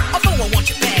 Although I want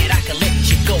you bad, I can let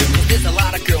you go, 'cause there's a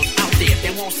lot of girls out there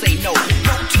that won't say no.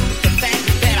 No to the fact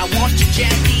that I want you,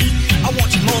 Jackie. I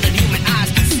want you more than human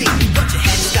eyes can see. But you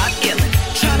had to stop illin',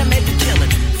 trying to make a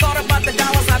killin'. Thought about the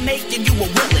dollars I make and you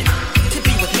were willing to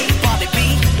be with me, Bobby B.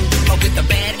 But with a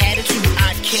bad attitude,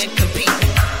 I can't compete.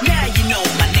 Now you know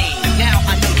my name, now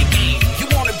I know your game. You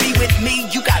wanna be with me,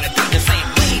 you gotta be the same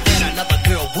way that another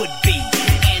girl would be.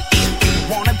 And if you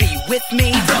wanna be with me,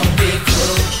 don't be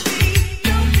cruel.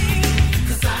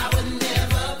 'Cause I would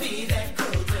never be that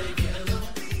cruel to you.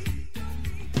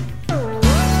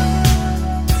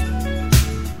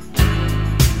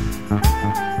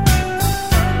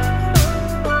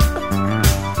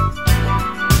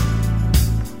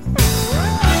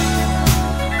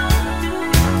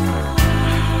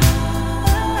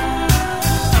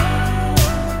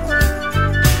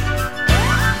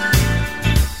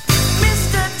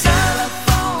 Mr.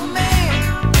 Telephone Man,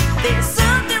 there's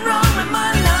something wrong with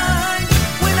my line.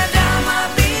 When I dial my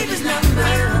baby's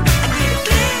number, I get a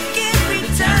click every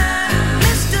time.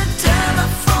 Mr.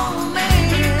 Telephone Man,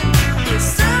 there's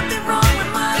something wrong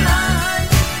with my line.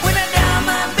 When I dial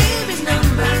my baby's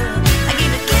number, I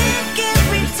get a click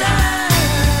every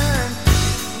time.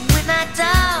 When I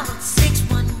dial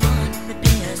 611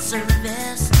 repair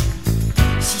service,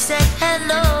 she said,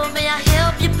 "Hello, may I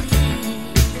help you, please?"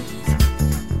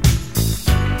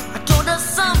 I told her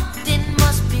something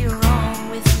must be wrong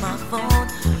with my phone,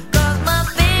 'cause my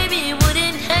baby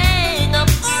wouldn't hang up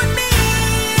on me.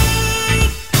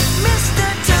 Mr.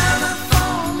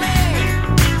 Telephone Man,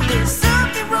 there's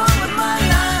something wrong with my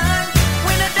line.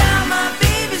 When I dial my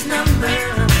baby's number,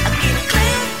 I get a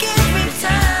click every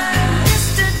time.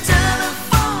 Mr.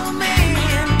 Telephone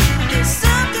Man, there's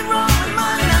something wrong with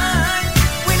my line.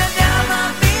 When I dial my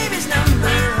baby's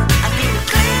number, I get a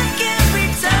click every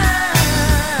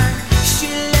time. She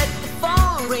let the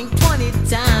phone ring 20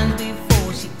 times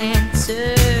before she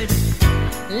answered.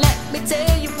 Let me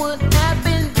tell you what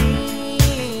happened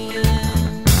then.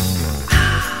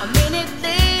 A minute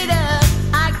later,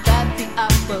 I got the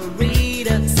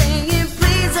operator saying,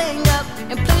 "Please hang up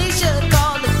and please should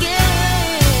call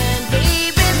again."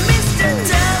 Baby, Mr.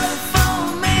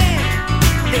 Telephone Man,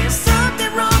 there's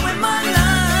something wrong with my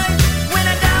line. When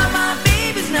I dial my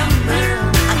baby's number,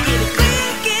 I get a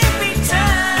click every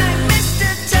time. Mr.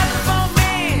 Telephone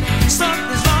Man,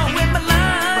 something's wrong with my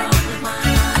line.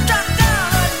 I dropped down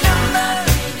her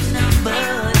number.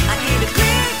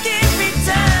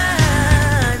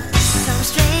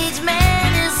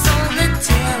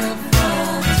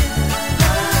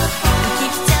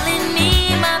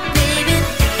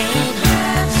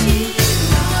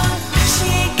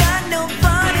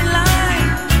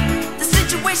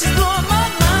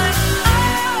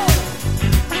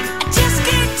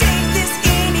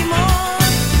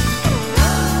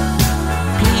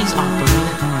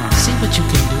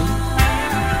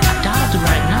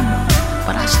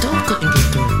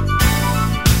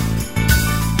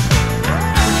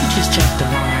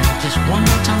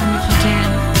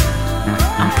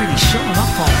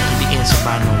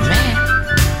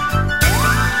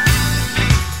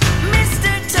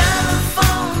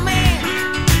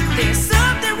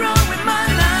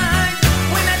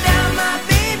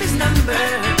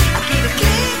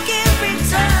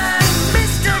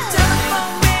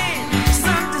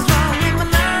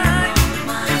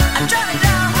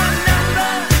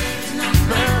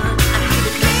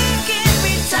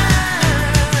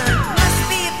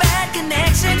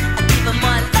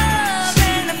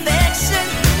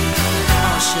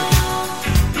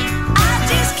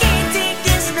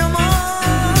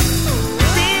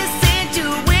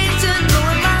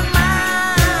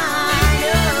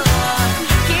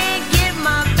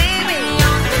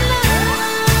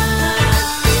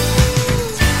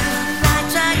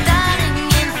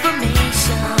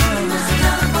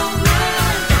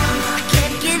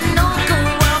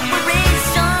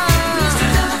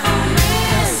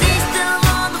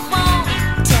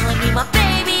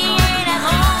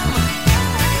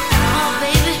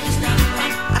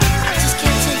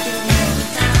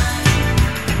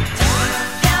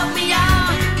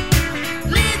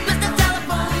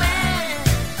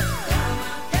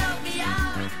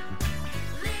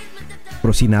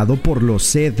 patrocinado por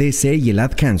los CDC y el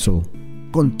Ad Council.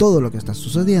 Con todo lo que está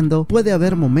sucediendo, puede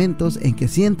haber momentos en que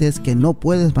sientes que no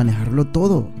puedes manejarlo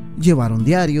todo. Llevar un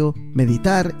diario,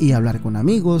 meditar y hablar con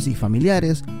amigos y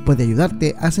familiares puede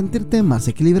ayudarte a sentirte más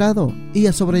equilibrado y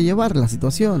a sobrellevar la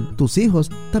situación. Tus hijos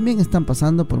también están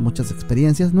pasando por muchas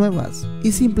experiencias nuevas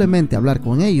y simplemente hablar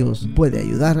con ellos puede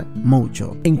ayudar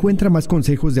mucho. Encuentra más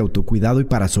consejos de autocuidado y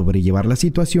para sobrellevar la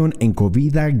situación en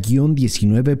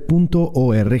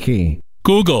covida-19.org.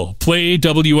 Google, play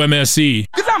WMSE.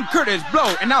 Cause I'm Curtis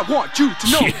Blow and I want you to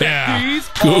know that he's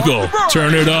Google,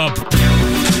 turn it up.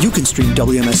 You can stream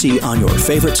WMSE on your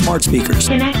favorite smart speakers.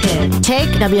 Connected. Take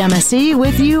WMSE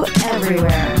with you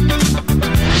everywhere.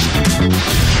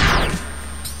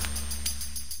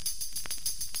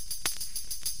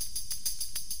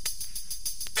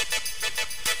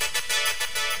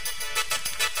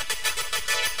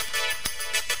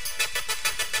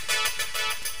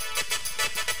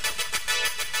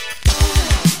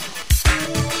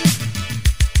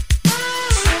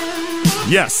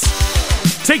 Yes.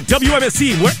 Take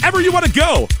WMSE wherever you want to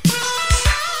go.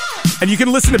 And you can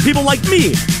listen to people like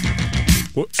me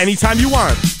anytime you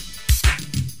want.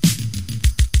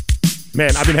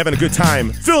 Man, I've been having a good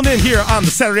time filling in here on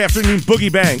the Saturday afternoon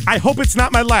Boogie Bang. I hope it's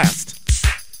not my last.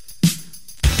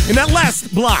 In that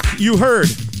last block, you heard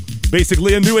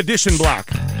basically a new edition block.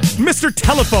 Mr.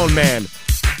 Telephone Man.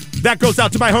 That goes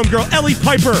out to my homegirl, Ellie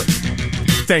Piper.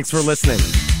 Thanks for listening.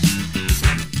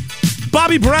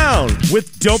 Bobby Brown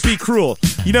with Don't Be Cruel.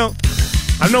 You know,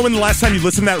 I don't know when the last time you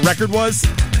listened to that record was,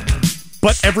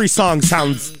 but every song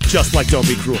sounds just like Don't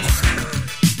Be Cruel.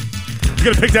 You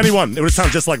could have picked any one. It would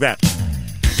sound just like that.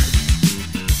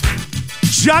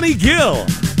 Johnny Gill.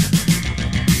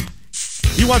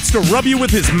 He wants to rub you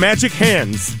with his magic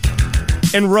hands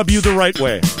and rub you the right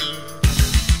way.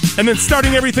 And then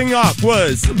starting everything off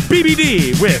was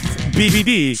B.B.D. with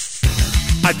B.B.D.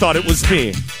 I Thought It Was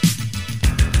Me.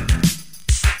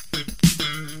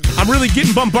 I'm really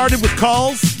getting bombarded with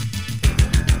calls.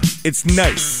 It's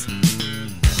nice.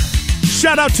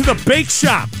 Shout out to the Bake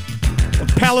Shop of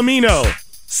Palomino,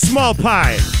 Small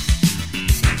Pie.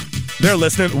 They're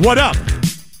listening. What up?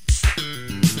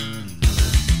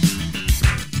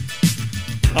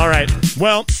 All right.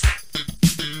 Well,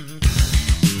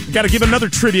 got to give another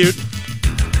tribute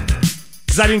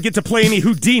because I didn't get to play any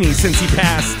Whodini since he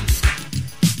passed.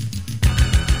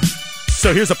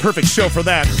 So here's a perfect show for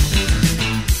that.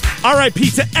 R.I.P.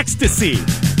 to Ecstasy,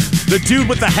 the dude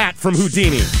with the hat from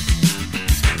Whodini.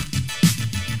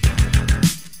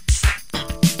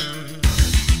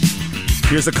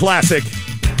 Here's a classic.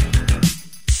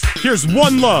 Here's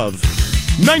One Love,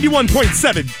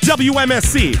 91.7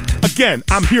 WMSE. Again,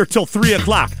 I'm here till 3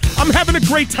 o'clock. I'm having a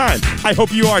great time. I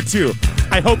hope you are too.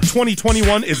 I hope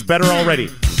 2021 is better already.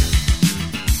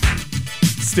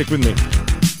 Stick with me.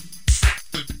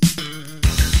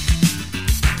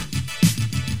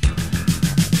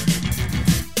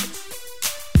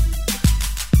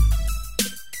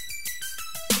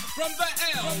 From the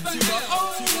L to the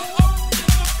O to the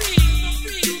B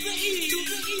to the E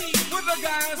with the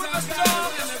guys are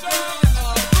strong and the girls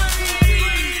are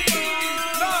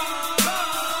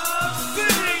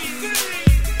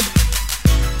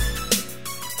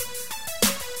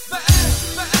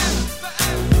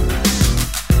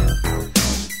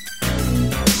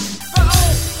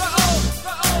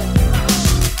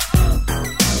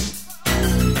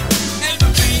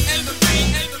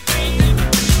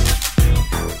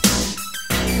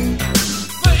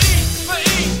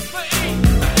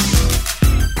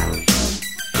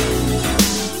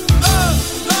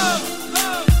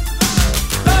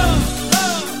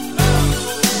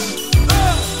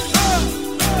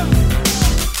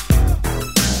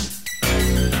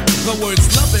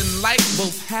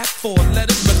have 4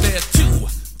 letters, but they're 2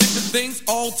 different things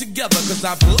altogether. Cause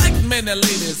I've liked many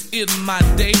ladies in my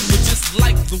day, but just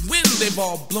like the wind, they've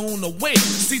all blown away.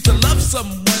 See, to love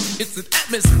someone, it's an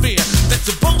atmosphere that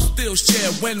you both still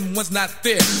share when one's not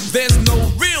there. There's no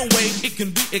real way it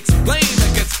can be explained.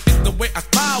 I guess it's the way I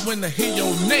smile when I hear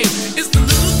your name. It's the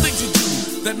little things you do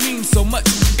that mean so much.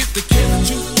 It's the care that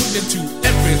you put into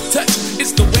every touch.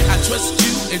 It's the way I trust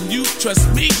you and you trust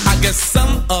me. I guess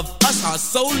some of us are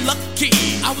so lucky.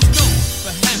 I was known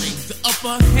for having the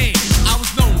upper hand. I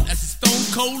was known as a stone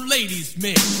cold ladies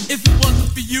man. If it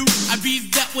wasn't for you, I'd be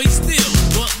that way still.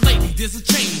 But lately there's a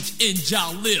change in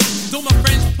Jalil. Though my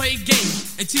friends play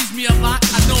games and tease me a lot,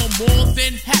 I know I'm more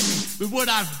than happy with what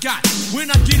I've got. When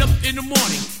I get up in the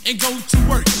morning and go to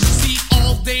work, see,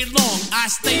 all day long I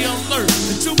stay alert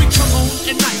until we come home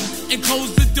at night and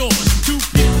close the doors. 2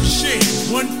 people share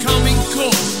one common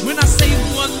cause. When I say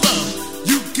one love,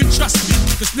 you can trust me,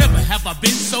 cause never have I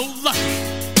been so lucky.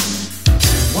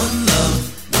 One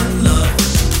love,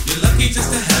 you're lucky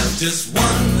just to have just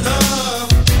one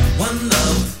love. One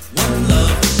love,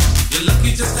 you're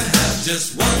lucky just to have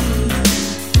just one.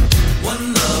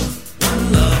 One love,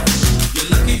 you're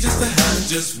lucky just to have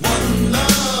just one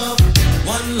love.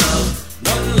 One love,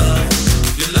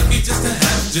 you're lucky just to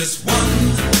have just one.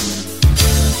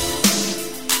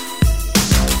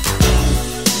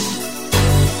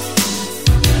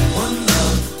 One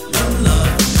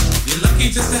love, you're lucky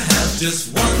just to have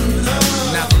just one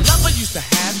love. Now the love I used to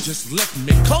have just left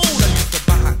me cold. I used to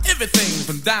buy her everything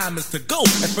from diamonds to gold.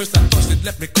 At first I thought she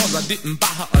left me cause I didn't buy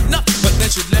her enough, but then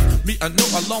she left me a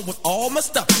note along with all my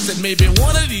stuff. Said maybe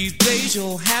one of these days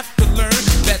you'll have to learn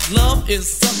that love is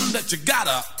something that you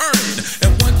gotta earn.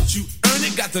 And once you earn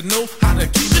it, got to know how to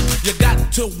keep it. You got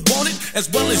to want it as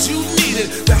well as you need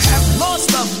it. To have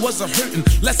lost love was a hurting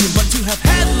lesson, but to have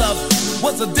had love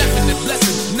was a definite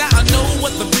blessing. Now I know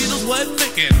what the Beatles were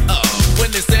thinking of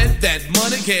when they said that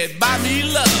money can't buy me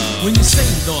love. When you say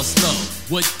lost love,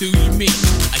 what do you mean?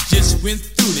 I just went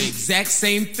through the exact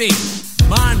same thing.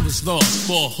 Mine was lost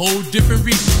for a whole different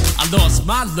reason. I lost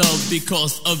my love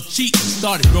because of cheating.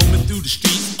 Started roaming through the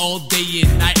streets all day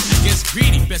and night. I guess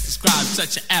greedy best describes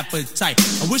such an appetite.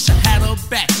 I wish I had her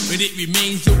back, but it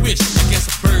remains a wish. I guess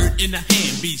a bird in the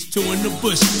hand beats two in the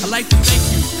bush. I like to thank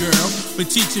you, girl, for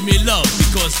teaching me love,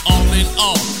 because all in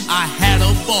all, I had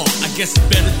a ball. I guess it's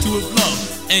better to have loved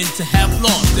and to have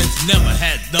lost than to never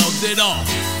had loved at all.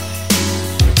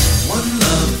 One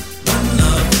love,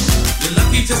 you're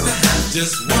lucky just to have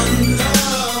just one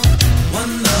love.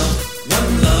 One love,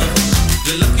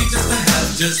 you're lucky just to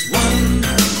have just one.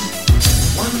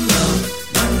 One love,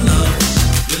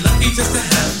 you're lucky just to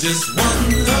have just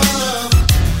one love.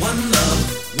 One love,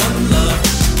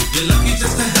 you're lucky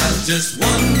just to have just one.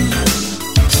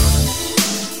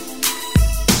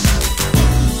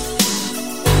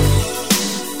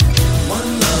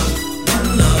 One love,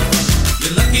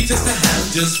 you're lucky just to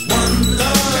have just one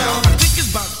love. Now I think it's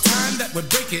about time that we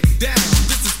break it down.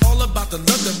 This is all about the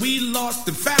love that we lost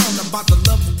and found, about the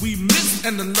love we missed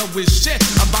and the love we shared,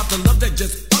 about the love that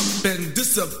just up and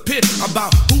disappeared,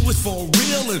 about who is for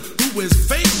real and who is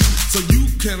fake, so you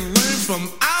can learn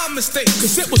from our mistakes.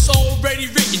 Cause it was already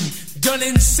written, done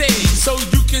and said, so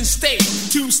you can stay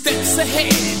 2 steps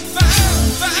ahead.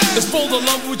 It's for the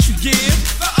love which you give,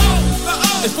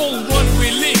 it's for the one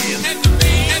we live,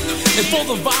 it's for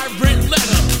the vibrant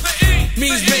letter,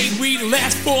 means made we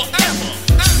last forever.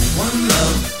 One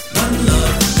love,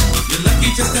 you're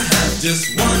lucky just to have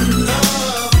just one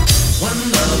love.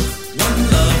 One love,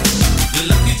 you're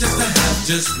lucky just to have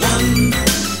just one.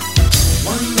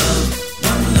 One love,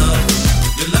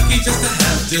 you're lucky just to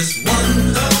have just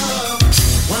one love.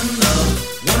 One love,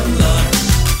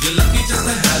 you're lucky just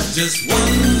to have just one.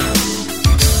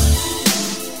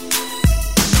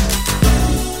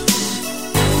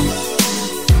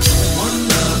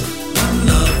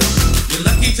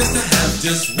 Just to have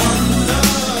just one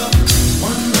love.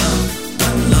 One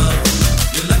love,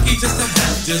 you're lucky just to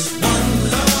have just one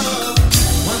love.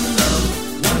 One love,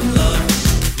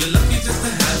 you're lucky just to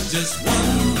have just one.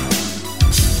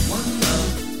 One love,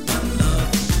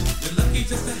 you're lucky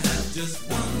just to have just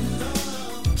one love.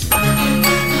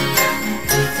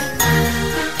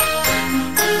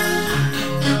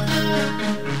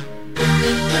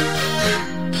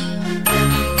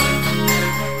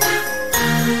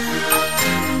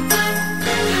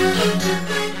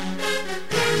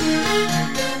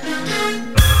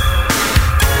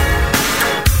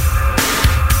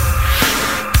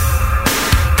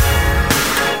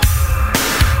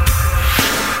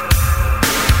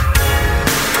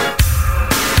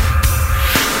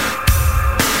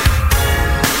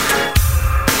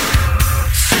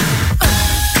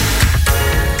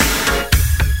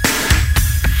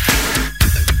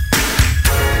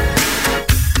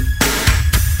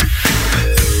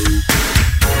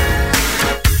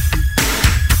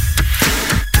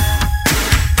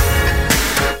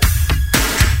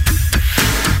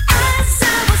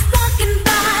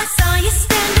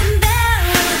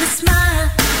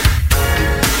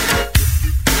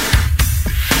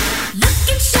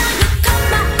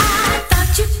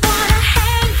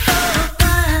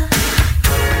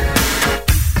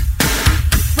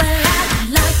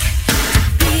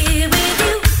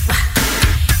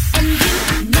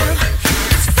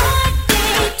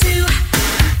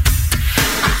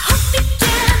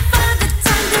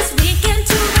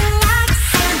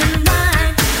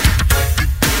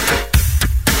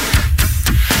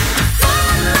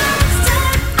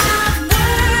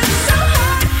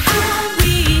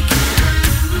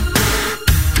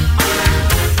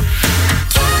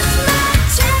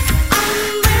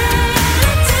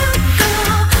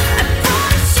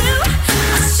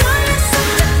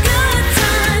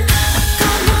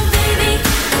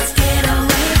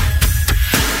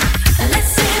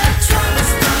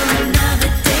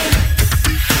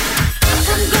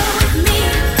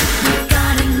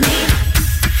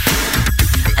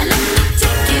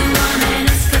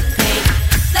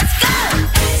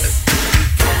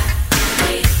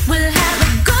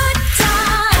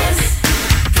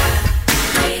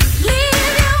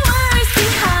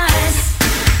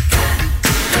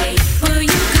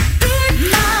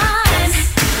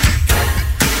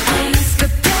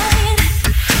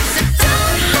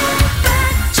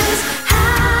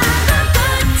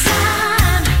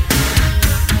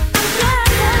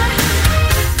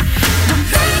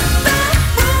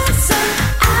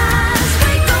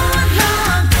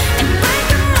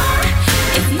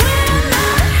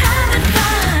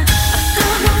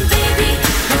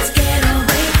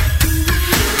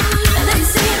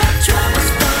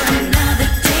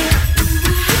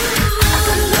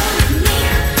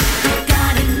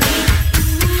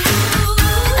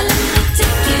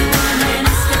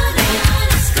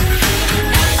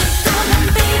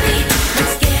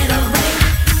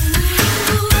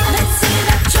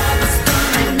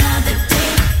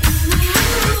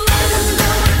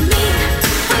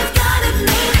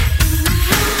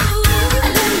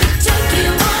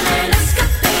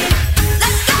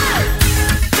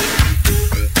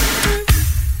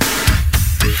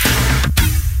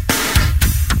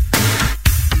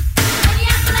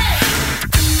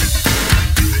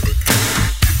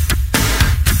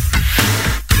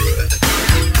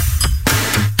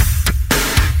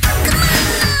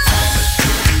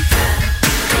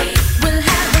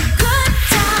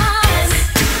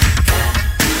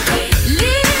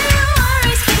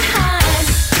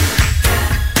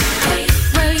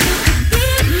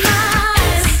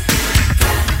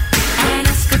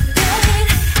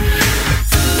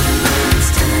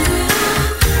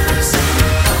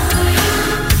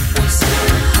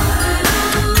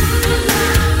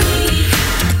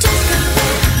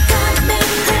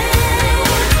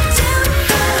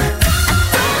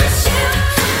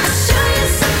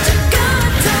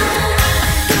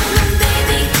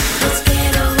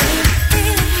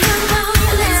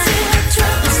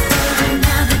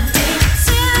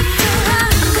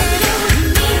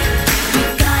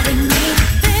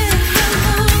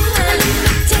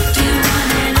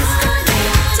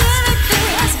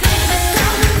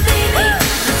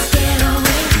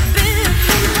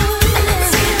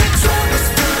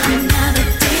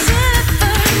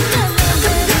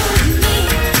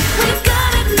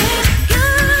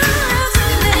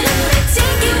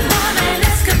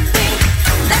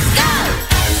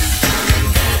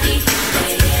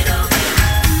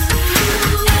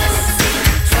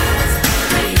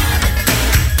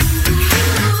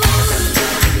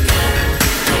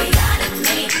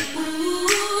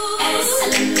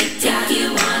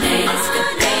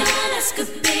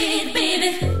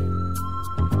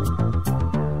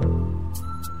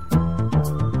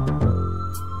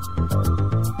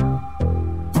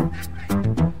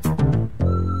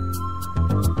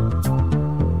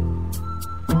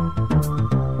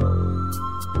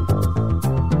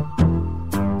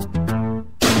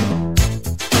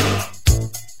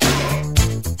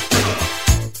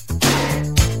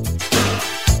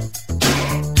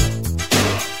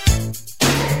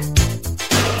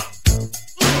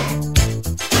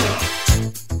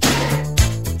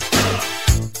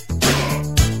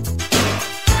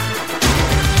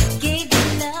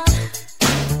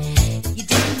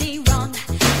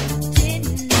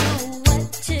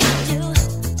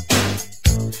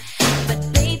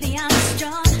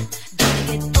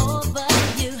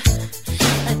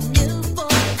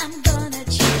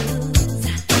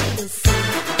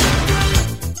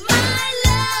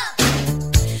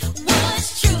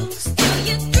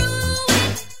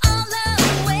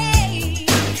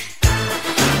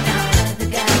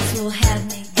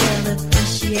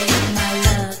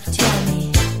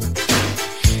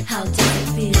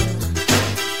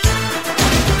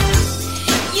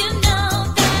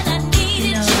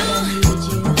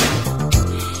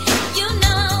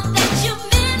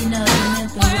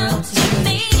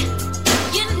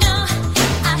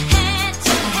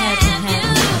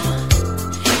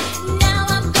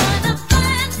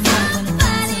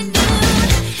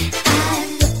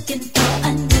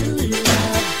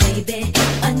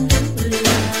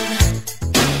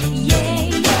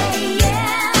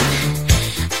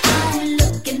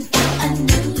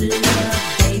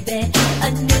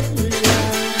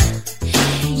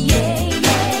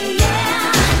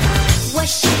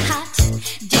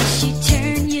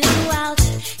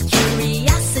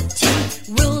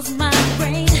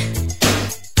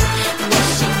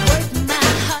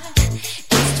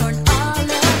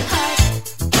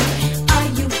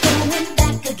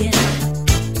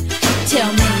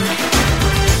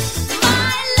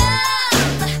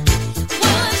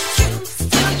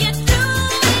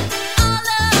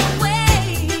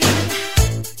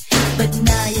 But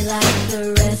now you're like the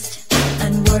rest,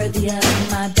 unworthy of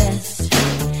my best.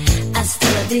 Hasta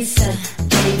la vista,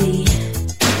 baby.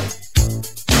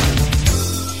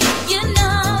 You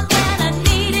know that I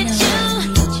needed you.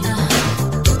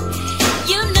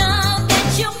 You know that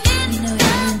you meant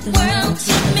the world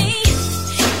to me.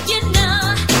 You know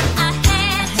I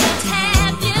had to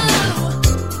have you.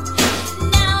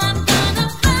 Now I'm gonna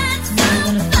find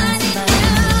somebody new.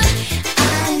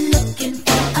 I'm looking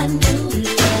for a new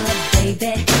love,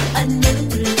 baby, a new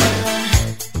love.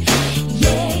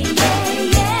 Yeah, yeah,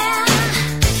 yeah.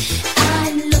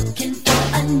 I'm looking for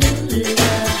a new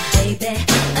love, baby,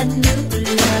 a new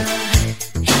love.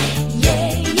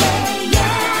 Yeah, yeah,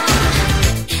 yeah.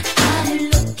 I'm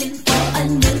looking for a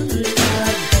new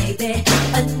love, baby,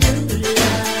 a new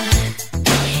love.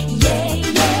 Yeah,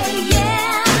 yeah,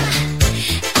 yeah.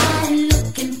 I'm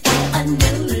looking for a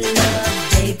new love,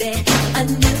 baby, a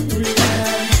new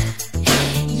love.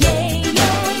 Yeah,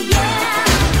 yeah, yeah.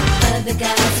 Other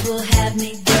guys will have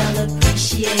me, they'll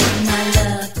appreciate my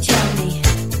love. Tell me,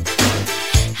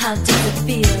 how does it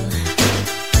feel?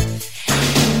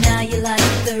 Now you're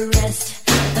like the rest,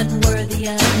 unworthy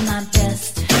of my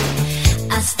best.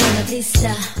 Hasta la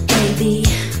vista, baby.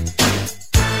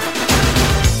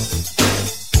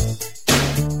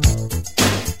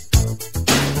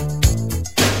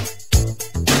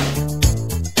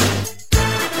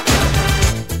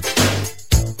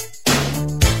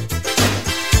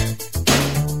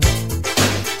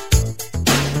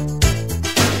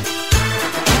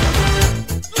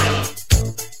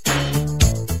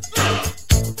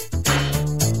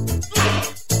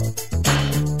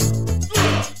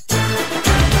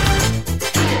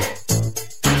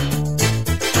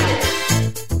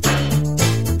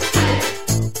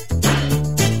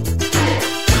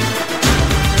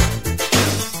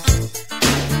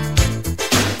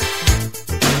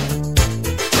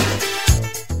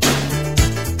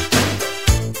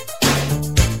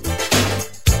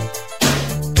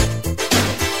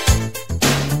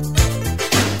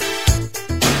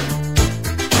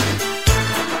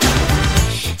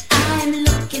 I'm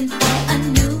looking for a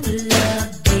new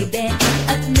love, baby,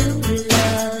 a new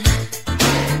love.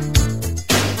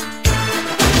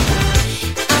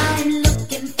 I'm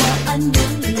looking for a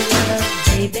new love,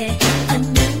 baby, a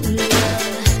new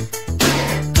love.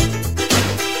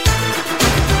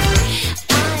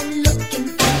 I'm looking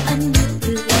for a new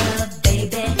love,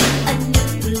 baby, a new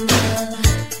love.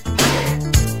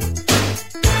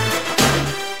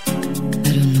 I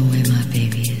don't know where my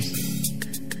baby is,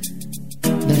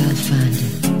 but I'll find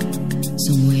it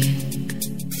somewhere,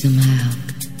 somehow.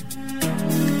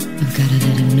 I've gotta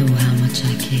let him know how much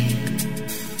I care.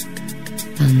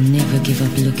 I'll never give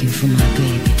up looking for my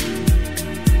baby.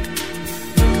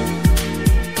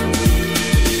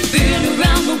 Been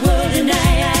around the world and I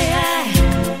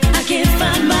can't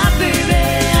find my baby.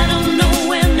 I don't know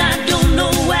when, I don't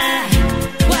know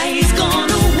why he's gone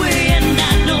away, and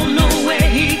I don't know where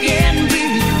he can be.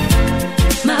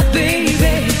 My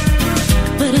baby,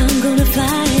 but I'm gonna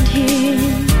find him.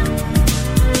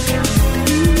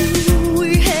 We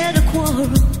had a quarrel,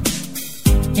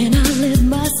 and I let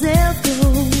myself go.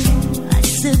 I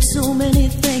said so many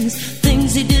things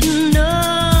he didn't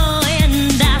know,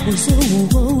 and I was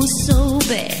so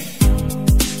bad.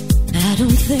 I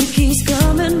don't think he's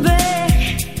coming back.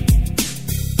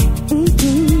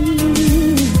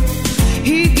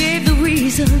 He gave the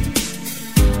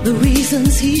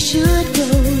reasons he should go,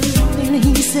 and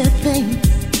he said things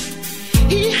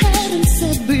he hadn't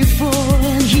said before,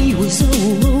 and he was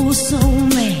so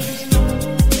mad.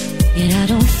 And I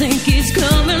don't think he's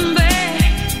coming back.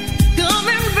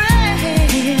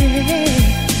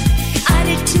 I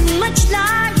did too much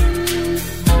lying,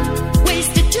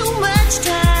 wasted too much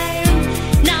time.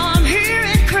 Now I'm here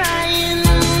and crying.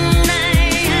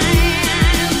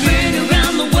 I've been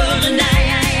around the world and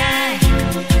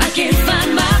I can't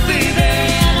find my baby.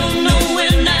 I don't know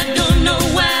when, I don't know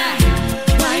why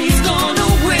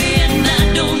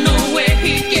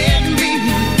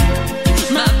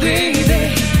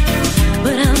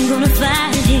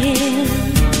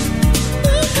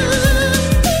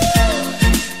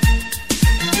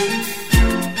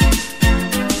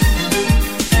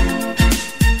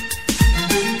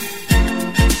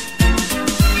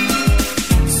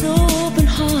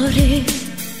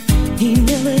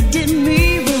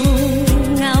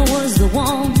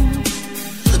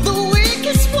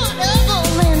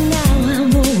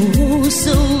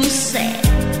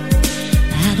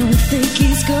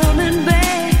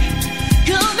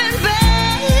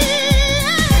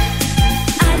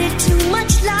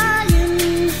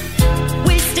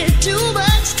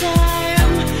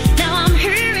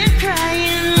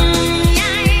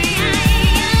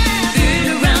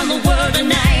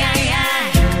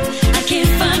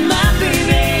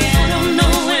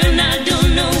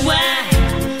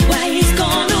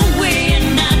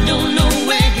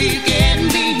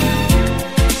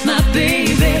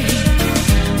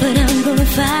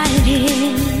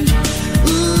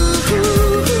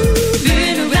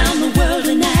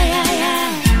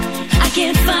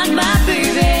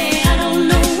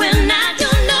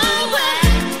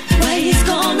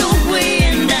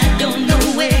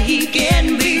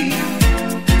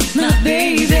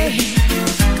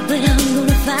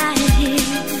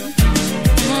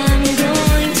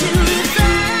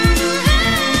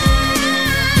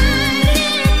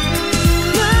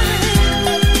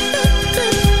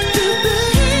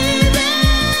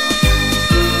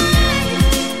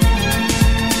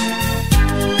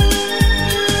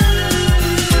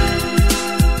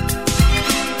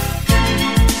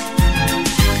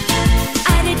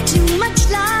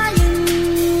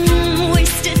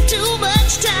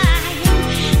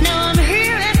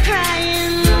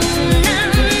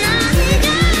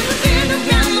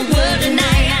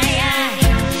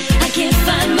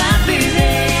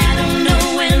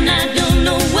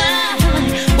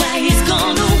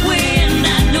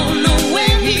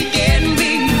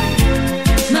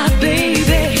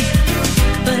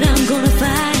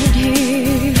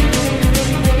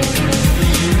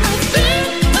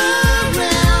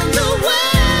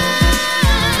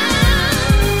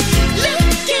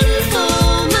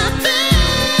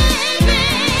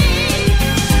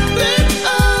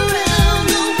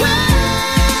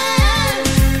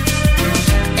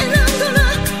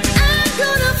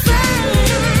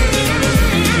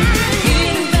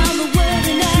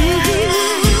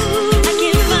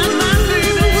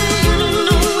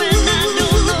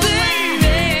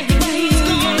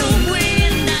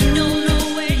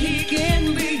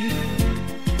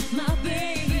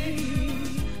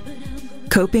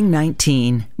Coping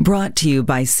 19, brought to you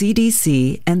by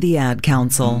CDC and the Ad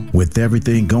Council. With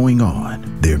everything going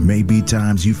on, there may be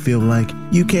times you feel like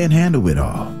you can't handle it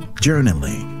all.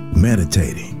 Journaling,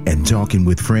 meditating, and talking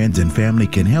with friends and family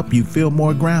can help you feel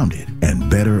more grounded and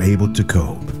better able to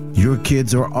cope. Your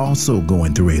kids are also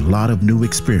going through a lot of new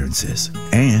experiences,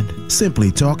 and simply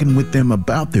talking with them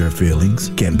about their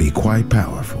feelings can be quite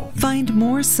powerful. Find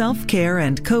more self-care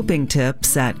and coping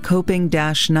tips at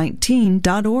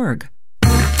coping-19.org.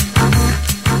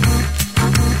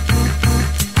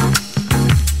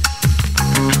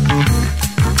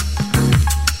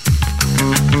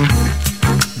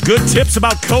 Good tips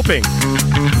about coping.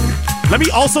 Let me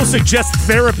also suggest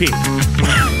therapy.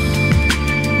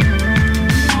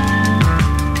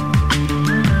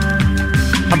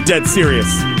 I'm dead serious.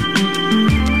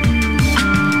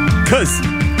 Because,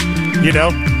 you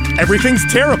know, everything's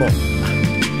terrible.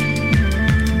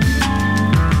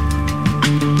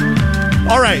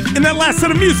 All right, in that last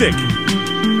set of music,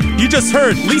 you just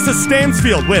heard Lisa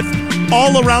Stansfield with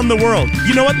All Around the World.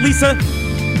 You know what, Lisa?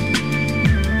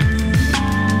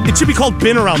 It should be called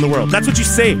Been Around the World. That's what you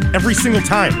say every single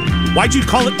time. Why'd you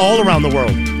call it All Around the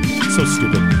World? So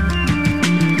stupid.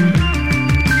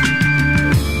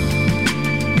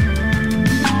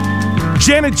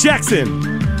 Janet Jackson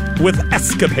with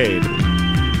Escapade.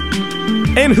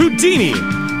 And Whodini,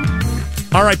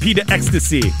 R.I.P. to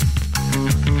Ecstasy.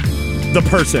 The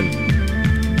Person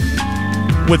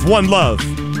with One Love.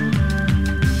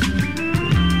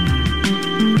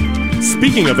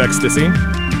 Speaking of ecstasy,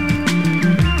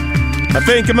 I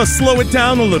think I must slow it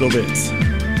down a little bit.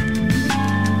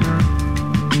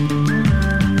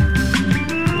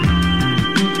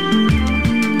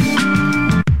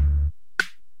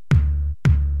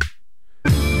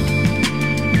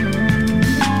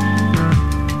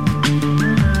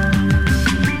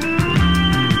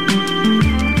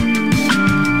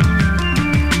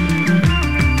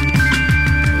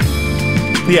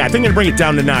 Yeah, I think I'm gonna bring it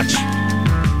down a notch.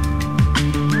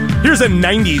 Here's a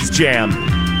 90s jam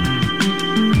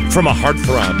from a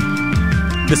heartthrob.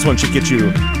 This one should get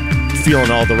you feeling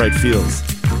all the right feels.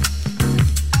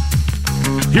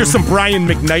 Here's some Brian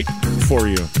McKnight for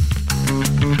you.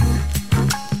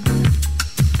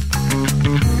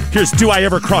 Here's Do I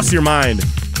Ever Cross Your Mind?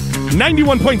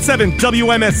 91.7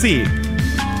 WMSE.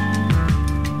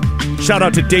 Shout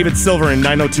out to David Silver in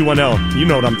 90210. You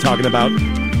know what I'm talking about.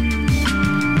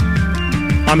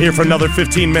 I'm here for another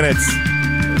 15 minutes.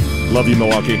 Love you,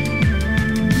 Milwaukee.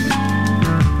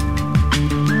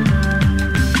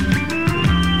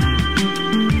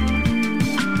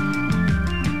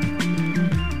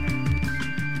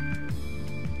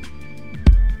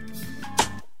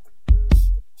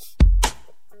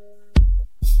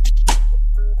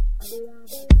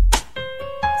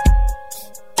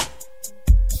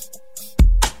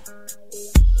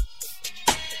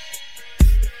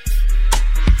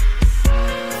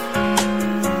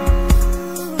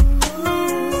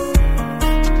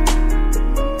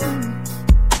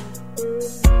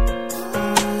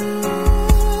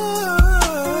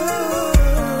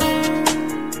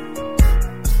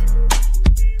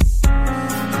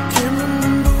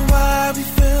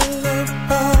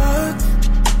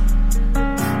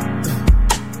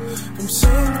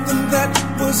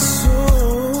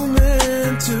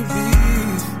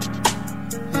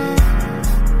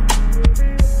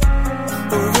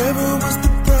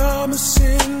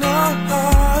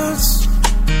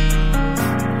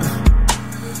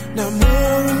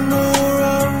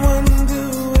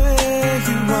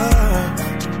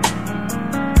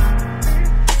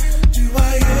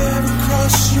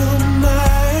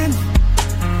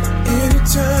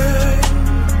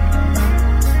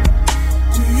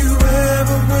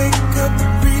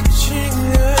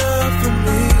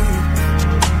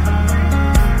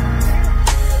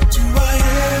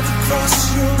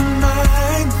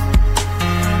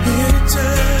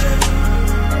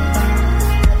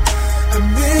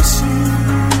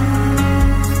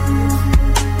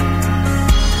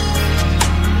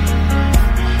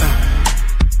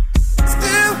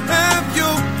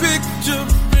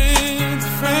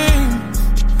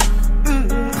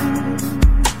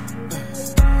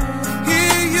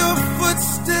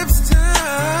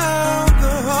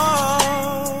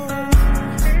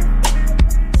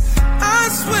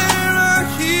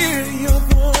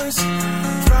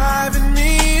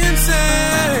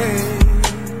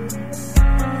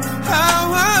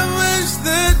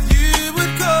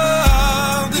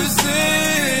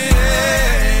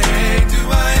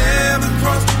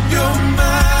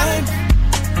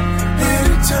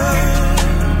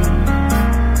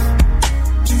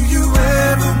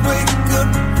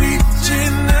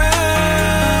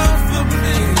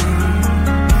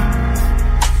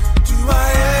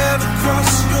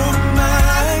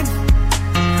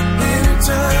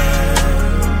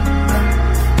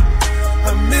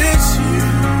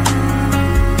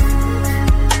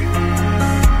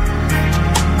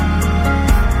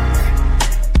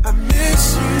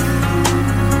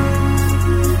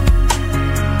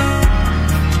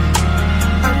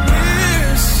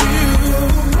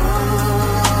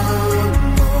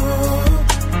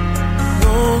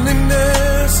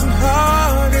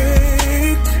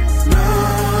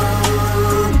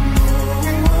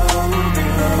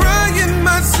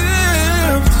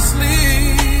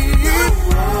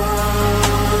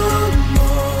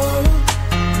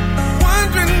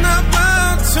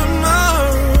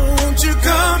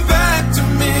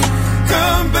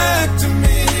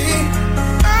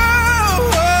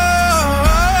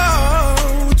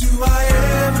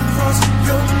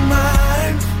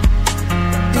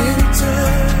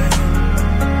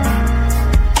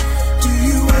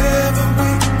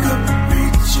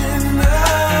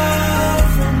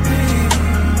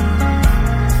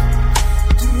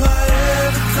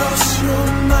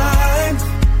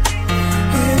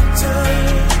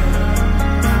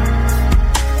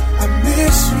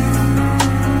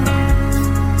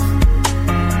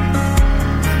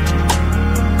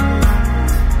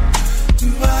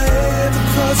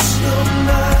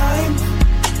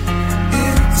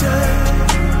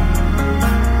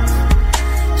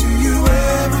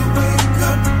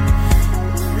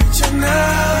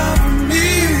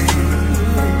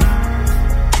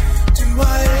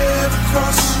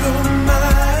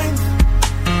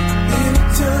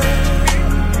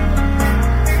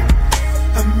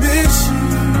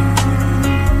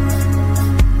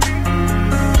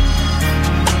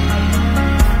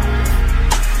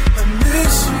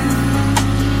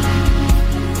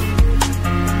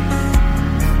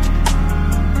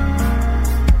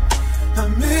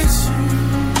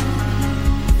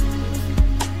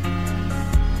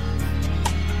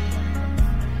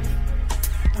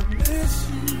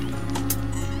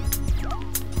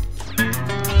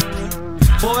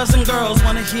 Boys and girls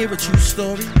wanna hear a true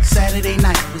story. Saturday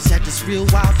night was at this real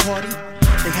wild party.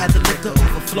 They had the liquor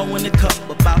overflow in the cup.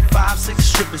 About 5-6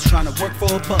 strippers trying to work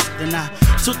for a buck. Then I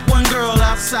took one girl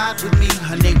outside with me.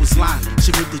 Her name was Lonnie.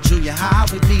 She went to junior high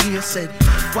with me. I said,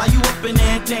 why you up in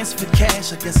there dancing for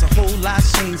cash? I guess a whole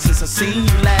lot's changed since I seen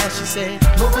you last. She said,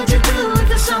 what would you do if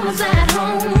the son was at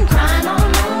home, crying all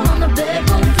alone on the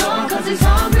bedroom floor, cause he's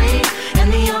hungry,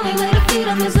 and the only way to feed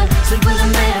him is to sleep with a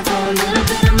man for a little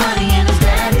bit of money, and his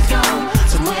daddy's gone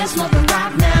somewhere smoking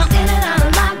rock now, in and out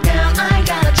of lockdown. I ain't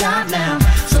got a job now,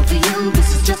 so for you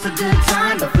this is just a good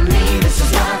time, but for me this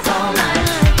is what I call life.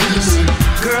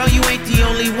 girl, you ain't the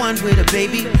only one with a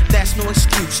baby. That's no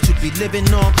excuse to be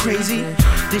living all crazy.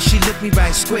 Then she looked me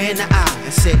right square in the eye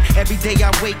and said, every day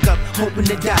I wake up hoping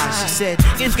to die. She said,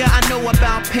 nigga, I know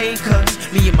about pain,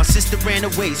 cause me and my sister ran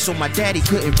away so my daddy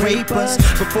couldn't rape us.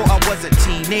 Before I was a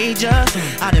teenager,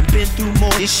 I done been through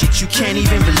more this shit you can't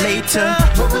even relate to.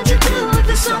 What would you do if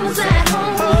the son was at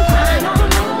home, crying all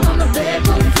alone on the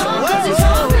bedroom floor, cause he's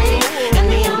hungry, and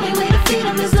the only way to feed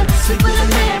him is to sleep with a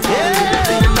man for a little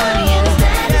bit of money, and his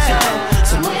daddy's gone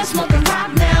somewhere smoking rock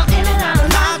now, in and out of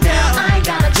lockdown. I ain't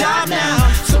got a job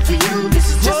now, so for you this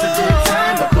is just a good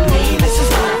time, but for me this is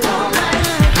what I call life.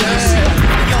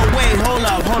 Yo, wait, hold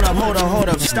up.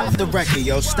 Stop the record,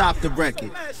 yo, stop the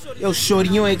record. Yo, shorty,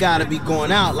 you ain't gotta be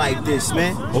going out like this,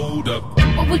 man. Hold up.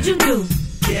 What would you do?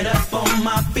 Get up on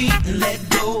my feet and let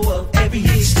go of every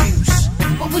excuse.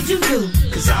 What would you do?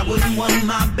 Cause I wouldn't want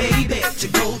my baby to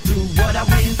go through what I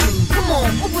went through. Come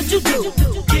on, what would you do?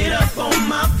 Get up on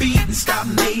my feet and stop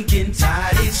making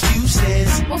tired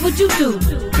excuses. What would you do?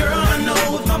 Girl, I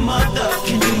know if my mother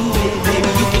can do it,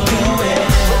 baby, you can do it.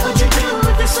 What would you do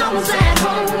if the son was at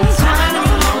home, crying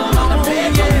all alone on the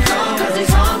bedroom floor, cause he's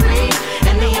hungry,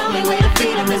 and the only way to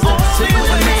feed him is to sleep with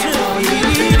a man for a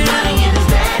little bit of money, and his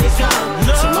daddy's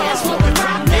gone somewhere smoking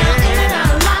rock now, in and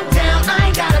out of lockdown. I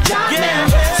ain't got a job now,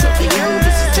 so for you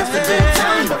this is just a good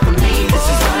time, but for me this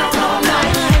is what I call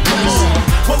life.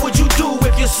 What would you do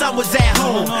if your son was at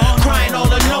home, crying all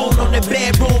alone on the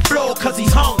bedroom floor cause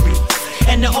he's hungry,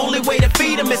 and the only way to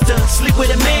feed him is to sleep with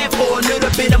a man for a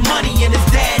little bit of money, and his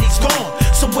daddy's gone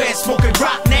somewhere smoking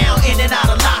rock now, in and out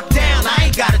of lockdown. I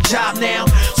ain't got a job now,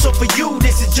 so for you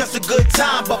this is just a good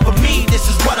time, but for me this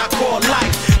is what I call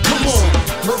life. Come on.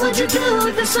 What would you do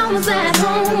if the son was at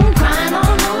home, crying all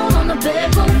alone on the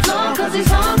bedroom floor, cause he's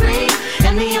hungry,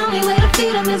 and the only way to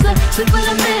feed him is to sleep with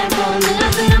a man for a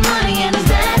little bit of money, and his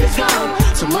daddy's gone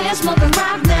somewhere smoking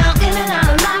rock now, in and out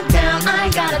of lockdown. I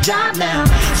ain't got a job now,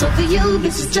 so for you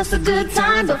this is just a good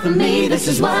time, but for me this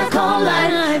is what I call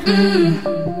life.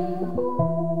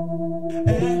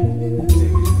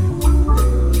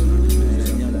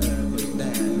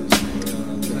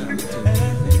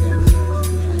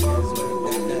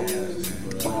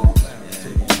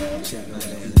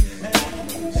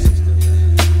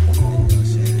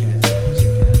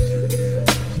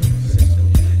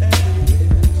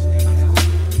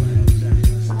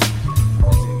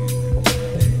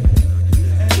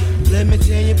 Let me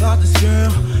tell you about this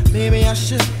girl, maybe I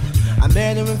should. I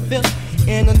met her in Philly,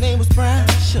 and her name was Brian.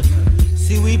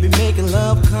 See, we be making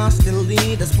love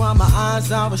constantly, that's why my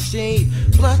eyes are a shade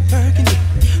blood burgundy.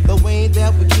 The way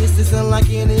that we kiss is unlike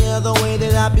any other way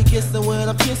that I be kissing when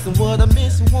I'm kissing. What I'm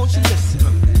missing, won't you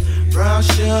listen? Brown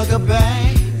sugar,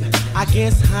 babe, I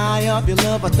guess high off your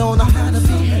love, I don't know how to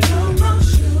behave.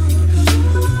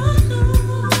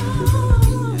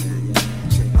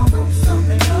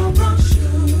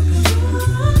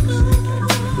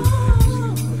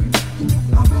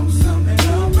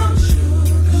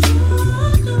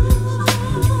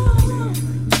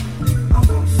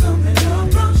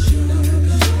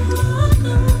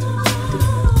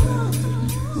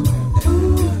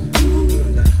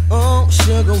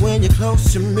 Sugar, when you're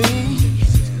close to me,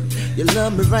 you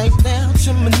love me right down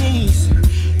to my knees.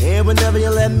 And whenever you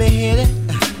let me hit it,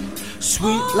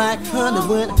 sweet like honey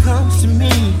when it comes to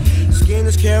me. Skin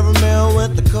is caramel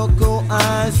with the cocoa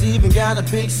eyes. Even got a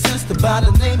big sister by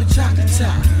the name of Chocolate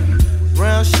Top.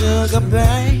 Brown sugar,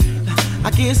 babe,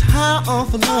 I guess high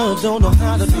off of love, don't know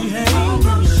how to behave.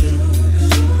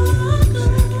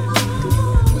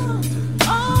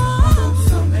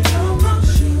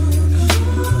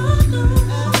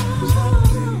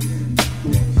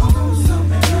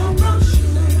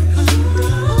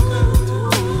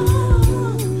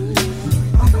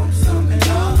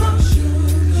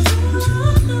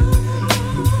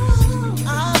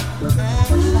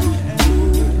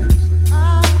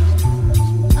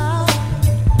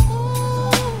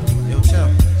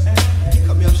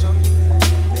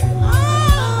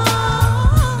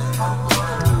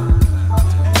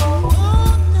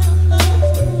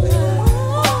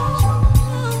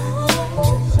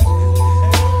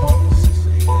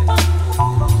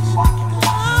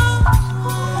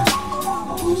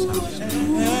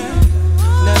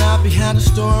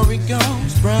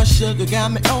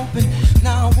 got me open.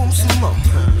 Now I want some more.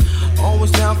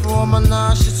 Always down for all my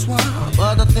nauseous swine,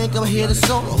 but I think I'm here to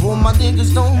solo. Who my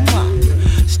niggas don't mind.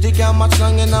 Stick out my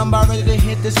tongue and I'm about ready to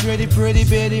hit this pretty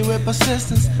bitty with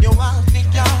persistence. Yo, I don't think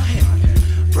y'all hit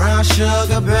me. Brown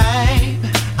sugar, babe.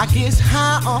 I get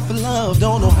high off of love,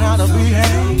 don't know how to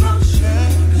behave.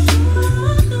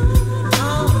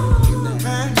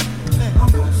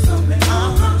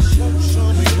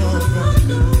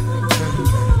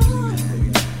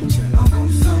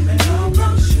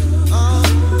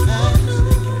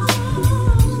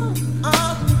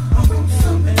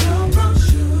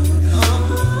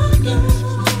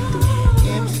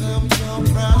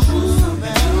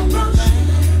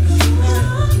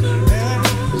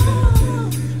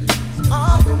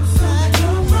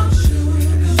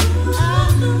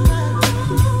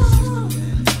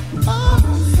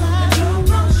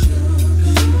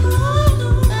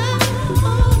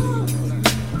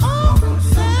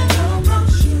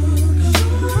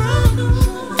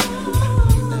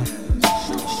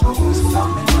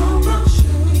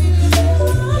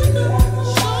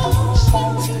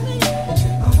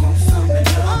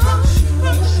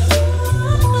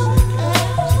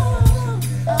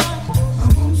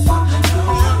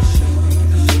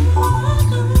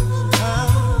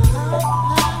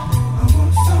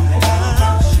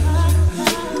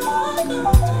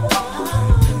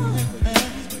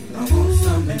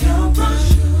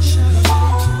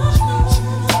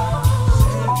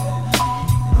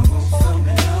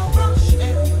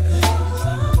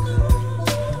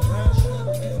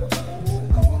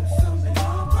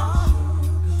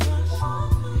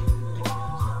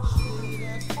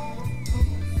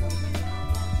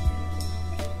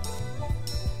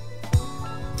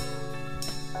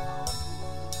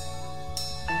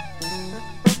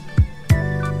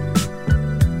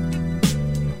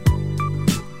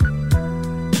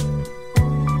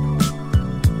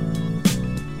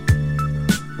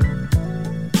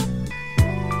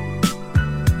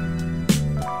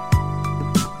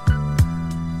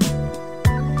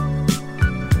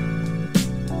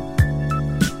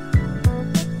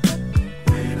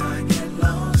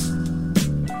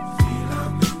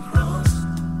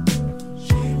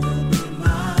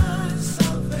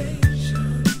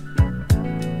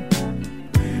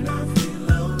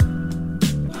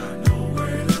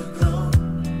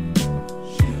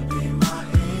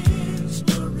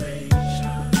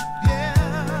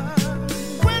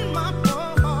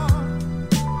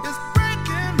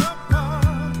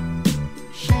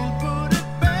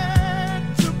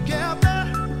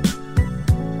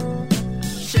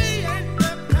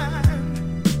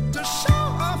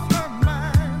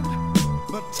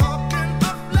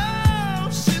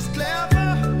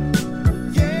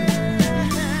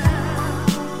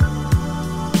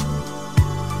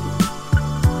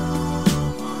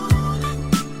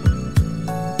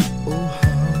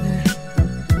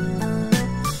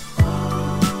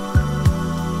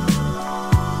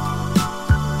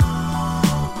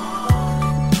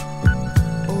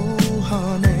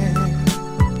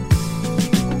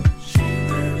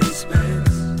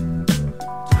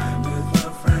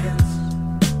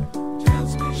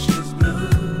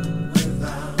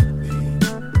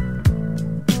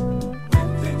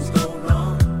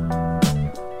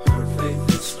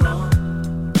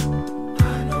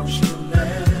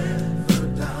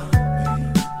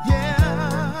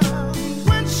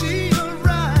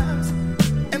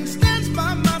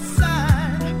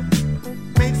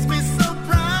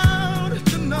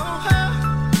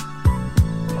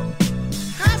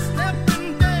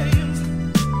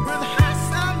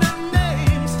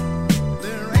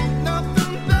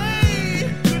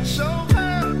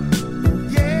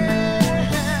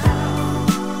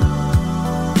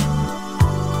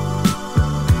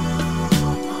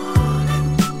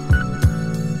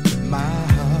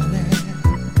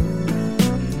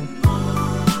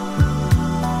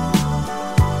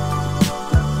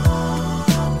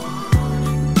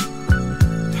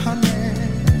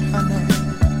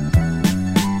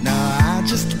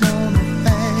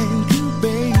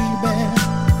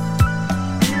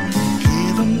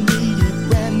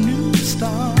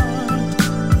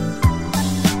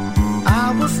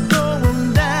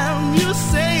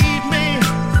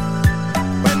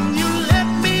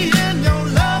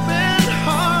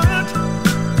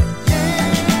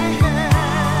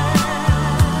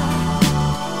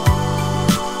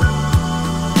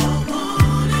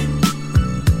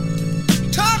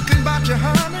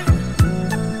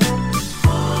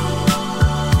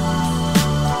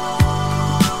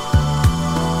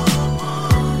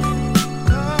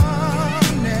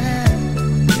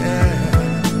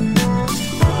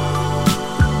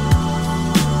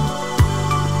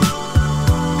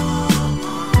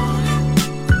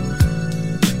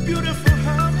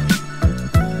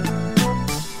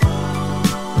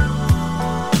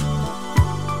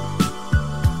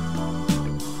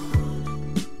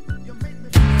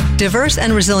 Diverse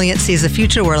and Resilient sees a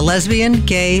future where lesbian,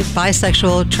 gay,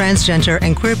 bisexual, transgender,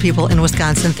 and queer people in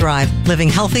Wisconsin thrive, living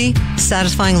healthy,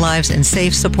 satisfying lives in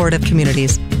safe, supportive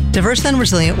communities. Diverse and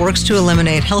Resilient works to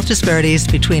eliminate health disparities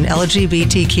between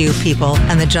LGBTQ people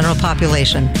and the general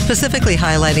population, specifically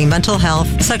highlighting mental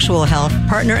health, sexual health,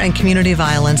 partner and community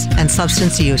violence, and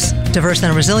substance use. Diverse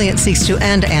and Resilient seeks to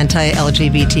end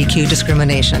anti-LGBTQ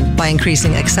discrimination by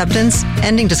increasing acceptance,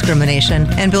 ending discrimination,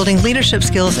 and building leadership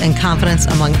skills and confidence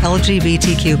among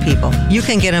LGBTQ people. You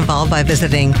can get involved by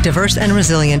visiting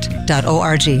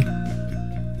diverseandresilient.org.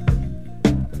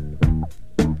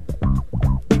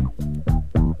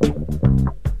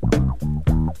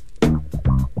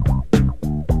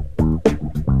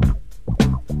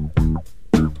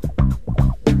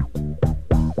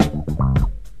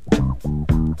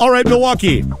 All right,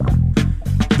 Milwaukee.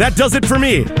 That does it for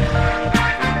me.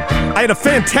 I had a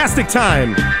fantastic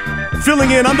time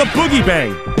filling in on the Boogie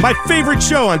Bang, my favorite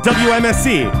show on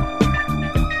WMSE.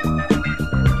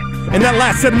 And that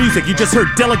last set of music, you just heard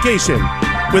Delegation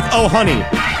with Oh Honey,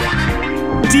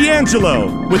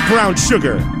 D'Angelo with Brown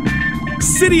Sugar,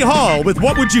 City Hall with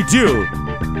What Would You Do,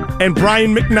 and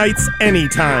Brian McKnight's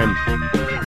Anytime.